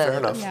capital and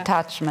the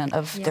attachment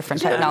of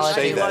different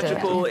technologies.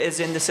 Ideological is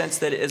in the sense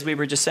that, as we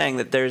were just saying,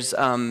 that there's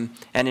an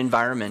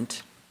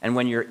environment, and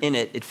when you're in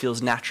it, it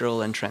feels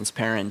natural and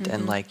transparent,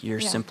 and like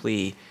you're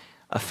simply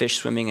a fish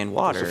swimming in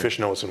water. As a fish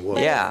knows in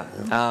water. Yeah.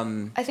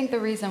 I think the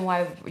reason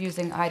why we're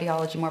using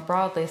ideology more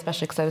broadly,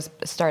 especially because I was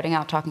starting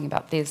out talking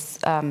about these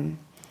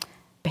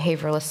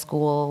behavioralist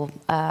school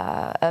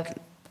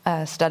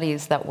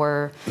studies that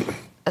were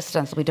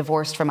ostensibly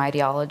divorced from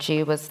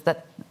ideology, was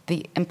that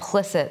the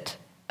implicit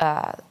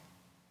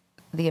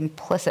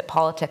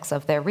politics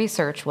of their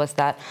research was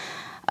that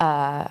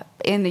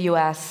in the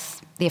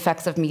U.S., the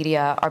effects of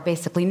media are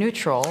basically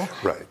neutral,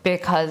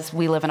 because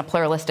we live in a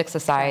pluralistic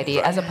society,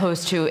 as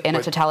opposed to in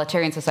a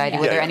totalitarian society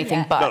where they're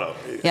anything but.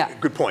 No,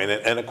 good point.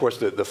 And of course,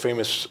 the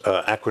famous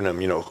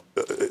acronym,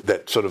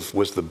 that sort of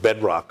was the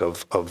bedrock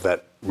of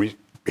that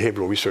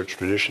behavioral research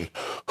tradition.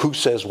 Who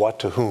says what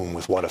to whom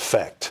with what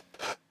effect?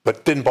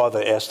 But didn't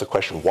bother to ask the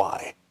question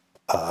why.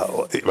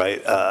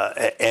 Right?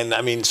 And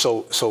I mean,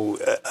 well,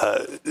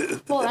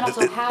 and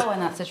also how in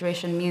that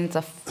situation means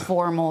a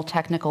formal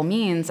technical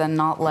means and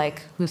not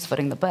like who's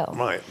footing the bill.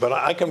 Right. But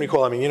I can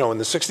recall, I mean, in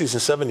the 60s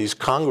and 70s,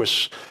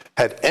 Congress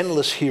had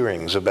endless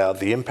hearings about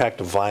the impact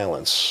of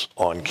violence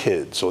on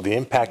kids or the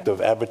impact of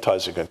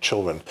advertising on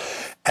children.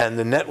 And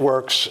the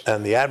networks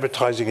and the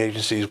advertising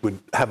agencies would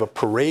have a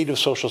parade of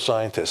social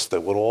scientists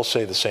that would all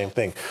say the same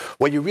thing.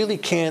 Well, you really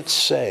can't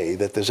say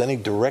that there's any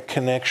direct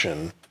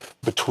connection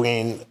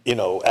between,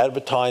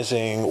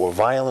 advertising or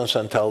violence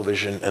on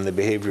television and the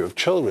behavior of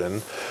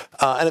children.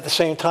 And at the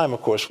same time,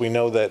 of course, we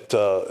know that,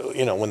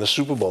 when the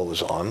Super Bowl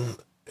is on,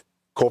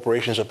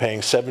 corporations are paying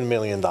 $7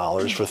 million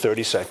for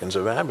 30 seconds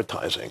of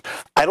advertising.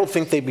 I don't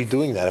think they'd be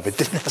doing that if it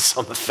didn't have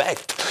some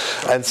effect.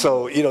 And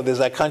so, there's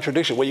that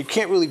contradiction. Well, you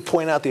can't really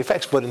point out the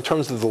effects, but in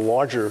terms of the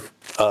larger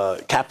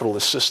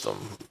capitalist system,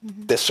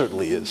 there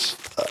certainly is.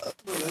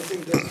 Well, I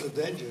think that's the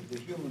danger. The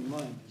human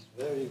mind is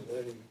very,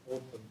 very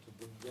open to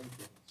being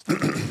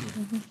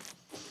influenced.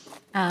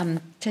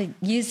 To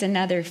use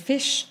another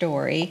fish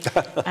story,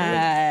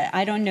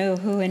 I don't know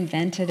who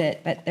invented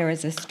it, but there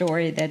was a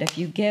story that if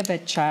you give a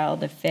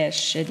child a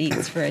fish, it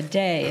eats for a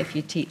day. If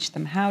you teach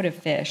them how to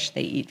fish,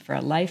 they eat for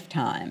a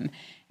lifetime.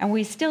 And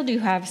we still do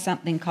have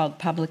something called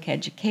public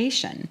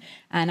education.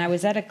 And I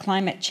was at a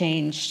climate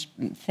change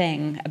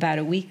thing about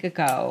a week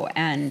ago,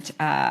 and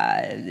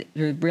there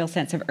was a real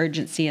sense of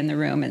urgency in the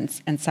room,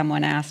 and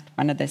someone asked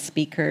one of the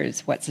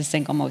speakers, what's the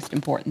single most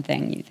important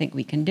thing you think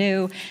we can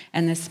do?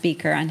 And the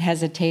speaker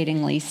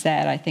unhesitatingly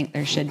said, I think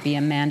there should be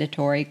a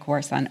mandatory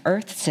course on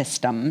Earth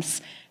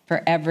systems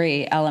for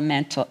every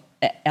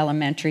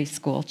elementary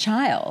school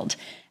child.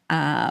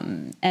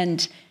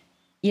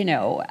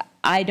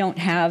 I don't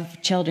have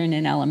children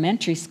in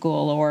elementary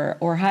school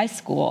or high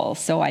school,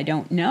 so I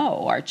don't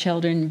know. Are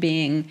children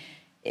being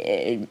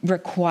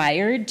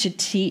required to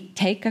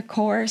take a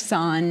course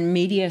on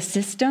media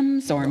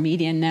systems or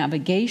media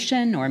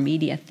navigation or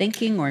media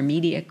thinking or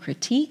media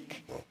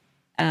critique?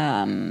 No,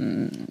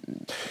 and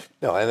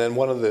then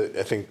one of the,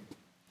 I think,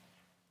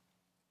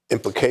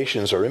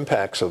 implications or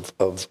impacts of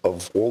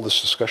all this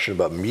discussion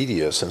about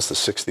media since the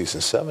 60s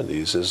and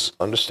 70s is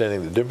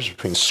understanding the difference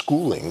between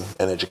schooling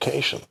and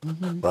education,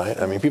 right?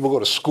 I mean, people go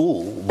to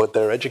school, but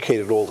they're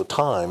educated all the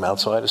time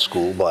outside of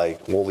school by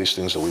all these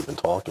things that we've been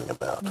talking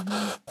about.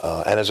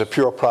 And as a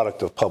pure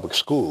product of public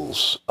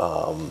schools,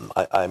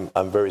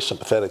 I'm very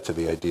sympathetic to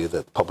the idea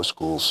that public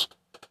schools,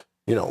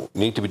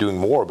 need to be doing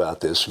more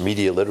about this,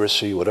 media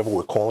literacy, whatever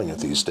we're calling it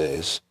these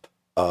days.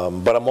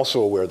 But I'm also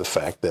aware of the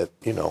fact that,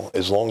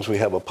 as long as we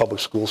have a public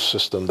school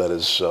system that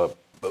is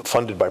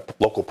funded by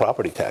local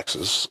property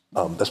taxes,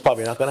 that's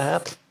probably not going to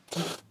happen.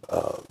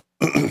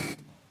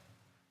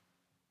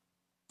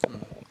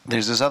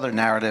 There's this other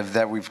narrative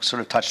that we've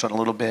sort of touched on a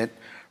little bit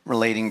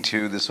relating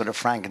to the sort of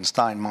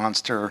Frankenstein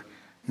monster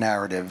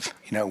narrative,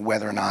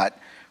 whether or not,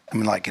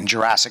 like in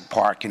Jurassic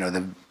Park,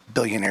 the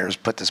billionaires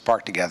put this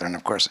park together, and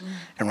of course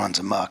it runs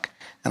amok.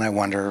 And I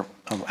wonder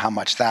how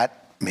much that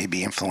may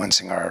be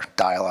influencing our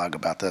dialogue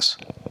about this.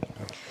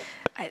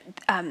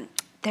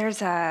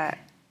 There's a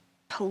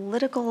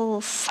political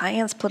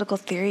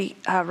theory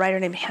writer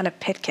named Hannah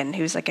Pitkin,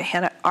 who's like a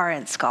Hannah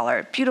Arendt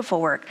scholar.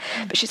 Beautiful work,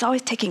 but she's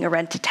always taking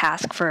Arendt to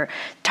task for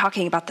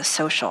talking about the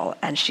social.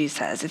 And she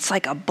says it's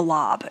like a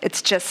blob.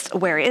 It's just,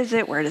 where is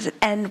it? Where does it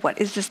end?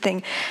 What is this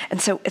thing?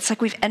 And so it's like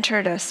we've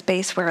entered a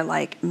space where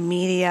like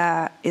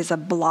media is a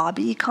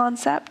blobby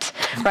concept,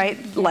 right?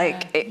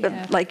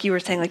 Like you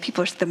were saying, like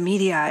people are the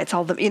media. It's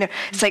all the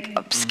It's like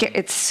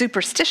it's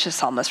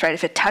superstitious almost, right?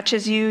 If it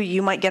touches you,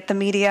 you might get the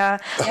media.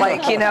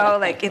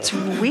 Like it's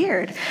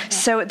weird.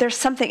 So there's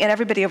something, and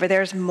everybody over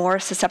there is more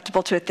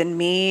susceptible to it than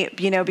me,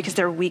 because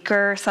they're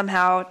weaker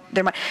somehow.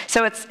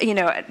 So it's,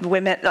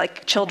 women,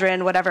 like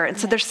children, whatever. And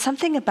so there's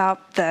something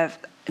about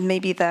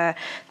maybe the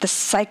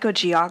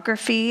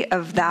psychogeography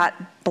of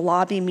that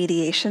blobby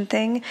mediation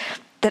thing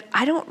that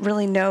I don't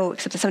really know,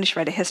 except that somebody should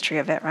write a history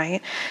of it,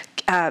 right?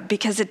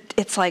 Because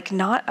it's like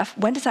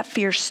when does that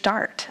fear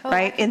start,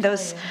 right? In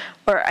those,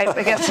 or I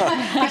guess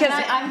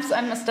because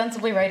I'm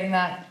ostensibly writing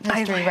that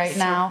history right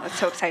now. That's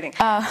so exciting.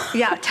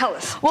 Yeah, tell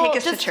us. Take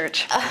us to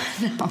church.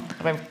 No,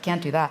 I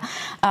can't do that.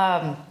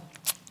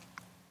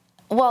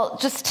 Well,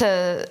 just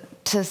to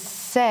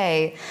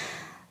say,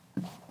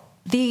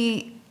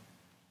 the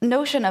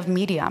notion of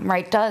medium,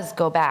 right, does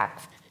go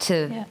back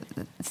to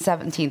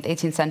 17th,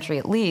 18th century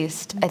at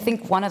least. I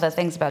think one of the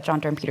things about John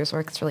Durham Peters'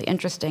 work that's really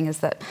interesting is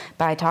that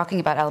by talking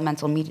about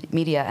elemental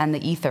media and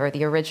the ether,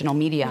 the original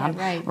medium,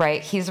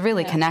 right, he's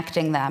really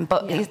connecting them.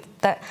 But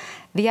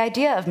the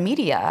idea of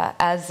media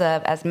as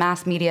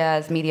mass media,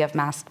 as media of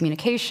mass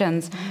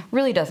communications,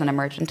 really doesn't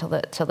emerge until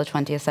the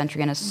 20th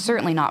century, and is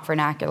certainly not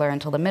vernacular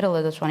until the middle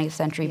of the 20th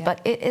century.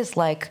 But it is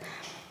like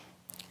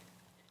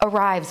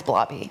arrives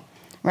blobby.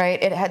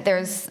 Right.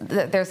 There's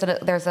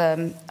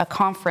a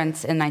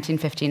conference in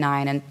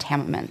 1959 in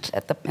Tamiment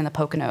in the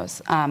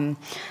Poconos.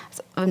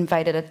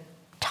 Invited a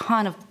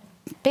ton of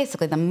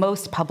basically the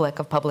most public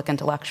of public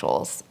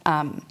intellectuals.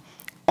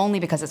 Only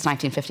because it's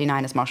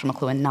 1959 is Marshall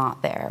McLuhan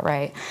not there,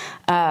 right?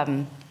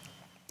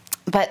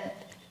 But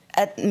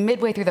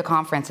midway through the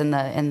conference, in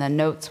the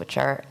notes, which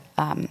are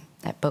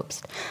at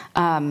Bobst,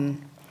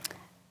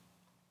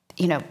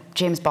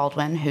 James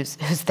Baldwin, who's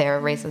there,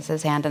 raises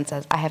his hand and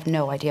says, "I have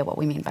no idea what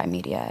we mean by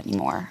media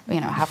anymore."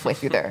 Halfway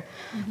through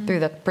through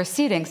the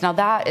proceedings. Now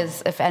that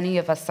is, if any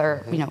of us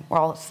are, we're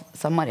all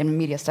somewhat in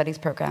media studies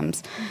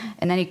programs,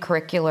 in any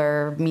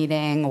curricular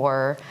meeting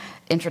or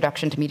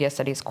introduction to media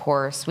studies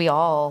course, we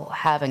all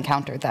have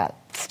encountered that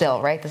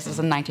still, right? This is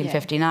in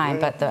 1959,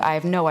 but I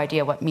have no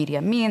idea what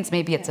media means.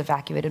 Maybe it's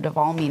evacuated of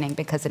all meaning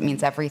because it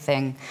means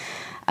everything.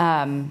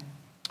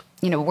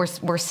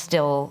 We're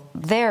still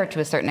there to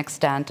a certain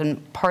extent,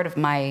 and part of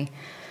my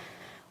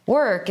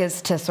work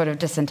is to sort of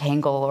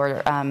disentangle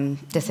or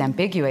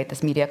disambiguate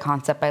this media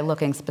concept by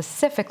looking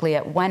specifically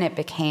at when it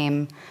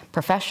became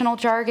professional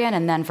jargon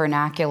and then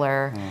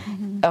vernacular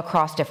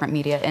across different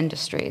media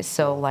industries.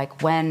 So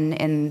like when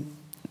in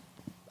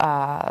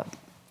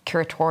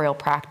curatorial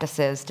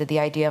practices did the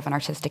idea of an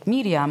artistic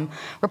medium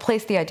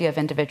replace the idea of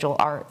individual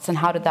arts, and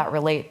how did that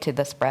relate to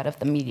the spread of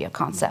the media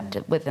concept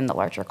within the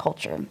larger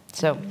culture?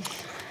 So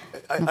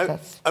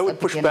I would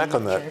push back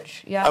on that.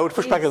 I would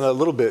push back on that a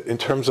little bit in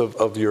terms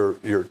of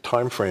your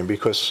time frame,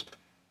 because,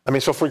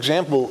 so for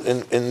example,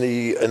 in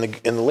the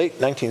late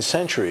 19th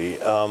century,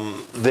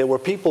 there were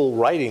people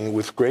writing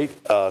with great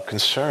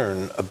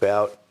concern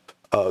about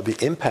the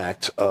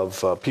impact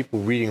of people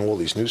reading all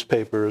these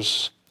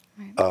newspapers.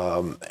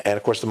 And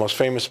of course, the most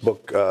famous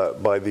book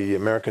by the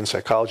American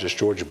psychologist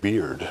George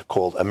Beard,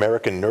 called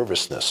American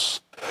Nervousness,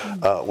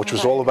 which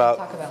was all about,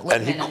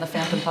 and he, the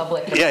phantom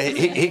public.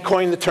 He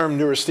coined the term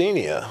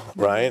neurasthenia,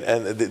 right?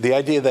 And the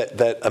idea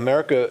that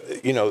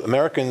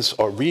Americans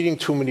are reading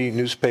too many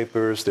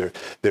newspapers,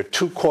 they're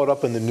too caught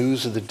up in the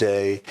news of the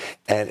day,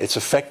 and it's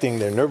affecting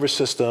their nervous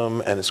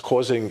system, and it's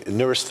causing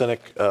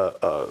neurasthenic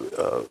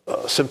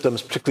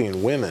symptoms, particularly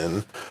in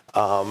women.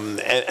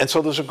 And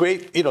so there's a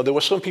great, there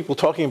were some people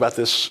talking about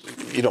this,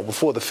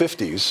 before the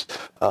 50s,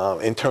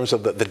 in terms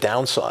of the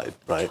downside,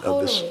 right?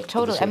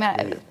 Totally.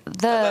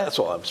 That's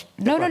all I was.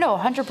 No,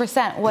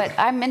 100%. What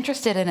I'm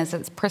interested in is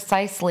it's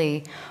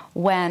precisely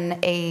when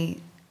a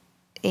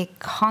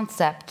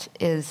concept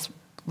is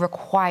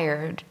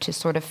required to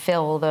sort of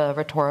fill the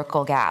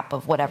rhetorical gap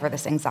of whatever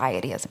this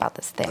anxiety is about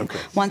this thing. Okay.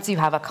 Once you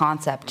have a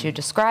concept to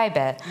describe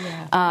it,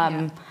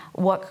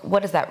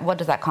 what does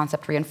that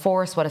concept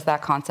reinforce? What does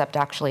that concept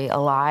actually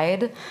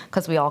elide?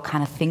 Because we all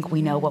kind of think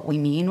we know what we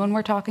mean when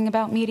we're talking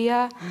about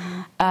media.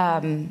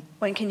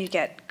 When can you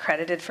get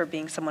credited for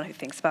being someone who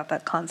thinks about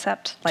that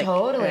concept?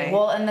 Totally. Right?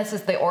 Well, and this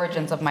is the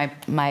origins of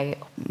my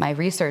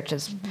research.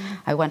 Is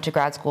I went to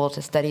grad school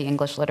to study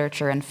English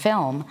literature and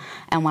film,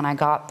 and when I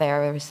got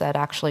there, they said,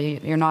 actually,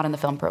 you're not in the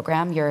film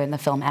program. You're in the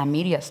film and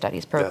media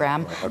studies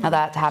program. Yeah, right. Now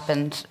that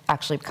happened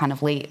actually kind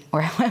of late,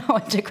 where I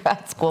went to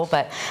grad school,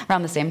 but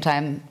around the same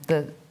time,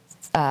 the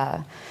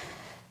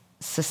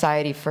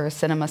Society for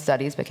Cinema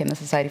Studies became the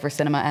Society for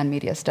Cinema and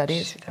Media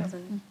Studies.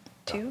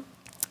 2002?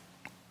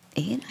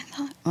 8, I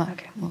thought. Well,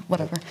 okay, well,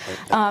 whatever.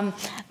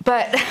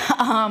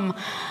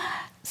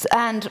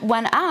 And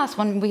when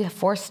we are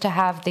forced to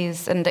have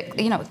these, and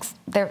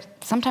they're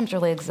sometimes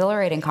really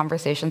exhilarating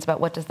conversations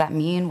about what does that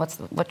mean,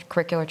 what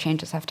curricular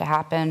changes have to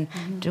happen,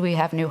 do we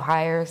have new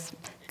hires?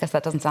 I guess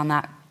that doesn't sound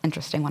that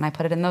interesting when I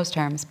put it in those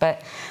terms,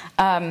 but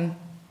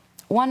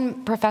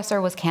one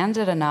professor was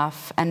candid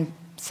enough and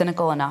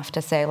cynical enough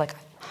to say, like,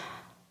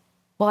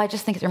 well, I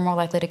just think you're more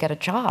likely to get a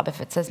job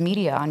if it says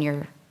media on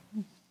your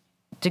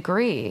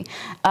degree.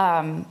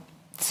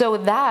 So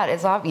that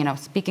is,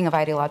 speaking of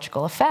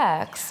ideological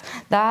effects,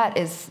 that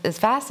is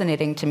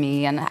fascinating to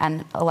me,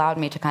 and allowed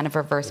me to kind of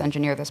reverse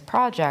engineer this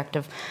project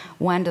of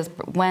when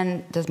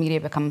does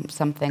media become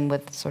something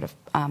with sort of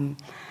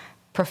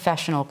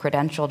professional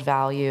credentialed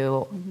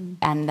value,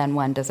 and then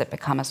when does it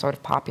become a sort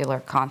of popular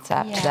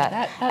concept?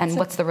 And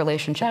what's the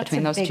relationship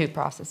between those two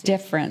processes?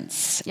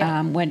 Difference.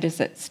 Yeah. When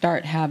does it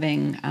start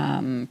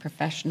having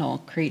professional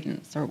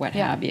credence or what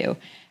have you?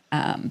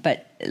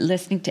 But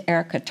listening to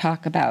Erica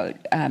talk about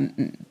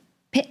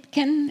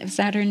Pitkin, is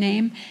that her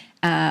name?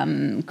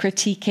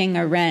 Critiquing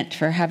Arendt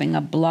for having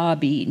a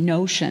blobby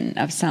notion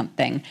of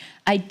something.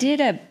 I did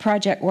a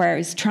project where I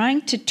was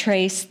trying to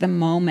trace the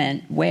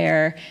moment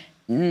where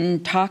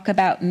talk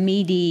about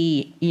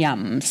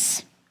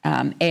mediums,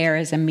 air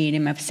as a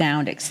medium of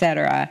sound,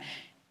 etc.,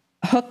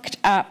 hooked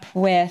up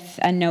with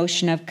a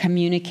notion of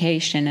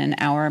communication in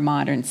our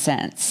modern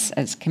sense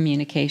as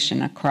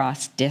communication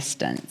across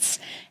distance.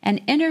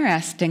 And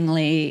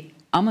interestingly,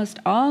 almost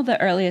all the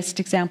earliest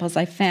examples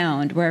I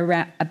found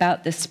were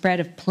about the spread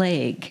of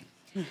plague.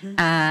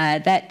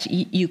 That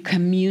you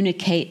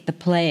communicate the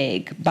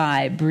plague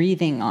by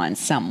breathing on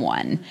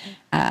someone,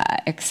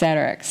 et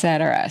cetera, et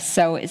cetera.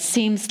 So it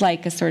seems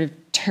like a sort of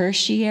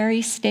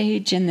tertiary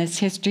stage in this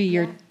history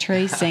you're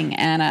tracing,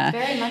 Anna,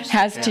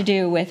 has to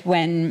do with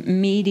when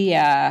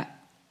media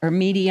or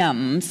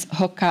mediums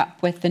hook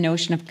up with the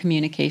notion of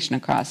communication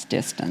across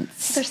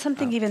distance. There's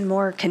something even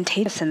more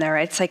contagious in there.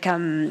 It's like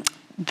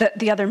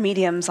the other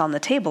mediums on the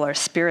table are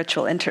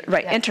spiritual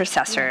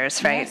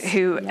intercessors, right?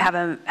 Who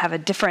have a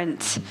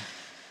different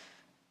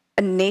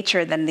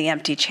nature than the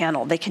empty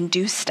channel. They can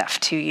do stuff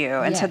to you,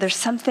 and so there's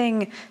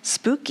something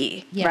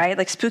spooky, right?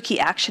 Like spooky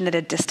action at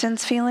a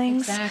distance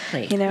feelings.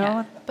 Exactly. You know.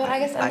 Yeah. But I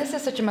guess, and this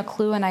is such a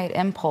McLuhanite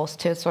impulse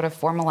to sort of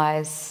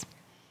formalize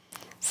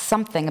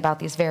something about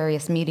these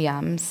various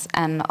mediums,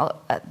 and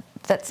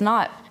that's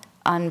not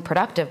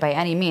unproductive by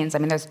any means. I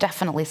mean, there's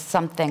definitely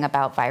something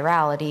about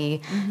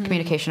virality,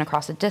 communication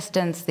across a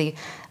distance, the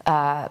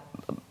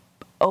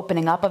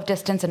opening up of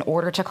distance in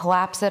order to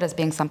collapse it as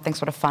being something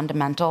sort of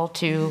fundamental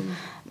to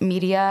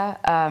media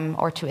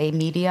or to a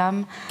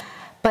medium.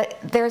 But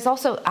there's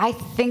also, I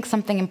think,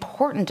 something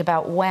important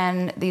about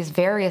when these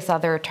various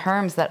other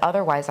terms that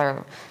otherwise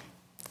are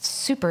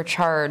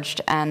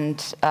supercharged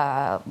and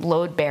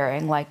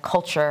load-bearing, like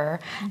culture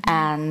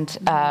and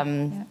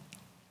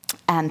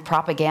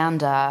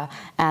propaganda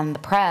and the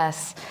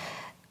press,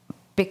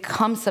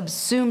 become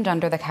subsumed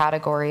under the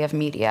category of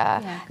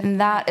media. And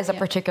that is a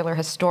particular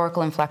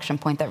historical inflection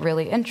point that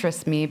really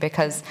interests me,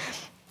 because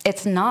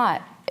it's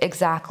not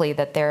exactly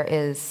that there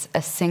is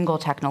a single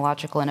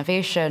technological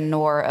innovation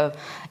nor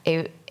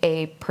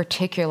a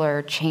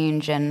particular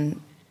change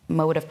in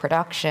mode of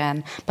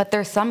production, but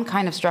there's some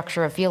kind of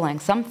structure of feeling,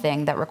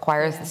 something that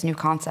requires this new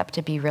concept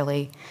to be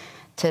really,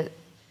 to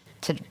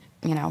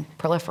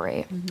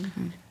proliferate.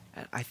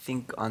 I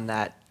think on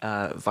that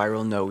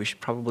viral note, we should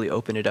probably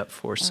open it up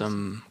for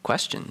some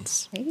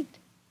questions. Great.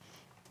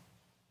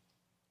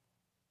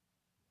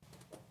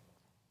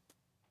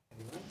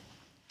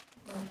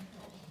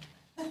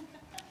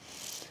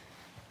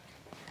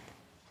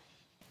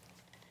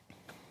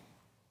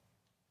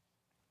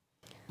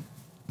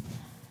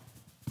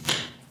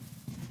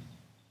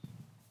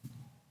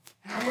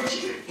 How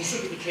much is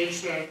it the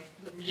case that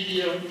the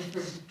media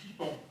influences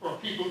people, or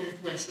people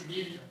influence the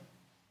media?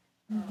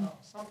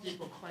 Some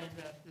people claim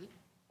that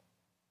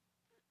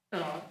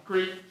the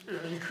great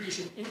increase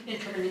in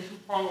income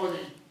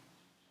inequality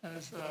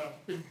has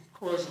been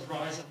caused a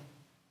rise in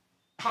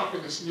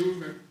populist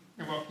movement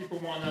and what people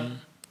want to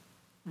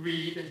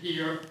read and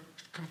hear to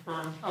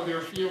confirm how they're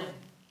feeling.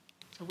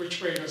 So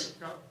which way does it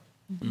go?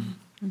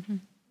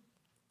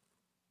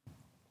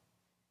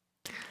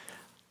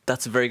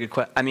 That's a very good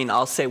question. I mean,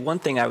 I'll say one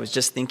thing I was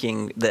just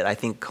thinking that I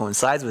think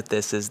coincides with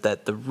this is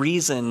that the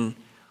reason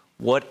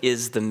 "what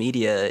is the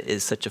media"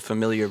 is such a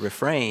familiar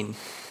refrain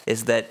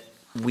is that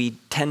we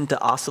tend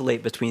to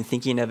oscillate between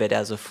thinking of it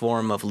as a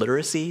form of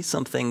literacy,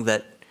 something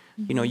that,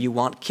 you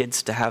want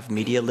kids to have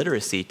media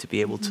literacy, to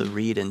be able to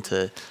read and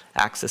to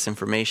access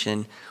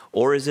information,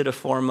 or is it a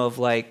form of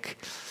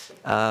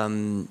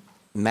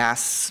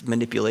mass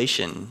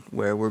manipulation,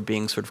 where we're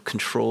being sort of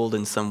controlled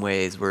in some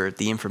ways, where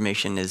the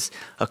information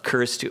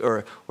occurs to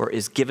or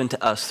is given to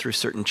us through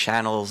certain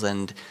channels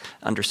and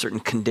under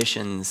certain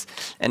conditions,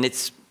 and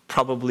it's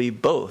probably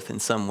both in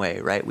some way,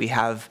 right? We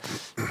have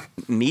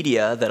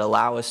media that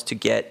allow us to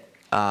get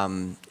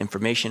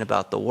information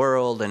about the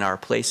world and our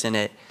place in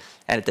it,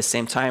 and at the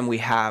same time we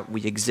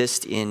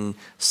exist in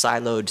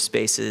siloed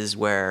spaces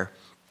where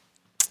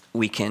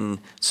we can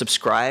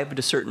subscribe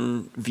to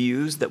certain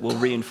views that will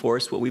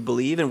reinforce what we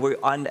believe,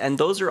 and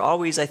those are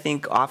always, I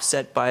think,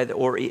 offset by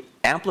or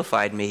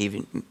amplified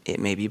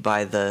maybe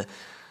by the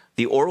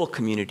oral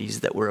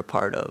communities that we're a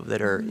part of,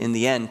 that are in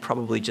the end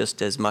probably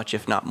just as much,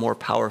 if not more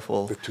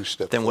powerful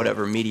than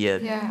whatever media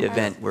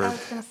event we're.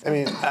 I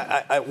mean,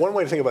 one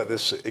way to think about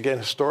this again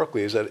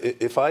historically is that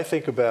if I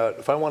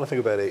want to think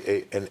about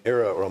an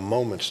era or a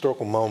moment,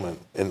 historical moment,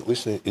 at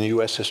least in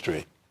U.S.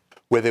 history,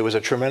 where there was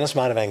a tremendous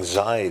amount of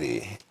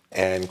anxiety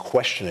and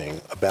questioning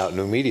about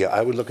new media,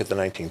 I would look at the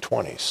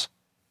 1920s.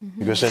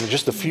 Because in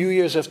just a few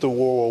years after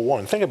World War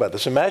I, think about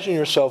this, imagine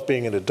yourself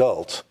being an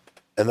adult,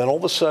 and then all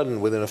of a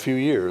sudden, within a few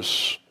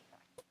years,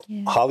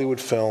 Hollywood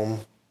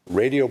film,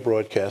 radio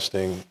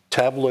broadcasting,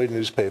 tabloid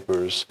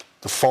newspapers,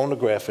 the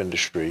phonograph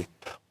industry,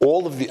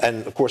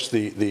 and of course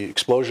the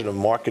explosion of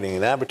marketing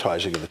and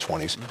advertising in the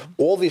 20s,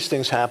 all these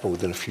things happened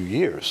within a few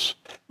years.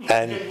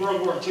 And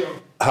World War II.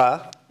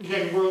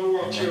 Again, World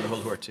War II.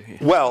 World War II.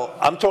 Well,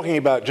 I'm talking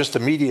about just the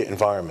media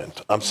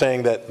environment. I'm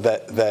saying that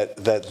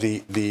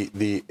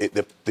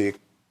the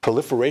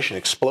proliferation,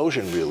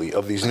 explosion really,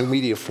 of these new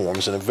media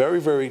forms in a very,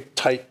 very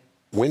tight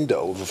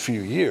window of a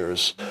few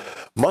years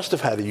must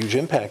have had a huge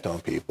impact on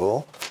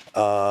people.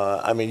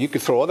 I mean, you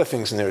could throw other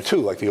things in there too,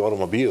 like the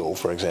automobile,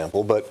 for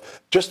example, but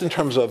just in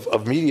terms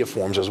of media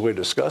forms as we're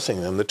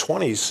discussing them, the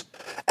 20s,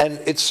 and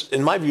it's,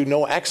 in my view,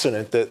 no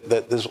accident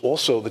that there's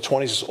also, the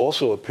 20s is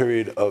also a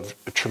period of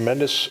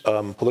tremendous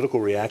political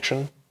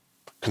reaction,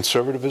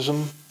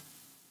 conservatism,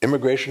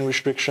 immigration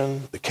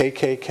restriction, the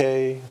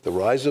KKK, the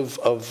rise of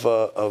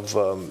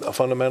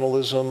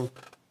fundamentalism,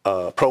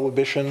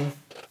 prohibition,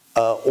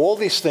 all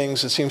these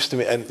things, it seems to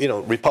me, and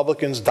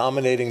Republicans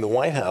dominating the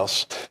White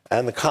House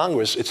and the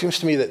Congress, it seems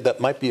to me that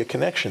might be a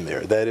connection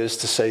there. That is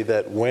to say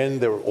that when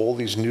there are all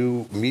these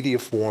new media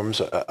forms,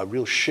 a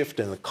real shift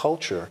in the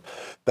culture,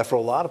 that for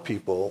a lot of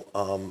people,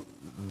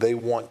 they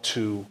want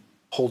to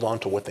hold on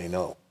to what they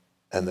know,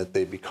 and that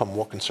they become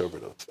more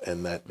conservative,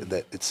 and that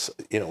it's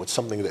it's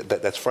something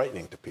that's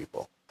frightening to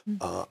people.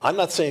 I'm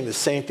not saying the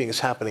same thing is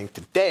happening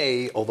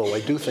today, although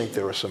I do think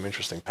there are some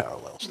interesting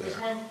parallels there.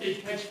 There's one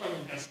big hedge fund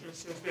investor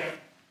says that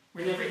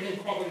whenever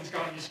inequality's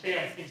gotten this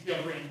bad, things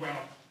never end well.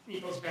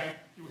 He goes back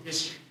through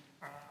history.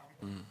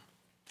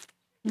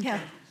 Yeah.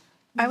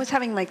 I was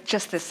having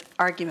just this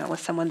argument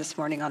with someone this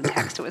morning on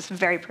text. It was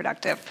very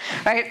productive,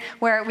 right?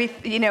 Where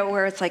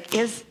where it's like,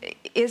 is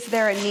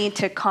there a need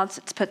to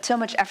put so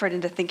much effort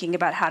into thinking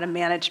about how to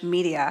manage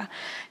media,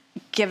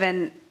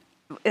 given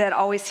it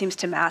always seems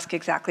to mask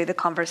exactly the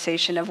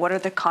conversation of what are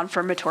the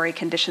confirmatory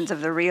conditions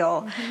of the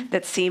real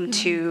that seem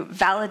to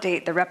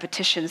validate the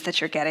repetitions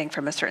that you're getting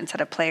from a certain set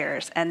of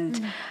players.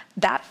 And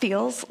that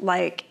feels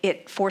like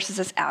it forces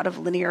us out of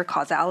linear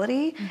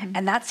causality.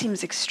 And that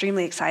seems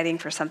extremely exciting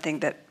for something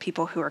that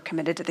people who are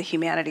committed to the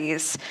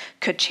humanities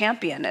could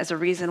champion as a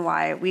reason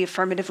why we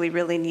affirmatively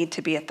really need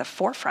to be at the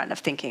forefront of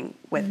thinking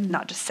with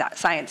not just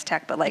science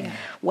tech, but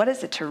what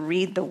is it to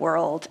read the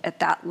world at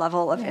that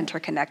level of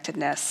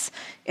interconnectedness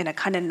in a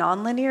kind of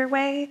nonlinear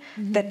way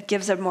that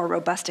gives a more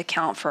robust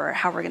account for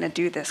how we're going to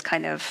do this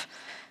kind of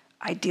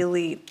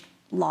ideally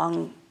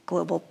long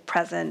global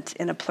present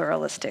in a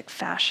pluralistic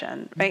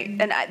fashion, right?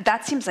 And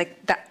that seems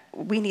like that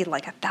we need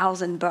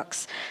 1,000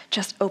 books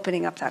just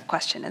opening up that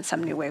question in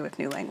some new way with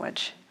new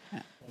language.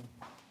 I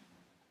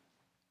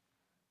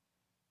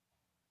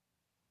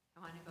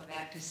want to go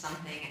back to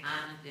something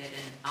Anna did,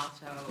 and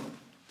also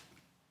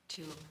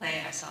to a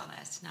play I saw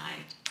last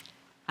night.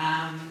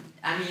 I'm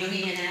a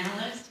Jungian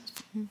analyst,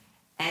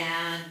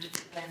 and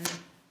when,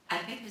 I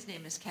think his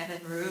name is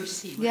Kevin Roos,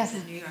 he was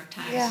a New York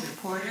Times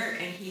reporter,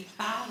 and he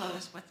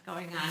follows what's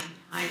going on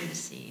behind the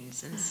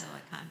scenes in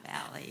Silicon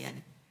Valley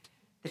and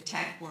the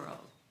tech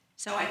world.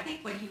 So I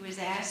think when he was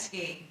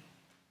asking,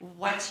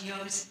 what's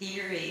Jung's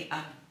theory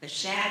of the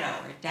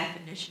shadow, or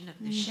definition of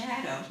the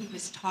shadow, he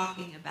was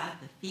talking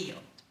about the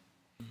field.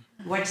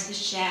 What's the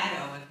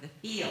shadow of the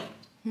field?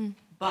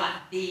 But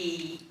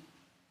the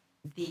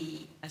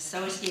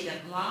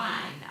associative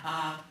line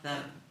of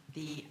the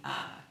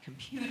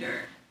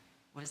computer,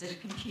 was it a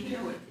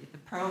computer with the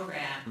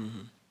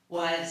program,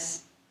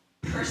 was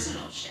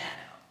personal shadow.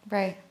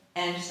 Right.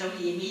 And so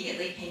he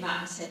immediately came out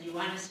and said, you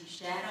want to see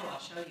shadow? I'll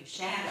show you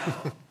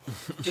shadow.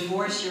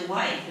 Divorce your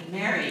wife and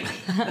marry me.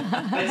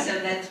 But so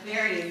that's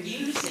very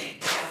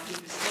amusing. So he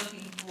was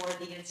looking for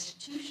the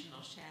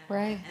institutional shadow.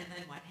 Right. And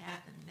then what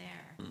happened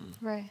there.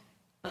 Right.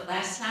 But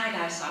last night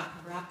I saw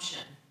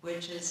Corruption,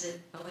 which is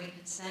at the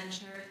Lincoln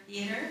Center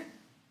Theater.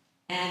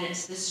 And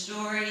it's the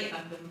story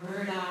of the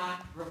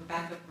Murdoch,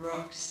 Rebecca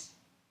Brooks,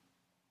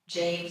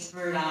 James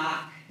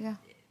Murdoch,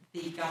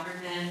 the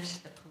government,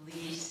 the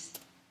police,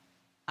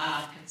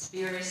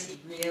 conspiracy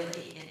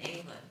really in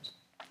England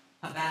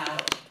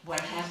about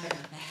what happened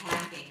with the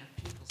hacking of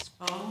people's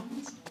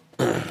phones,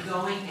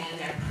 going and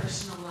their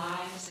personal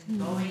lives and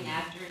going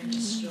after and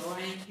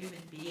destroying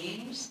human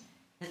beings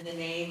in the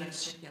name of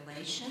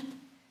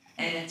circulation.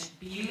 And it's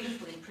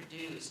beautifully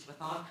produced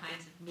with all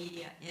kinds of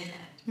media in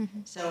it.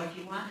 So if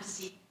you want to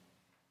see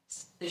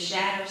the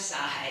shadow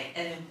side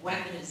and the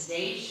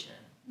weaponization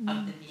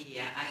of the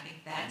media, I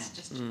think that's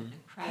just an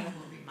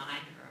incredible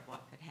reminder of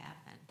what could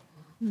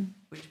happen,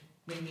 which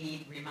we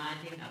need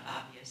reminding of,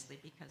 obviously,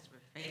 because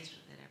we're faced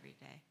with it every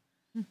day.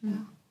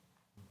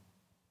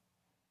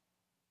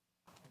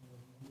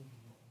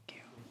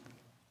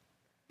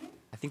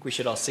 I think we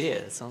should all see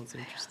it. It sounds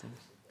interesting.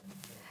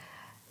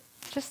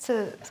 Just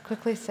to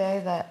quickly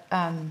say that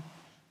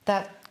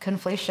that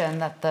conflation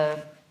that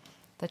the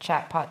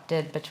chatbot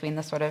did between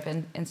the sort of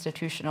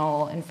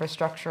institutional,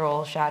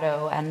 infrastructural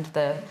shadow and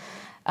the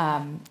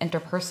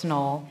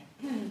interpersonal,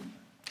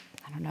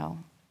 I don't know,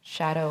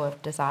 shadow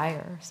of desire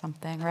or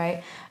something,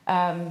 right,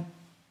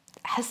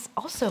 has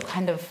also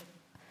kind of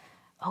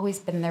always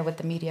been there with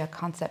the media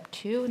concept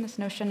too, and this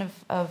notion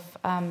of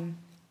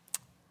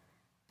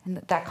in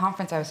that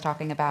conference I was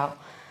talking about,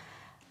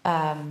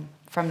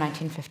 from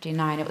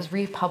 1959. It was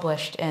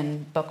republished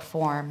in book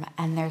form,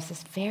 and there's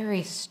this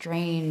very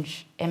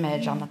strange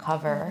image on the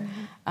cover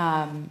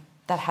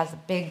that has a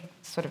big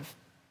sort of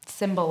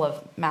symbol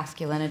of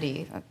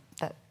masculinity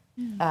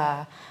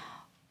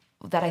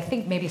that I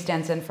think maybe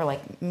stands in for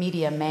like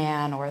media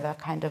man, or the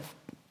kind of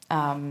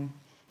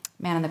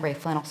man in the gray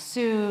flannel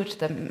suit,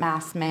 the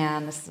masked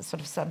man, this sort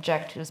of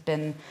subject who's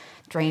been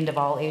drained of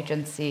all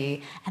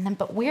agency. And then,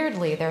 but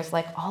weirdly, there's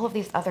like all of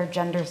these other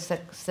gender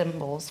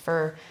symbols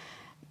for,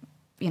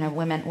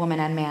 woman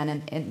and man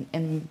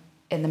in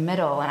the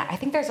middle. And I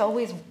think there's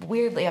always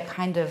weirdly a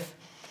kind of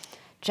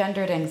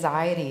gendered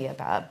anxiety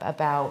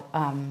about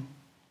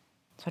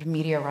sort of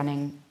media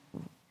running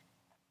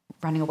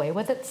away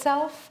with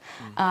itself.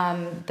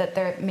 That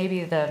there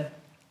maybe the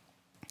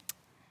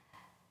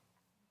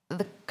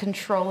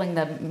controlling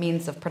the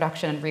means of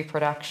production and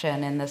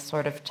reproduction in this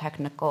sort of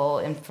technical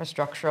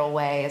infrastructural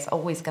way is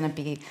always going to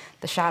be,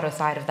 the shadow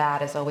side of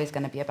that is always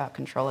going to be about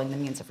controlling the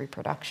means of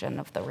reproduction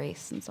of the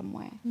race in some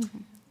way. Mm-hmm.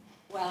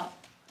 Well,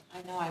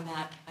 I know I'm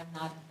not at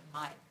the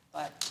mic,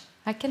 but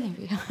I can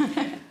hear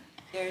you.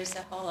 there's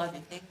a whole other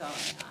thing going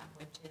on,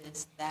 which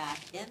is that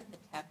in the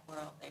tech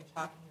world, they're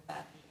talking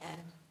about the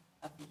end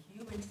of the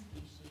human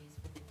species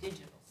with the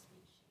digital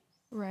species.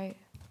 Right.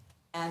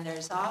 And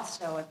there's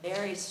also a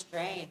very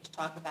strange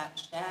talk about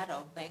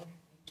shadow link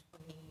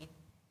between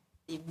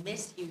the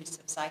misuse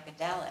of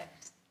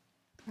psychedelics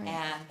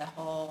and the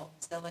whole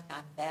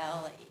Silicon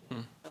Valley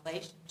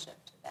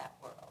relationship to that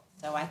world.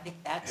 So I think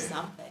that's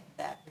something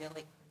that really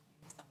could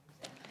use some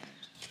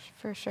examination.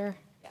 For sure.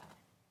 Yeah.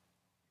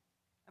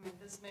 I mean,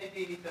 this may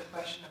be the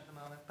question of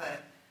the moment,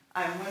 but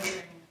I'm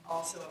wondering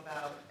also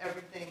about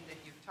everything that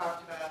you've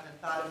talked about and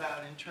thought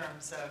about in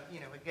terms of,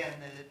 again,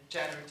 the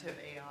generative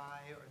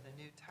AI or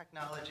the new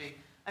technology.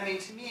 I mean,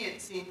 to me,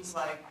 it seems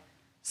like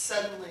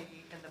suddenly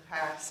in the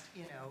past,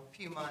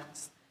 few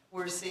months,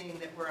 we're seeing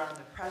that we're on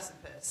the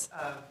precipice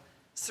of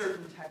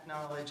certain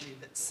technology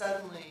that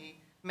suddenly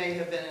may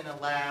have been in a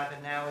lab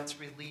and now it's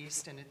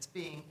released and it's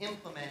being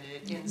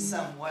implemented in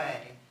some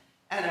way.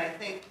 And I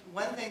think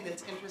one thing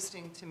that's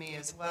interesting to me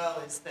as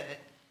well is that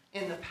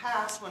in the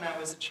past, when I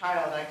was a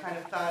child, I kind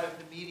of thought of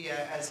the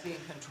media as being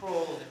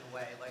controlled in a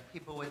way. Like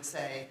people would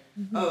say,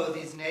 oh,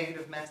 these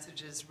negative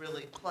messages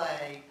really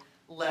play.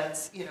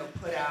 Let's,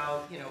 put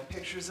out,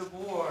 pictures of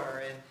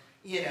war and,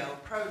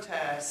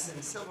 protests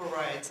and civil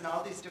rights and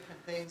all these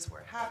different things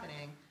were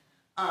happening.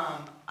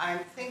 I'm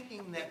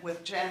thinking that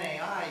with Gen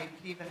AI, you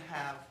could even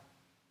have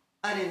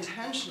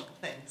unintentional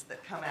things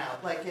that come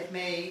out. Like it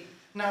may,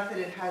 not that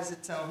it has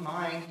its own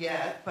mind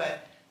yet,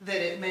 but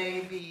that it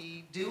may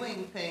be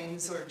doing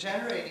things or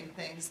generating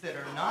things that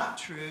are not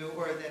true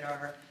or that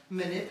are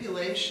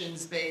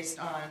manipulations based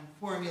on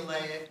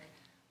formulaic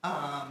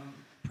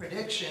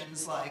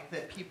predictions, like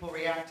that people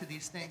react to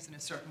these things in a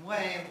certain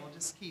way, and we'll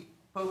just keep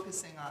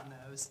focusing on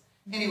those.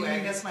 Anyway, I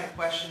guess my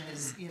question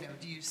is,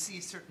 do you see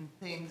certain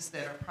things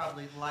that are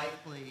probably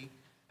likely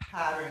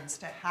patterns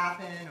to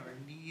happen or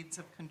needs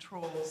of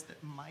controls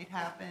that might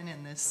happen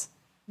in this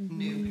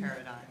new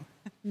paradigm?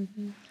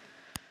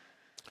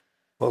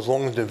 Well, as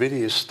long as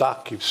NVIDIA's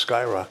stock keeps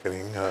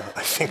skyrocketing,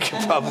 I think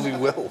it probably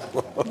will.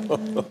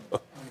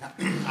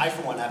 I,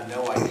 for one, have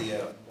no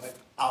idea what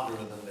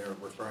algorithm they're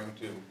referring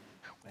to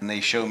when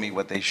they show me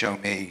what they show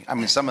me. I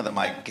mean, some of them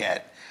I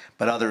get,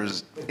 but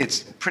others,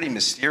 it's pretty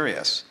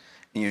mysterious.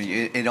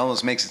 It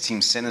almost makes it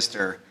seem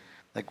sinister.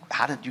 Like,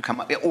 how did you come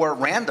up? Or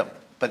random,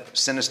 but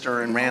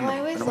sinister and random. Well, I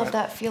always love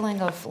that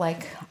feeling of,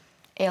 like,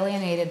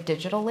 alienated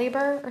digital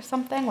labor or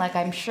something. Like,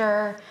 I'm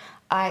sure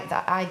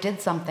I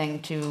did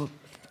something to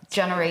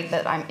generate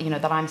that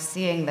I'm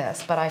seeing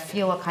this, but I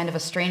feel a kind of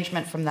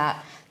estrangement from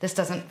that.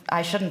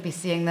 I shouldn't be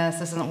seeing this.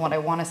 This isn't what I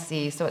want to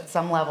see. So at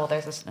some level,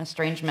 there's an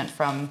estrangement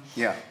from.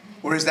 Yeah.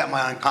 Or is that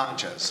my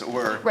unconscious?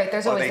 Or right.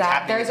 There's always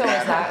that. There's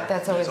always that.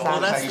 That's always that. Well,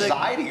 that's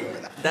anxiety over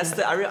that. That's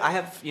I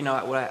have,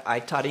 I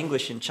taught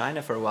English in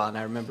China for a while, and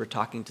I remember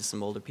talking to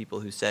some older people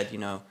who said,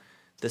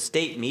 the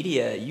state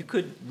media, you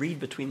could read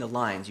between the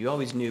lines. You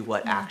always knew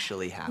what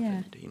actually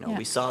happened.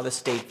 We saw the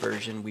state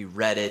version, we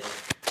read it,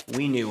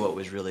 we knew what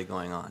was really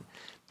going on.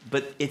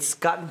 But it's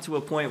gotten to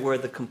a point where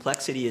the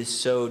complexity is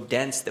so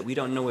dense that we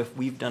don't know if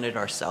we've done it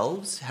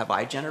ourselves. Have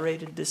I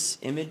generated this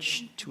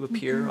image to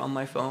appear on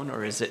my phone,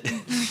 or is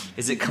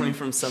it coming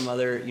from some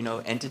other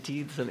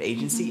entity, some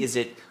agency? Is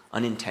it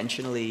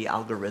unintentionally,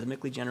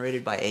 algorithmically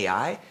generated by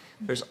AI?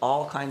 There's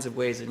all kinds of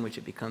ways in which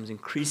it becomes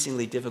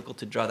increasingly difficult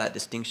to draw that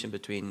distinction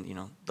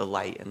between the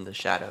light and the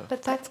shadow.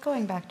 But that's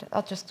going back to,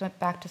 I'll just go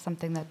back to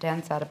something that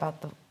Dan said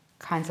about the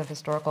kinds of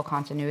historical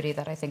continuity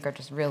that I think are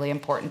just really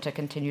important to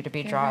continue to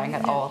be drawing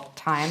at all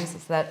times,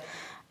 is that,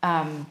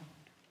 the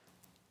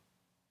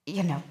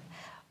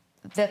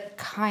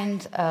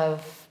kind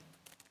of,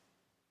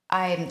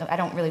 I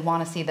don't really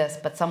want to see this,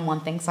 but someone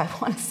thinks I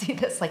want to see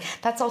this, like,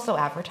 that's also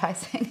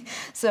advertising.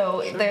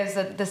 So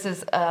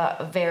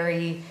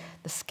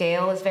the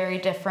scale is very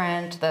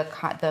different.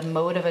 The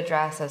mode of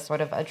address is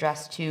sort of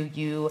addressed to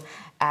you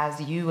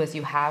as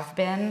you have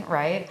been,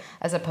 right?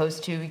 As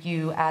opposed to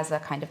you as a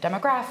kind of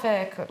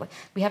demographic.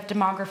 We have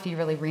demography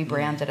really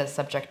rebranded as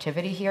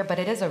subjectivity here, but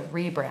it is a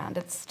rebrand.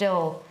 It's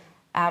still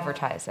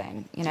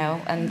advertising,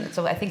 And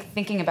so I think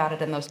thinking about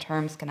it in those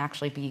terms can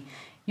actually be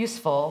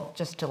useful,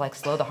 just to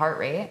slow the heart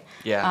rate.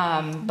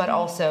 Yeah. But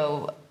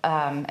also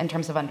in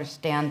terms of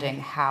understanding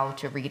how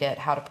to read it,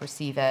 how to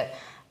perceive it.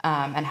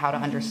 and how to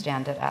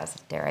understand it as,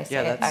 dare I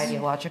say it,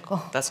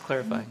 ideological. That's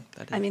clarifying.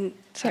 I mean,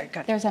 sorry,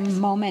 go ahead. There's a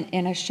moment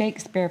in a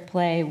Shakespeare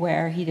play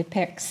where he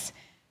depicts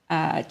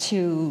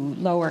two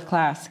lower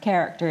class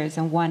characters,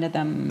 and one of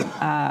them,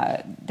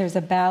 there's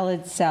a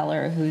ballad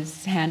seller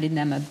who's handing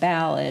them a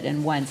ballad,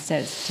 and one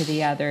says to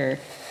the other,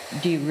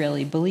 do you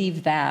really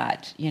believe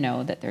that, you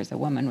know, that there's a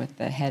woman with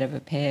the head of a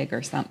pig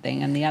or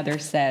something? And the other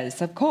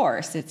says, of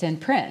course, it's in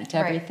print.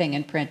 Everything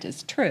in print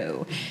is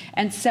true.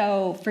 And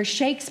so for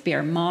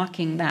Shakespeare,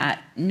 mocking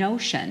that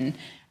notion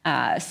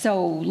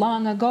so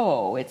long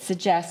ago, it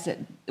suggests that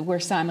we're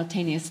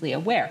simultaneously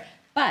aware.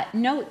 But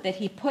note that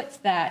he puts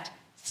that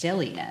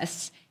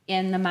silliness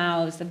in the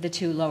mouths of the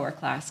two lower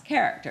class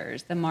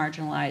characters, the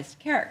marginalized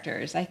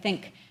characters. I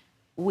think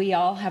we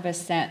all have a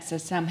sense that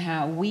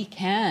somehow we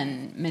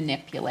can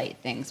manipulate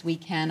things, we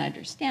can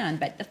understand.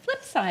 But the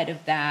flip side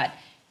of that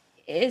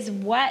is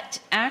what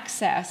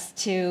access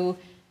to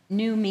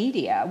new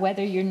media,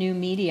 whether your new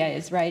media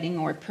is writing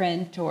or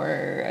print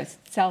or a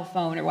cell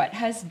phone or what,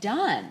 has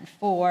done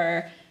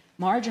for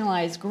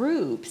marginalized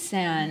groups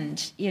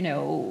and, you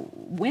know,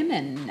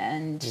 women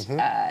and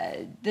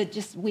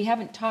we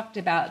haven't talked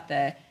about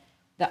the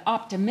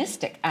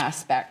optimistic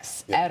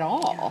aspects at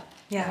all.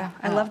 Yeah,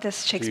 I love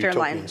this Shakespeare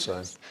line.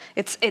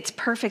 It's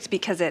perfect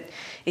because it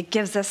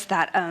gives us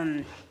that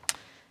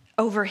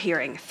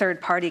overhearing,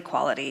 third-party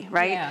quality,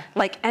 right? Yeah.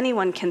 Like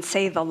anyone can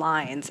say the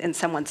lines in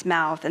someone's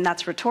mouth, and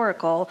that's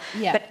rhetorical,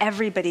 but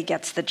everybody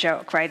gets the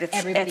joke, right?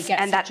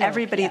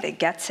 Everybody that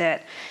gets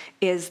it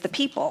is the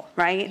people,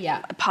 right?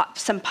 Yeah.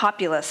 Some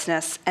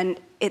populousness, and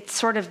it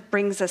sort of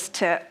brings us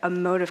to a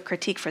mode of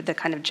critique for the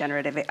kind of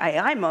generative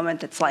AI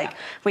moment. It's like,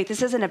 wait,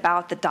 this isn't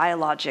about the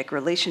dialogic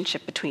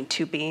relationship between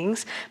two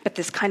beings, but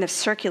this kind of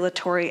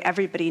circulatory,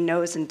 everybody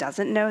knows and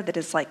doesn't know that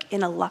is like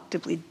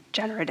ineluctably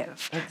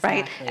generative,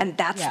 right? And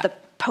that's the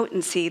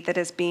potency that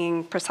is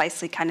being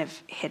precisely kind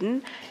of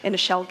hidden in a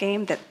shell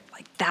game, that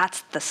like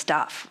that's the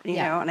stuff, you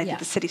know, and I think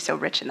the city's so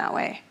rich in that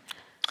way.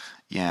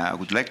 Yeah, I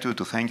would like to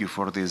thank you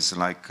for this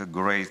like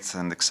great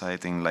and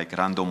exciting like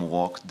random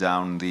walk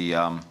down the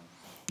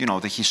you know,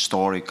 the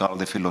historical,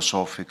 the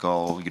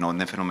philosophical, you know,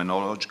 and the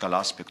phenomenological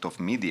aspect of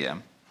media.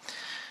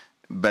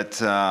 But,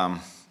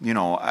 you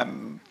know,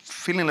 I'm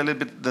feeling a little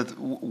bit that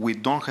we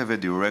don't have a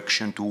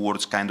direction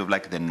towards kind of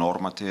like the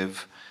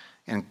normative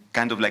and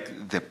kind of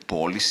like the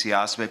policy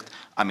aspect.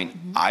 I mean,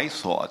 I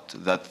thought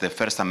that the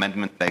First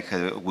Amendment, like,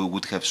 we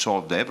would have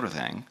solved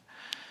everything.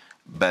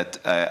 But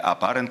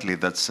apparently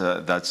that's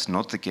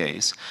not the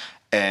case.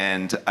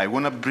 And I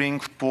want to bring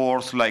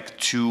forth like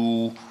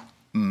two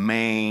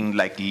main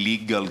like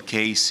legal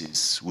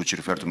cases which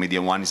refer to media.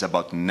 One is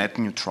about net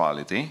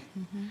neutrality,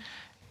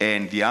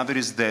 and the other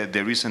is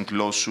the recent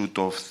lawsuit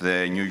of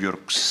the New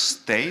York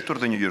State or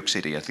the New York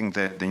City, I think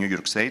the New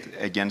York State,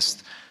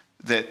 against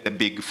the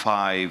big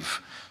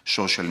five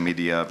social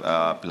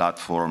media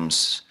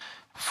platforms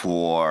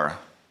for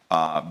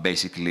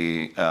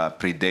basically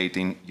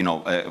predating, you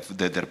know,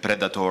 their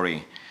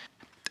predatory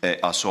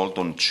assault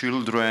on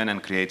children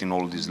and creating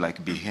all these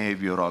like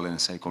behavioral and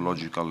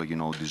psychological, you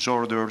know,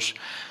 disorders.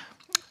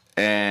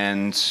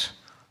 And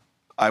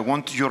I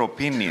want your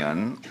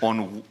opinion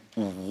on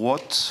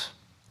what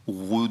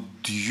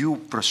would you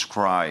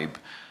prescribe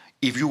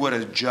if you were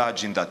a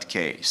judge in that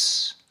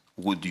case.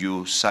 Would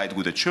you side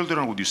with the children,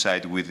 or would you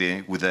side with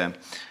the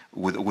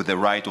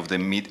right of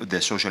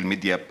the social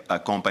media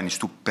companies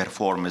to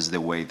perform as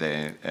the way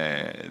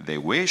they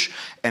wish,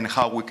 and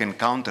how we can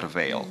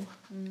countervail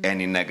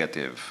any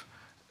negative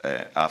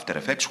after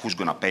effects, who's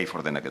going to pay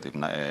for the negative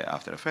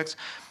after effects,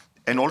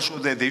 and also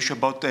the issue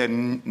about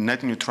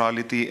net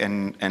neutrality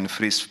and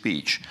free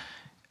speech,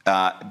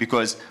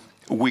 because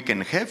we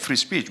can have free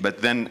speech,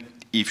 but then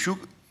if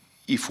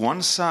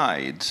one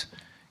side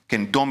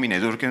can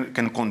dominate or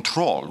can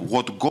control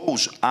what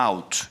goes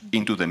out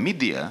into the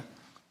media,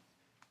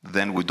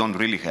 then we don't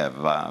really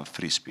have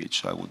free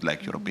speech. So I would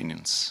like your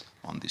opinions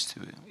on these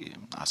two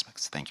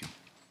aspects. Thank you.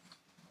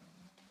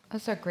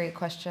 Those are great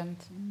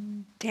questions.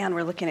 Dan,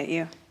 we're looking at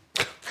you.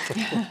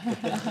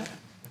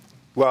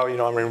 Well, you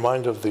know, I'm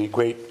reminded of the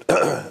great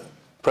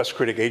press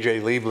critic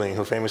A.J. Liebling,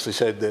 who famously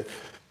said that,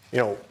 you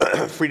know,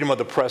 freedom of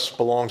the press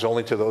belongs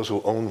only to those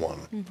who own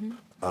one.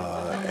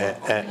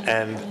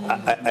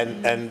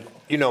 And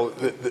you know,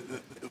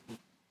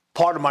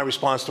 part of my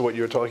response to what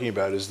you're talking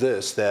about is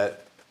this,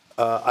 that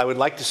I would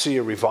like to see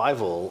a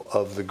revival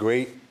of the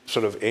great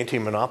sort of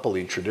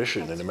anti-monopoly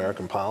tradition in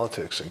American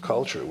politics and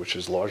culture, which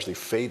has largely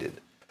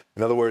faded.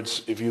 In other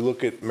words, if you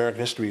look at American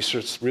history,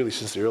 really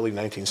since the early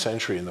 19th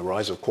century and the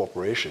rise of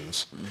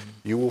corporations,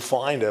 you will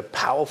find a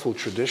powerful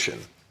tradition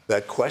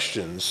that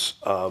questions,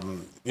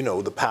 you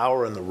know, the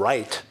power and the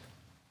right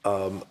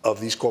of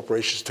these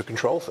corporations to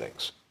control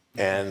things.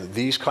 And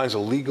these kinds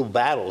of legal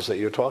battles that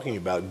you're talking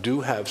about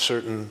do have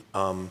certain,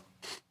 you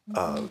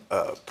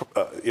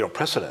know,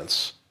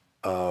 precedents.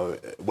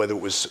 Whether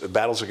it was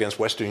battles against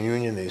Western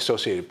Union, the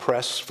Associated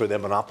Press for their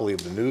monopoly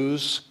of the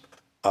news,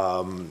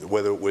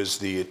 whether it was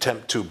the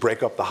attempt to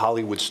break up the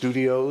Hollywood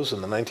studios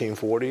in the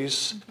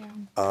 1940s,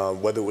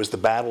 whether it was the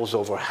battles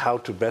over how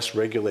to best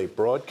regulate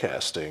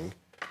broadcasting,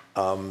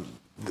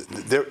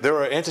 there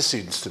are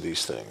antecedents to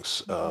these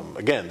things.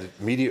 Again, the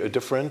media are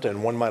different,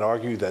 and one might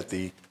argue that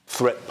the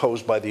threat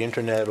posed by the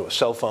internet or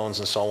cell phones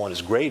and so on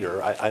is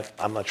greater.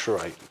 I'm not sure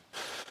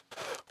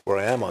where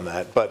I am on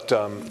that, but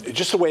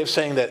just a way of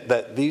saying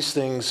that these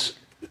things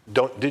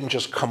didn't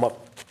just come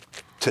up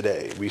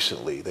today,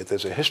 recently, that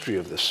there's a history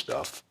of this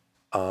stuff.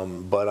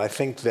 But I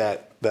think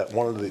that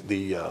one of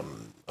the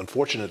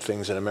unfortunate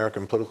things in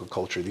American political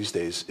culture these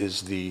days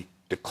is the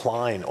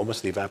decline,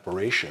 almost the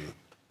evaporation,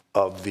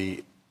 of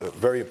the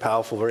very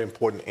powerful, very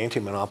important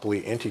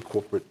anti-monopoly,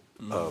 anti-corporate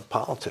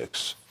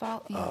politics.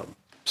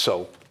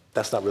 So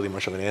that's not really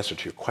much of an answer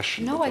to your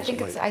question. No, I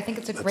think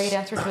it's a great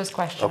answer to his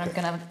question. Okay. I'm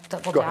going to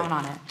double down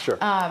on it. Sure.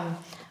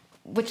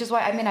 Which is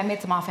why, I mean, I made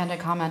some offhanded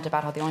comment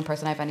about how the only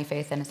person I have any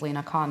faith in is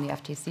Lena Khan, the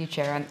FTC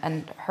chair,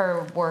 and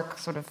her work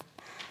sort of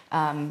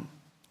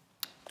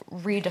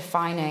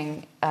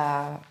redefining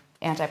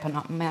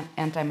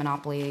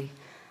anti-monopoly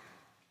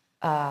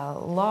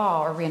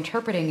law, or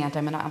reinterpreting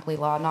anti-monopoly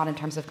law, not in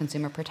terms of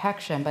consumer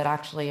protection, but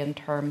actually in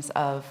terms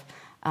of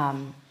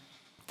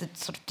the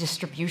sort of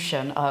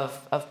distribution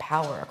of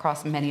power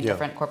across many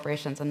different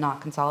corporations and not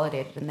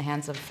consolidated in the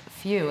hands of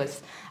few,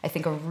 is, I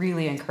think, a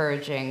really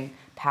encouraging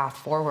path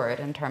forward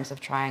in terms of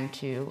trying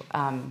to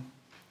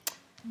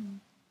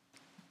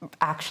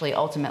actually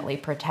ultimately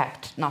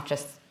protect not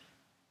just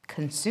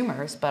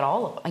consumers, but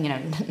all of,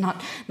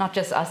 not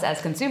just us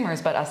as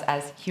consumers, but us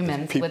as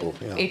humans, people,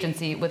 with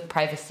agency, with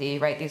privacy,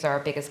 right? These are our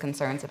biggest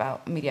concerns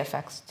about media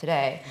effects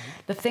today.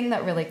 The thing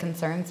that really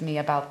concerns me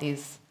about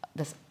this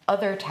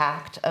other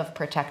tact of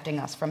protecting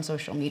us from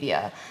social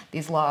media,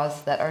 these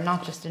laws that are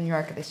not just in New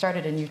York, they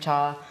started in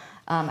Utah,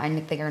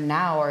 and they are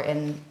now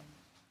in,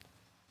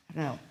 I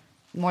don't know,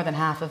 more than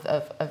half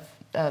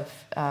of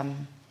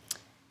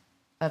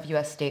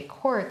U.S. state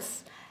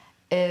courts,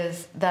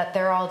 is that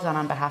they're all done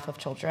on behalf of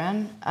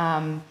children,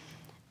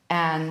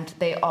 and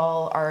they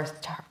all are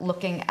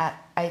looking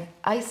at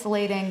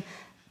isolating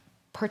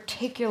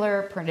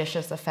particular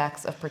pernicious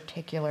effects of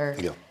particular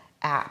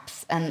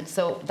apps, and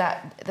so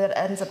that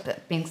ends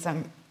up being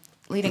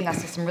leading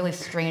us to some really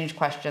strange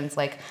questions,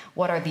 like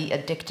what are the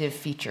addictive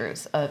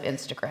features of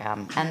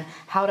Instagram, and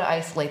how to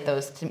isolate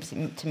those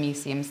to me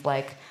seems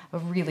like a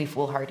really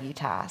foolhardy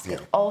task.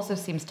 It also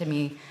seems to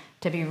me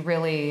to be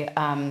really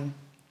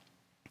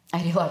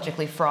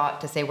ideologically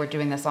fraught to say we're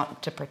doing this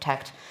to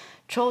protect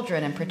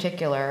children in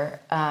particular,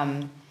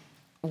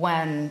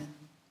 when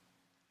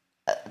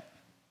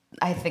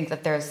I think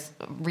that there's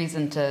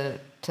reason to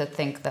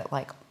think that,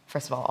 like,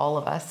 first of all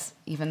of us,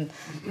 even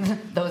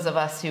those of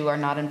us who are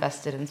not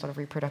invested in sort of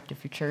reproductive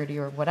futurity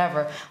or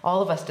whatever,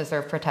 all of us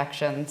deserve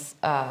protections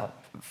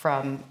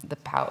from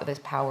these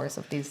powers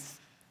of these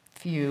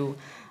few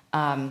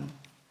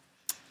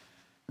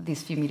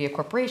media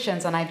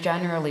corporations. And I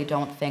generally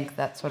don't think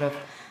that sort of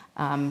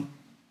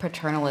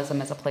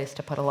paternalism is a place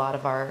to put a lot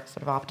of our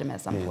sort of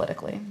optimism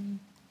politically.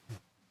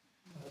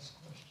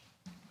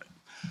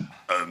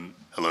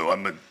 Hello,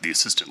 I'm the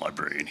assistant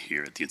librarian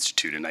here at the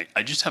Institute, and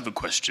I just have a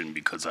question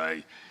because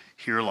I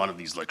hear a lot of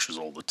these lectures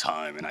all the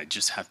time, and I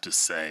just have to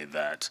say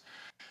that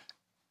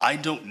I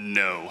don't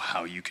know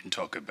how you can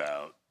talk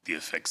about the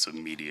effects of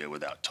media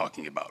without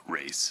talking about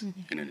race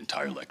in an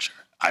entire lecture.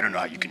 I don't know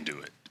how you can do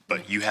it,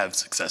 but you have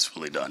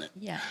successfully done it.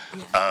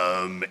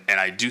 And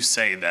I do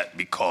say that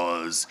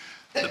because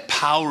the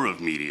power of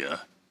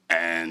media,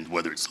 and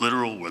whether it's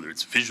literal, whether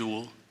it's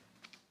visual,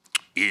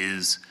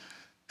 is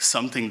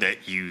something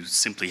that you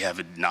simply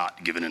have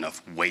not given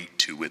enough weight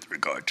to with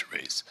regard to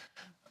race.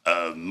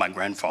 My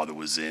grandfather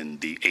was in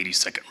the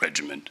 82nd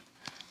Regiment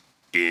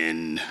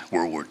in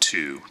World War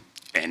II,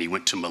 and he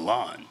went to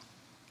Milan.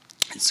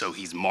 And so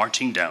he's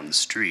marching down the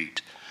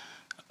street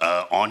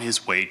on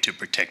his way to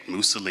protect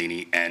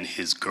Mussolini and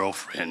his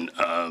girlfriend,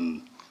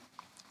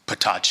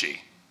 Petacci,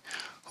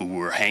 who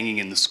were hanging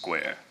in the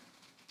square.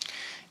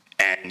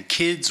 And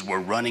kids were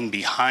running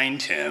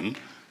behind him,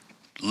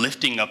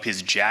 lifting up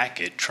his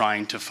jacket,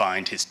 trying to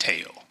find his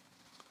tail,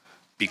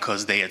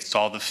 because they had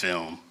saw the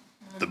film,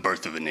 The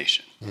Birth of a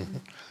Nation.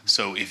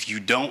 So if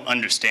you don't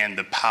understand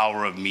the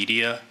power of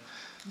media,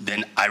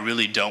 then I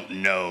really don't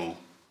know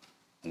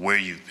where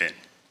you've been.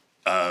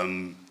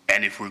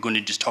 And if we're going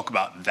to just talk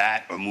about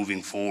that, or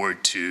moving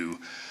forward to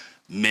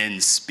men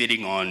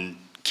spitting on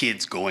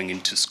kids going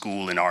into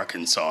school in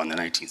Arkansas in the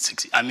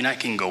 1960s, I mean, I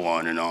can go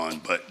on,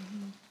 but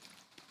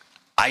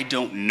I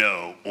don't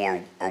know,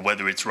 or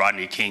whether it's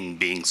Rodney King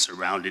being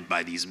surrounded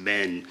by these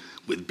men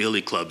with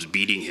billy clubs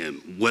beating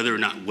him, whether or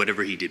not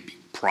whatever he did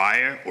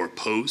prior or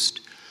post.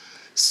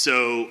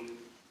 So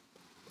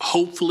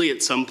hopefully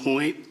at some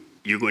point,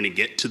 you're going to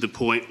get to the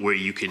point where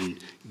you can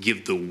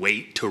give the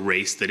weight to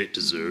race that it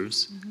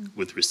deserves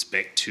with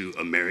respect to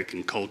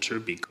American culture,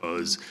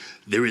 because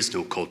there is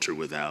no culture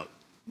without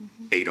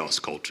ADOS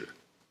culture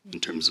in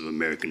terms of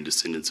American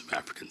descendants of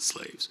African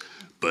slaves.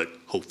 But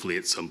hopefully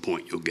at some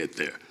point you'll get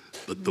there.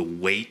 But the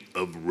weight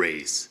of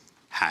race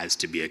has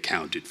to be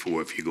accounted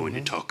for if you're going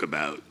to talk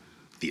about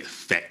the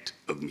effect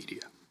of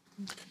media.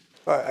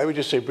 I would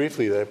just say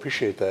briefly that I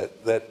appreciate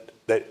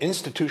that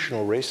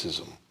institutional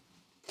racism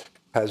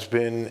has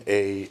been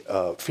a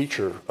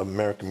feature of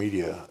American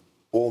media,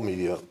 all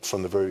media,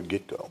 from the very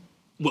get-go.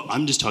 Well,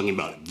 I'm just talking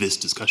about this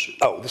discussion.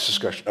 Oh, this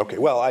discussion. Okay.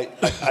 Well, I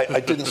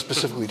didn't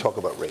specifically talk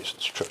about race.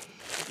 It's true.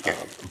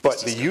 But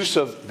the use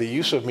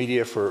of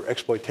media for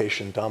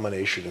exploitation,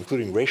 domination,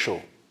 including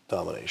racial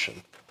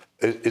domination,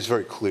 is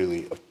very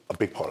clearly a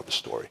big part of the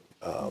story.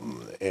 I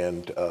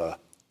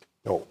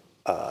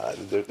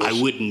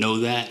wouldn't know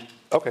that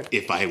okay.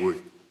 if I were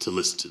to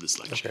listen to this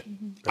lecture.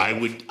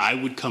 Okay. I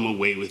would come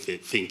away with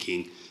it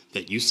thinking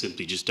that you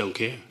simply just don't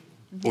care,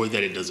 or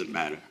that it doesn't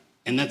matter.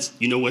 And that's,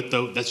 you know what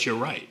though, that's your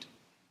right.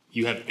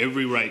 You have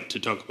every right to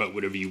talk about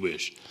whatever you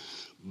wish.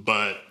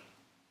 But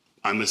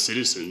I'm a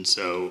citizen,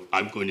 so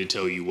I'm going to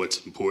tell you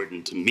what's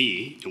important to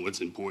me and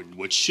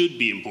what should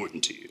be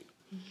important to you.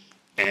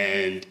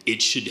 And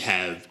it should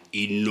have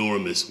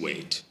enormous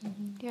weight.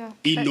 Yeah.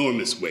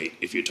 Enormous weight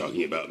if you're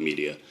talking about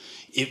media.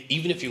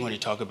 Even if you're going to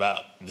talk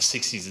about the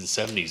 60s and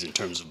 70s in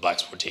terms of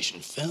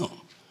blaxploitation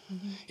film,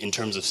 in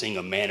terms of seeing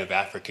a man of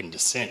African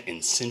descent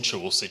in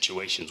sensual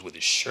situations with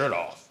his shirt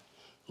off,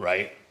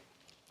 right?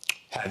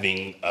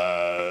 Having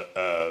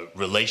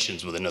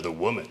relations with another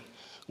woman,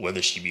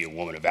 whether she be a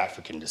woman of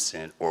African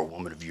descent or a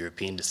woman of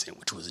European descent,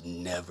 which was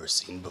never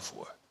seen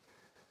before.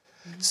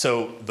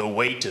 So the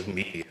weight of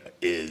media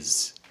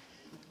is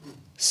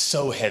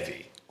so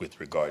heavy with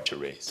regard to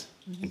race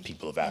and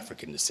people of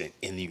African descent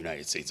in the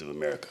United States of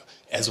America,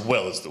 as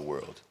well as the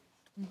world.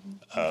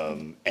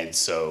 And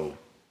so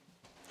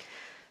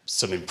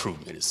some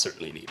improvement is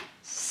certainly needed.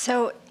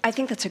 So I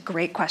think that's a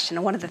great question.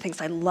 And one of the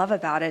things I love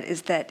about it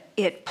is that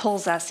it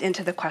pulls us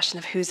into the question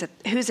of who's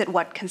at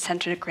what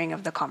concentric ring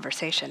of the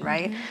conversation,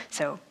 right?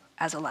 So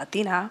as a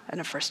Latina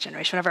and a first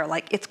generation, whatever,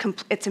 like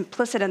it's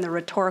implicit in the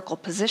rhetorical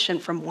position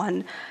from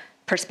one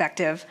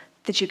perspective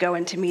that you go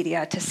into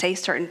media to say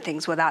certain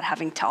things without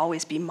having to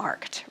always be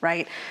marked,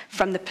 right?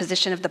 From the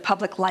position of the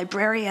public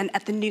librarian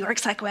at the New York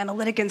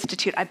Psychoanalytic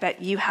Institute, I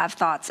bet you have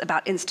thoughts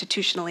about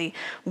institutionally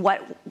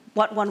what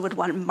one would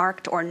want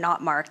marked or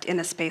not marked in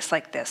a space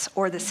like this,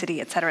 or the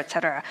city, et cetera, et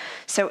cetera.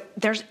 So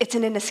it's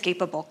an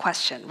inescapable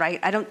question, right?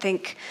 I don't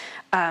think,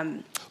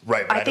 right,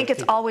 I think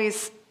it's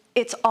always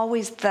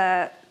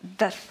the,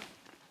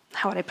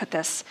 how would I put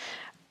this?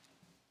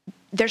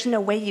 There's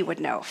no way you would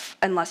know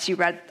unless you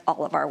read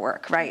all of our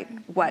work, right?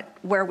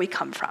 Where we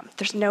come from.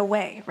 There's no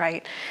way,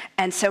 right?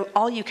 And so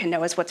all you can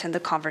know is what's in the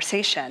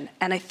conversation.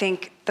 And I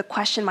think the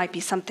question might be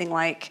something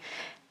like,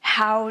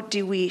 how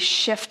do we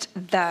shift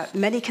the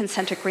many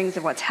concentric rings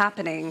of what's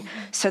happening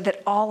so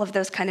that all of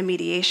those kind of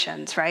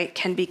mediations, right,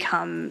 can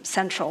become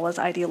central as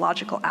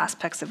ideological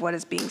aspects of what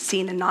is being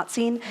seen and not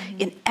seen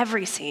in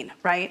every scene,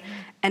 right?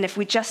 And if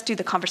we just do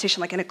the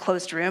conversation like in a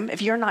closed room,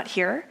 if you're not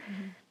here,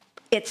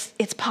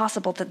 it's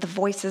possible that the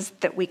voices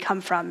that we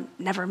come from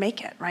never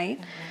make it, right?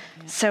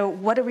 So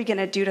what are we going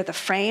to do to the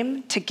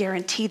frame to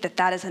guarantee that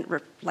that isn't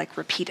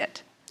repeated?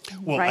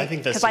 Well, right? I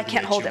think that's because I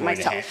can't hold it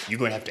myself. You're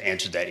going to have to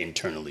answer that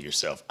internally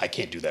yourself. I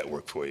can't do that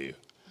work for you.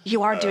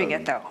 You are doing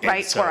it though,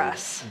 right? So, for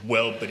us.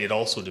 Well, but it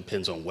also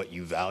depends on what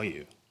you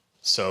value.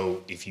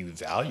 So if you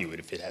value it,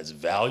 if it has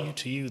value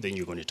to you, then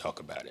you're going to talk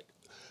about it.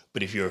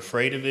 But if you're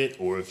afraid of it,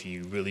 or if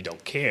you really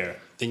don't care,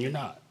 then you're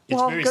not.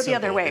 It's very go simple. The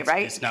other way,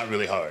 right? It's not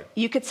really hard.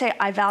 You could say,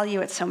 I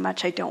value it so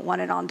much I don't want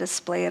it on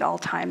display at all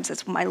times.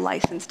 It's my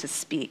license to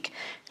speak,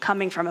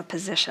 coming from a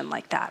position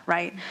like that,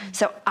 right?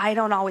 So I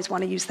don't always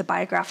want to use the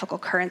biographical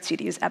currency,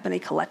 to use Ebony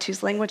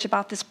Colettu's language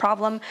about this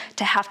problem,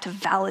 to have to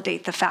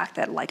validate the fact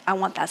that, like, I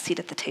want that seat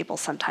at the table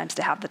sometimes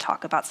to have the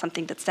talk about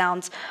something that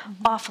sounds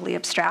awfully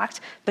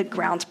abstract, but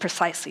grounds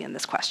precisely in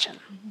this question.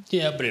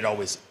 Yeah, but it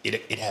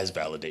has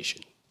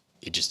validation.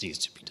 It just needs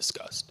to be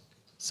discussed.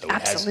 So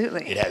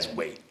Absolutely. It has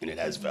weight and it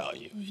has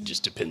value. It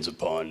just depends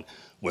upon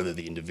whether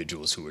the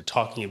individuals who are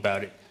talking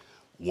about it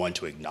want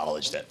to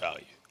acknowledge that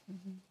value.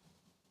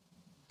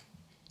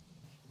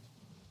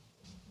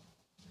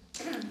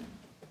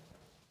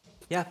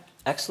 Yeah,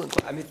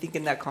 excellent. I mean, I think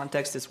in that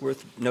context, it's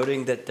worth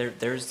noting that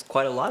there's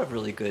quite a lot of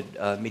really good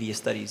media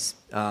studies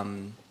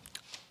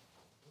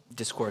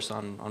discourse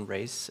on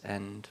race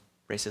and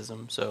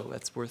racism. So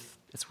it's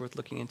worth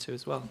looking into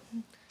as well.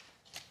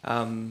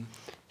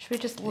 Should we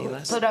just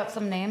put out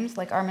some names,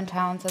 like Armin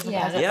Towns as a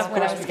president? Yeah, of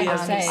course. I was going to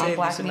say. On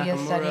Black Media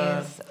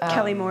Studies.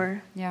 Kelly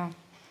Moore. Yeah.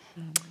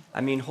 I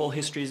mean, whole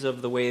histories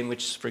of the way in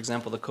which, for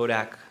example, the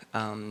Kodak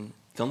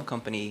film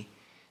company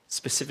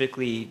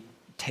specifically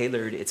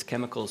tailored its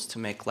chemicals to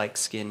make light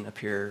skin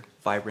appear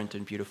vibrant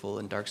and beautiful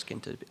and dark skin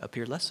to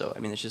appear less so. I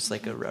mean, it's just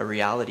like a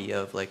reality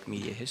of like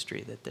media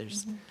history that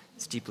it's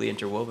deeply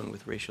interwoven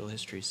with racial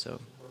history.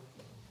 So.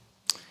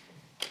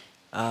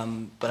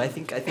 But I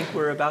think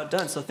we're about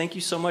done. So thank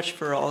you so much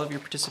for all of your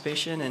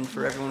participation and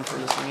for everyone for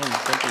listening in.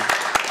 Thank you.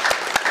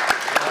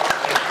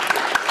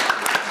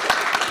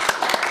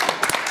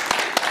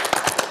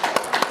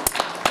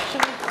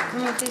 Should we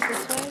move these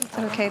this way? Is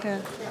it okay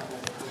to?